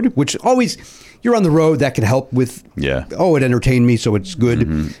the road, which always, you're on the road, that can help with, it entertained me, so it's good.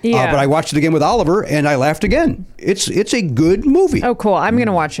 Mm-hmm. Yeah. But I watched it again with Oliver, and I laughed again. It's a good movie. Oh, cool. I'm going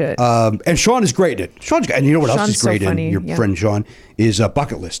to watch it. And Sean is great in it. And you know what else is great funny. in? Your friend Sean is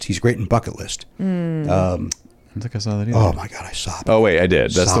Bucket List. He's great in Bucket List. I don't think I saw that either. Oh my God, I sobbed. Oh wait, I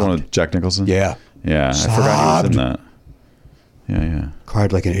did. That's the one with Jack Nicholson? Yeah. Yeah, Sobbed. I forgot he was in that. Yeah.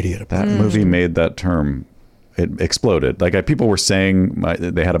 Cried like an idiot. That movie made that term, it exploded. Like people were saying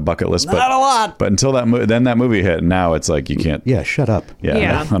they had a bucket list, but not a lot. But until that movie hit, now it's like you can't. Yeah, shut up.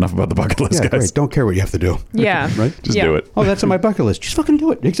 Yeah. Enough about the bucket list, guys. Great. Don't care what you have to do. Yeah. Right? Just do it. Oh, that's on my bucket list. Just fucking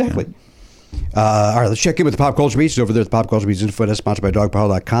do it. Exactly. All right, let's check in with the Pop Culture Beats. Over there at the Pop Culture Beats Info, sponsored by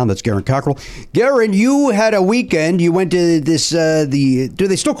dogpile.com. That's Garen Cockrell. Garen, you had a weekend. You went to this, do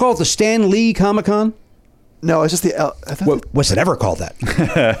they still call it the Stan Lee Comic-Con? No, it's just the... What's it ever called that?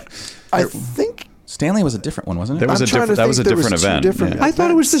 I think... Stanley was a different one, wasn't it? That was a different event. Yeah. I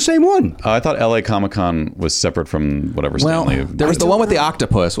thought it was the same one. I thought LA Comic-Con was separate from whatever Stanley. There was the one with the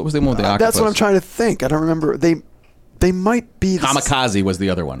octopus. What was the one with the octopus? That's what I'm trying to think. I don't remember. They might be... Kamikaze was the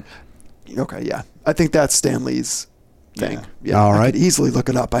other one. Okay, yeah. I think that's Stanley's thing. Yeah. All right. I could easily look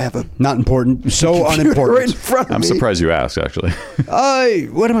it up. I have a... Not important. So unimportant. Right in front of I'm me. surprised you asked, actually.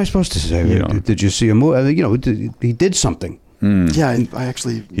 What am I supposed to say? Did you see a movie? He did something. Yeah, I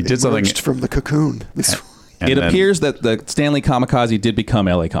actually... He did something from the cocoon. It appears that the Stanley Kamikaze did become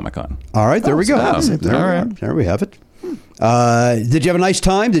LA Comic-Con. All right, there we go. There we have it. Did you have a nice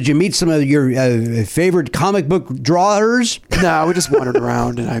time? Did you meet some of your favorite comic book drawers? No, we just wandered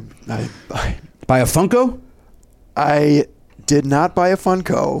around, and I Buy a Funko? I did not buy a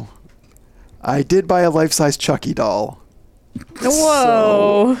Funko. I did buy a life-size Chucky doll.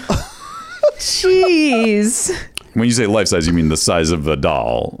 Whoa. Jeez. When you say life size, you mean the size of a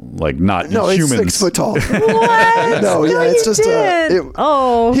doll, like not No, humans. it's 6 foot tall. What? No, yeah, it's just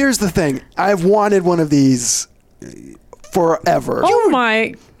Oh. Here's the thing. I've wanted one of these forever. Oh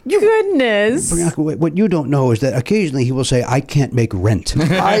my goodness. What you don't know is that occasionally he will say, "I can't make rent."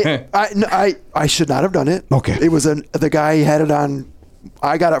 I should not have done it. Okay. It was the guy had it on.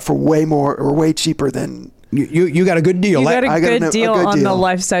 I got it for way cheaper than. You got a good deal. You got I a got good a deal good on the deal.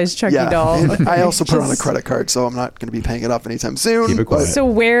 life-size Chucky Yeah, doll. and I also put it on a credit card, so I'm not going to be paying it off anytime soon. Keep it quiet. So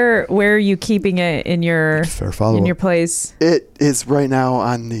where are you keeping it in your Fair follow-up. in your place? It is right now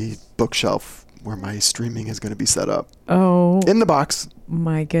on the bookshelf where my streaming is going to be set up. Oh, In the box,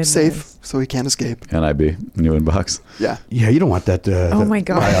 my goodness. safe, so he can't escape. NIB, new inbox. Yeah. Yeah, you don't want that. Oh my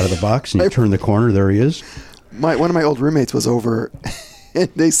God. Guy out of the box, and you turn the corner, there he is. One of my old roommates was over, and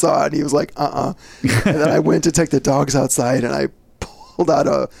they saw it, and he was like, And then I went to take the dogs outside, and I pulled out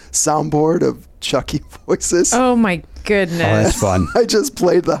a soundboard of Chucky voices. Oh my goodness. Oh, that's fun. I just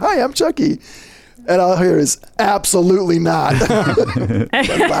played the, "Hi, I'm Chucky." And all I hear is, "Absolutely not."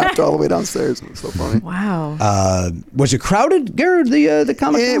 I laughed all the way downstairs. It was so funny. Wow. Was it crowded, Garrett, the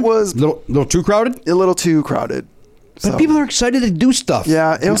comic? It was little too crowded? a little too crowded. But people are excited to do stuff.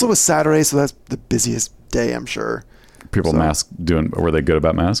 Yeah, it also was Saturday, so that's the busiest day, I'm sure. people were they good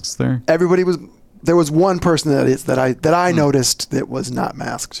about masks there? Everybody was. There was one person that I noticed that was not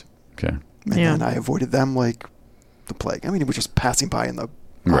masked. Okay. And then I avoided them like the plague. I mean, he was just passing by in the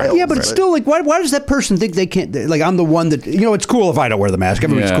aisles. Yeah, but it's still like, why does that person think they can't? Like, I'm the one that, it's cool if I don't wear the mask.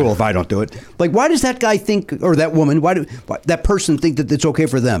 Everyone's cool if I don't do it. Like, why does that guy think, or that woman, why that person think that it's okay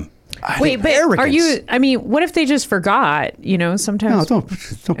for them? Wait, but arrogance. are you? I mean, what if they just forgot? Sometimes. No,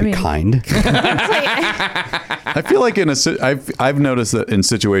 don't be kind. I feel like I've noticed that in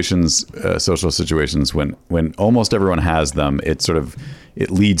situations, social situations, when almost everyone has them,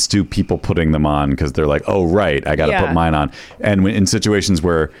 it leads to people putting them on because they're like, oh right, I got to put mine on. And in situations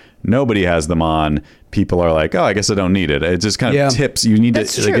where nobody has them on, people are like, oh, I guess I don't need it. It just kind of tips. You need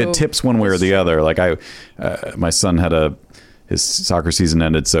to get tips one way or the other. Like my son had his soccer season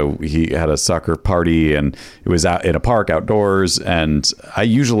ended, so he had a soccer party, and it was out in a park outdoors. And I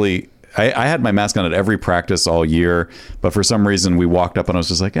had my mask on at every practice all year, but for some reason we walked up and I was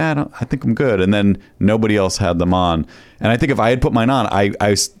just like, I think I'm good. And then nobody else had them on. And I think if I had put mine on, I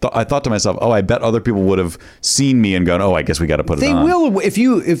thought to myself, oh, I bet other people would have seen me and gone, oh, I guess we got to put it on. They will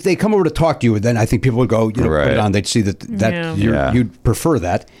if they come over to talk to you. Then I think people would go, put it on. They'd see that you'd prefer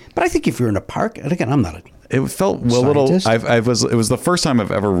that. But I think if you're in a park, and again, I'm not a. It felt a little. It was the first time I've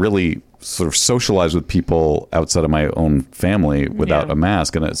ever really sort of socialized with people outside of my own family without a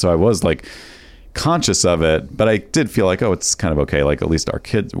mask, and so I was like conscious of it. But I did feel like, oh, it's kind of okay. Like at least our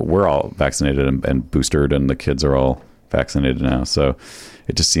kids, we're all vaccinated and boosted, and the kids are all vaccinated now. So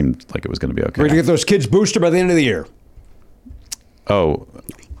it just seemed like it was going to be okay. We're going to get those kids boosted by the end of the year. Oh,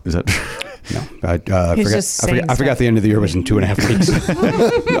 is that? No, I forgot the end of the year was in 2.5 weeks.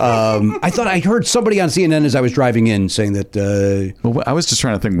 I thought I heard somebody on CNN as I was driving in saying that. Well, I was just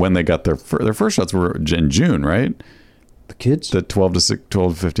trying to think when they got their first shots were in June, right? The kids, the 12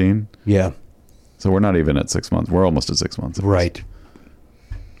 to 15. Yeah. So we're not even at 6 months. We're almost at 6 months. Right.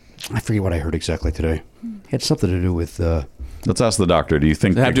 I forget what I heard exactly today. It had something to do with. Let's ask the doctor. Do you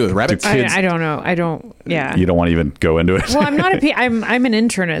think does it have to do with rabbits? I don't know. I don't. Yeah. You don't want to even go into it. Well, I'm not I'm an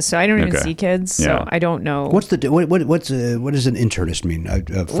internist, so I don't even see kids. So I don't know. What does an internist mean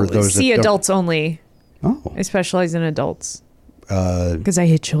for those see that adults only? Oh, I specialize in adults. Because I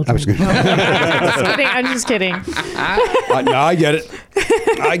hate children. I'm just kidding. No, I get it.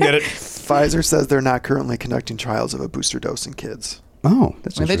 Pfizer says they're not currently conducting trials of a booster dose in kids. Oh,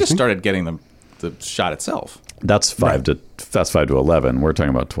 that's interesting. They just started getting the shot itself. That's 5 to 11. We're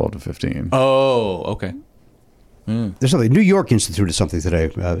talking about 12 to 15. Oh, okay. There's something. New York instituted something today.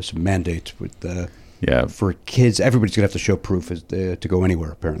 Some mandate with for kids. Everybody's gonna have to show proof to go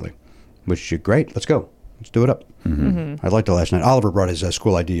anywhere. Apparently, which is great. Let's go. Let's do it up. I liked it last night. Oliver brought his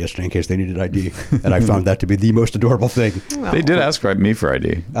school ID yesterday in case they needed ID, and I found that to be the most adorable thing. They did ask me for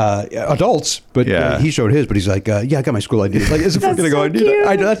ID. Adults, but he showed his, but he's like, I got my school ID. Like, is it going to go ID?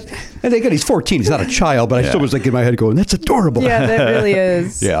 And again, he's 14. He's not a child, but I still was like in my head going, that's adorable. Yeah, that really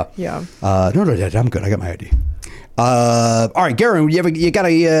is. Yeah. No, I'm good. I got my ID. All right, Garen, you got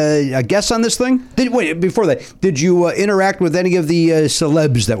a guess on this thing? Before that, did you interact with any of the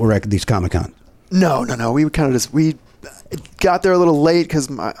celebs that were at these Comic-Con? No. We kind of we got there a little late because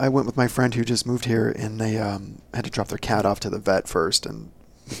I went with my friend who just moved here, and they had to drop their cat off to the vet first, and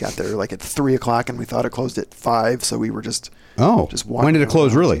we got there like at 3:00, and we thought it closed at 5, so we were just when did it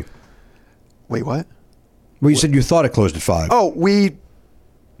close? Really? Wait, what? Well, you said you thought it closed at 5. Oh,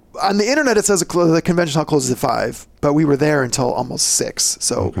 on the internet it says the convention hall closes at 5, but we were there until almost 6,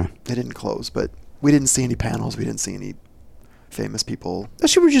 so it didn't close. But we didn't see any panels. We didn't see any famous people.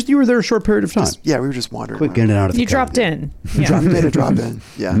 So you were there a short period of time. We were just wandering. Quick in and out of the dropped in. Made a drop in.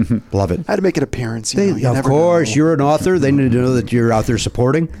 Yeah, love it. I had to make an appearance. Of course, you're an author. They need to know that you're out there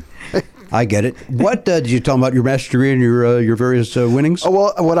supporting. I get it. What did you tell them about your master's degree and your various winnings? Oh,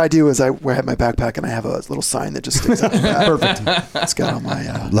 well, what I do is I have my backpack and I have a little sign that just sticks out the back. Perfect. It's got all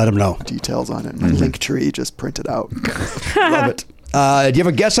my let them know details on it. My link tree just printed out. Love it. Do you have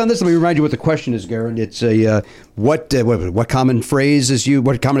a guess on this? Let me remind you what the question is, Garen. It's what common phrase is used?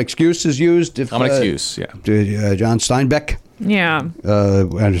 What common excuse is used? Common excuse, yeah. John Steinbeck. Yeah.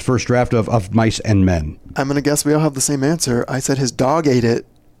 On his first draft of Mice and Men. I'm going to guess we all have the same answer. I said his dog ate it.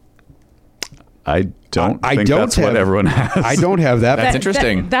 I don't think that's what everyone has. I don't have that. That's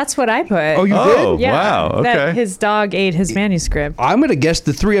interesting. That's what I put. Oh, you did? Yeah, wow. Okay. That his dog ate his manuscript. I'm going to guess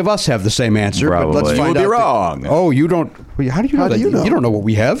the three of us have the same answer. Probably. But let's find out. You will be wrong. Oh, you don't. How do you know that? You don't know what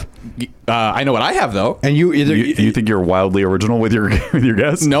we have. I know what I have, though. And you think you're wildly original with your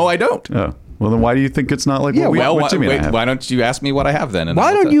guess? No, I don't. Oh. Well, then why do you think it's not like Yeah, what Jimmy and I have? why don't you ask me what I have then? And Why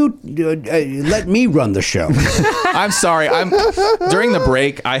I'll don't tell- you let me run the show? I'm sorry. During the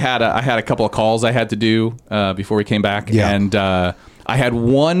break. I had a couple of calls I had to do before we came back, and I had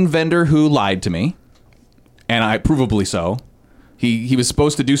one vendor who lied to me, and I provably so. He was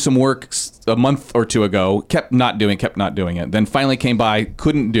supposed to do some work a month or two ago, kept not doing it. Then finally came by,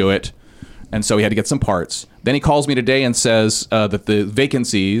 couldn't do it, and so he had to get some parts. Then he calls me today and says that the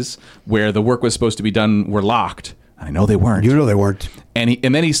vacancies where the work was supposed to be done were locked. I know they weren't. You know they weren't. And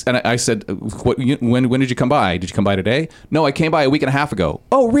I said, when did you come by? Did you come by today? No, I came by a week and a half ago.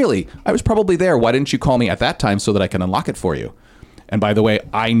 Oh, really? I was probably there. Why didn't you call me at that time so that I can unlock it for you? And by the way,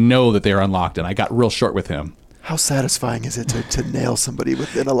 I know that they're unlocked, and I got real short with him. How satisfying is it to nail somebody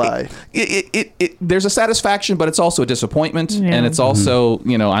within a lie? There's a satisfaction, but it's also a disappointment, and it's also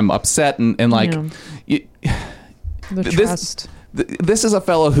I'm upset and like The trust. This is a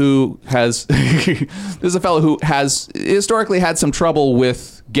fellow who has historically had some trouble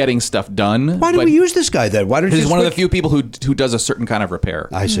with getting stuff done. Why do we use this guy then? Why don't you? He's one of the few people who does a certain kind of repair.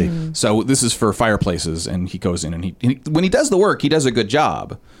 I see. So this is for fireplaces, and he goes in and he when he does the work, he does a good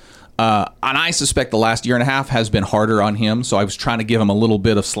job. And I suspect the last year and a half has been harder on him. So I was trying to give him a little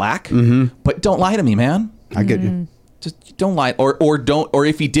bit of slack. But don't lie to me, man. I get you. Just don't lie, or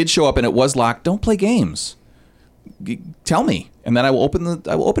if he did show up and it was locked, don't play games. Tell me, and then I will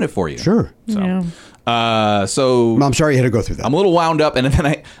open it for you. Sure. So, I'm sorry you had to go through that. I'm a little wound up, and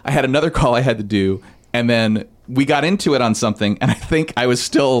then I had another call I had to do, and then we got into it on something, and I think I was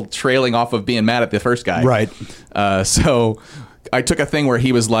still trailing off of being mad at the first guy. Right. So I took a thing where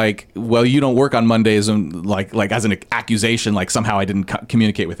he was like, well, you don't work on Mondays, and like as an accusation, like somehow I didn't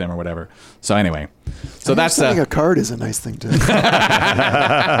communicate with him or whatever. So anyway, that's sending a card is a nice thing to.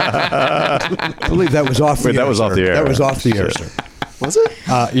 I believe that was off the air. That was off the air. That was off the air, sir. Was it?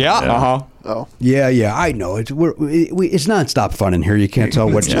 Yeah. Uh-huh. Oh. Yeah. I know. It's nonstop fun in here. You can't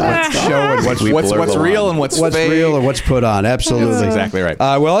tell what's show and what's real and what's fake. real and what's put on. Absolutely. That's exactly right.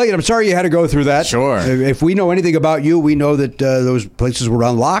 Well, I'm sorry you had to go through that. Sure. If we know anything about you, we know that those places were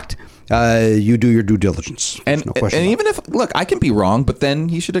unlocked. You do your due diligence. There's And, no question and about even if I can be wrong, but then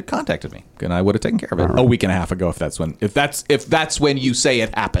he should have contacted me, and I would have taken care of it a week and a half ago. If that's when you say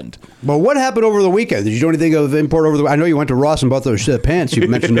it happened. Well, what happened over the weekend? Did you do anything of import over the? I know you went to Ross and bought those pants you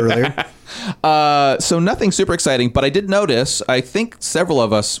mentioned earlier. So nothing super exciting, but I did notice. I think several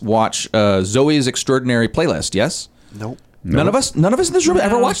of us watch Zoe's Extraordinary Playlist. Yes. Nope. None of us in this room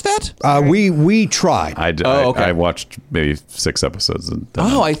ever watched that. We tried. Okay. I watched maybe 6 episodes. And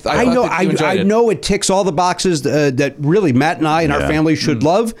I know. I know it ticks all the boxes that really Matt and I and our family should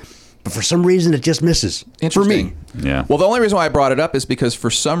love, but for some reason it just misses. For me. Yeah. Well, the only reason why I brought it up is because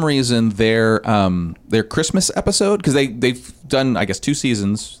for some reason their Christmas episode, because they've done, I guess, 2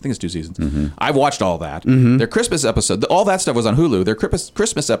 seasons. I think it's 2 seasons. I've watched all that. Their Christmas episode, all that stuff was on Hulu. Their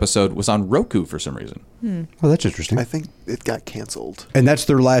Christmas episode was on Roku for some reason. Oh, that's interesting. I think it got canceled. And that's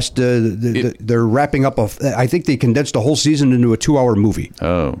their last. They're wrapping up. I think they condensed a whole season into a 2-hour movie.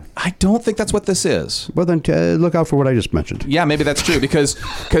 Oh. I don't think that's what this is. Well, then look out for what I just mentioned. Yeah, maybe that's true because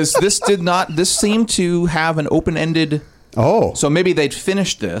this did not. This seemed to have an open-ended. Oh. So maybe they'd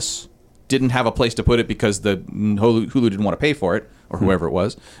finished this, didn't have a place to put it because the Hulu didn't want to pay for it, or whoever it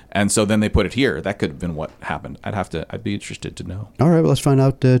was, and so then they put it here. That could have been what happened. I'd be interested to know. All right, well, let's find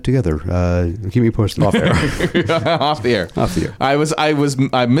out together. Keep me posted. Off air. Off the air. Off the air.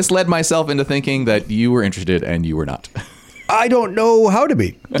 I misled myself into thinking that you were interested, and you were not. I don't know how to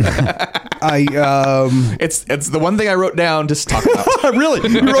be. It's the one thing I wrote down to talk about. Really?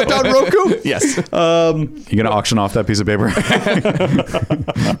 You wrote down Roku? Yes. You gonna auction off that piece of paper?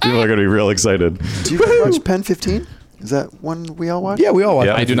 People are gonna be real excited. Do you guys watch Pen 15? Is that one we all watch? Yeah, we all watch.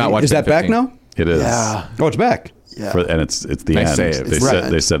 Yeah. I do not watch. Is that back 15. now? It is. Yeah. Oh, it's back. Yeah. And it's the Nice end.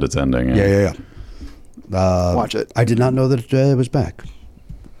 save. They said it's ending. Yeah. Watch it. I did not know that it was back.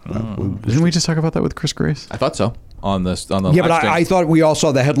 Didn't we just talk about that with Chris Grace? I thought so. On the Yeah, but I thought we all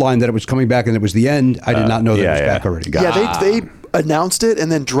saw the headline that it was coming back and it was the end. I did not know that it was back already. Yeah, they announced it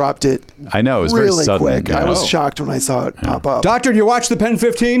and then dropped it. I know, it was very really sudden. quick. Yeah. I was shocked when I saw it pop up. Doctor, do you watch the Pen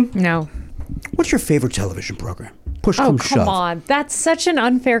 15? No. What's your favorite television program? Push Oh, come come shove. on. That's such an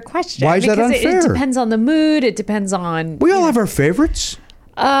unfair question. Why is that because unfair? It depends on the mood. It depends on... We all have our favorites.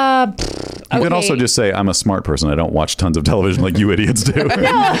 You can also just say, I'm a smart person. I don't watch tons of television like you idiots do.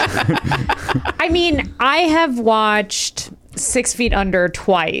 I mean, I have watched 6 Feet Under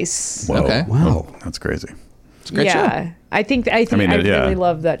twice. Whoa. Okay. Wow. That's crazy. It's a great show. I think I really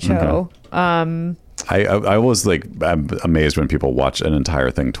love that show. Okay. I was like, I'm amazed when people watch an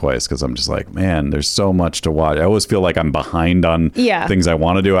entire thing twice because I'm just like, man, there's so much to watch. I always feel like I'm behind on things I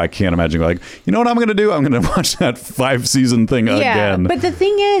want to do. I can't imagine like, you know what I'm going to do? I'm going to watch that 5-season thing again. But the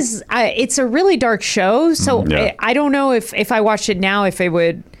thing is, it's a really dark show. So I don't know if I watched it now, if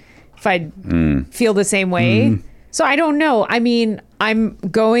I'd feel the same way. So I don't know. I mean, I'm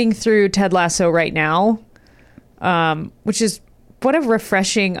going through Ted Lasso right now, which is what a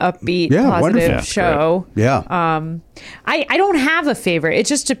refreshing, upbeat, positive show. Great. Yeah. I don't have a favorite. It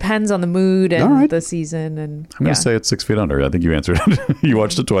just depends on the mood and the season. And I'm going to say it's 6 Feet Under. I think you answered it. You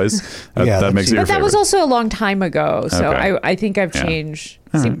watched it twice. That makes it your favorite. But that was also a long time ago. So I think I've changed.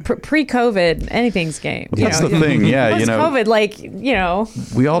 See, pre-COVID, anything's game. That's the thing. Yeah.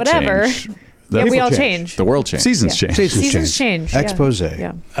 Post-COVID, we all whatever. Change. We all change. The world changed. Seasons change. Seasons change. Expose.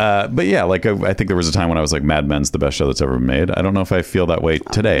 Yeah. But I think there was a time when I was like, Mad Men's the best show that's ever been made. I don't know if I feel that way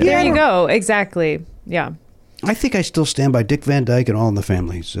today. There you go. Exactly. Yeah. I think I still stand by Dick Van Dyke and All in the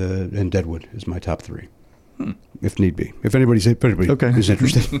Families and Deadwood is my top 3. If need be. If anybody is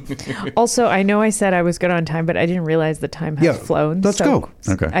interested. Also, I know I said I was good on time, but I didn't realize the time had flown. Let's go.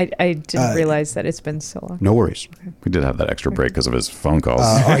 Okay. I didn't realize that it's been so long. No worries. Okay. We did have that extra break because of his phone calls.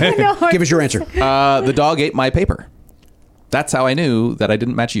 Give us your answer. The dog ate my paper. That's how I knew that I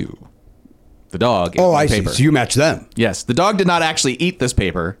didn't match you. The dog ate my paper. See. So you match them. Yes. The dog did not actually eat this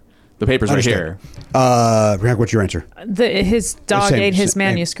paper. The paper's right here. Rihanna, what's your answer? His dog ate his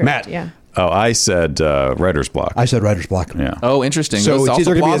manuscript. Matt. Yeah. Oh, I said writer's block. I said writer's block. Yeah. Oh, interesting. So it's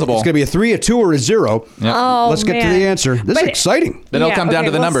also plausible. It's going to be a 3, a 2, or a 0. Yep. Oh, let's get to the answer. This is exciting. Then it'll come down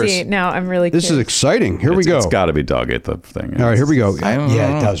to the numbers. See. Now I'm really curious. This is exciting. Here we go. It's got to be dog ate the thing. All right, here we go.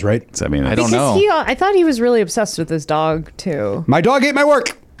 Yeah, it does, right? I don't know. I thought he was really obsessed with his dog, too. My dog ate my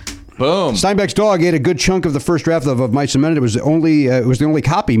work. Boom. Steinbeck's dog ate a good chunk of the first draft of Mice and Men. It was the only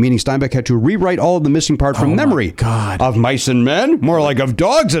copy, meaning Steinbeck had to rewrite all of the missing part from memory. God. Of Mice and Men, more like of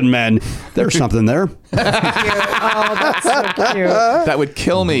Dogs and Men. There's something there. Oh, that's so cute. That would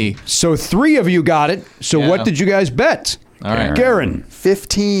kill me. So 3 of you got it. So what did you guys bet? All right. Garen.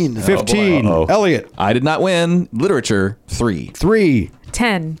 15. 15. Elliot. I did not win. Literature, 3. 3.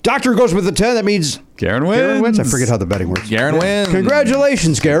 10. Doctor goes with the 10. That means Garen wins. I forget how the betting works. Garen wins.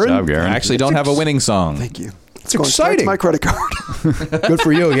 Congratulations, Garen. Good job, Garen. I actually don't have a winning song. Thank you. It's exciting. My credit card. Good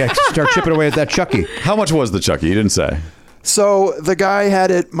for you. Yeah, start chipping away at that Chucky. How much was the Chucky? You didn't say. So the guy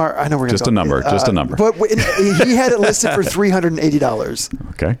had it. I know we're just a number. Just a number. But he had it listed for $380.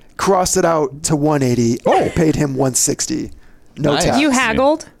 Okay. Crossed it out to $180. I paid him $160. No tax. You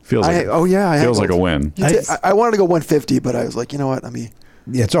haggled? Feels like feels like a win. I wanted to go $150, but I was like, you know what?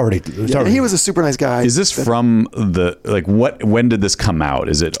 Yeah, it's already. He was a super nice guy. Is this from when did this come out?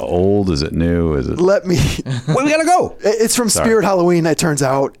 Is it old? Is it new? Is it? Let me. Well, we gotta go. It's from Spirit Halloween. It turns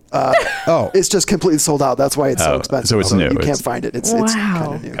out. It's just completely sold out. That's why it's so expensive. So it's new. You can't find it. It's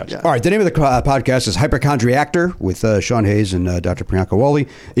kind of new. Gotcha. Yeah. All right. The name of the podcast is Hypochondriactor with Sean Hayes and Dr. Priyanka Wali.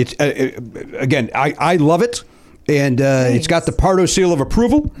 It's again, I love it. And it's got the Pardo seal of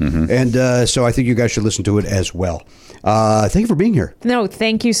approval. And so I think you guys should listen to it as well. Thank you for being here. No,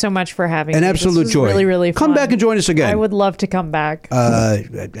 thank you so much for having me. An absolute joy. Really, really fun. Come back and join us again. I would love to come back.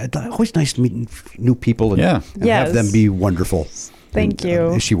 Always nice to meet new people and have them be wonderful. Thank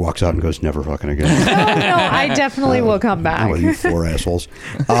you. She walks out and goes, never fucking again. No, I definitely will come back. Oh, you 4 assholes.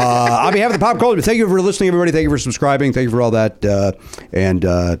 On behalf of the Pop Culture, thank you for listening, everybody. Thank you for subscribing. Thank you for all that. And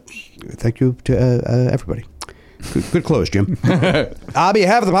thank you to everybody. Good close, Jim. On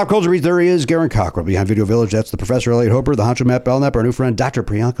behalf of the Pop Culture Beat, there is Garen Cockrell. Behind Video Village, that's the Professor Elliot Hoper, the Honcho Matt Belknap, our new friend Dr.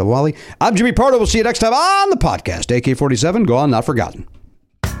 Priyanka Wali. I'm Jimmy Pardo. We'll see you next time on the podcast. AK-47, gone, not forgotten.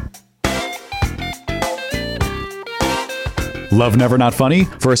 Love Never Not Funny?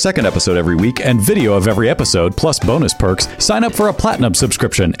 For a second episode every week and video of every episode, plus bonus perks, sign up for a platinum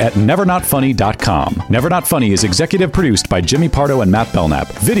subscription at nevernotfunny.com. Never Not Funny is executive produced by Jimmy Pardo and Matt Belknap.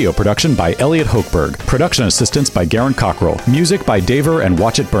 Video production by Elliot Hochberg. Production assistance by Garen Cockrell. Music by Daver and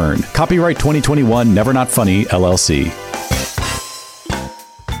Watch It Burn. Copyright 2021 Never Not Funny, LLC.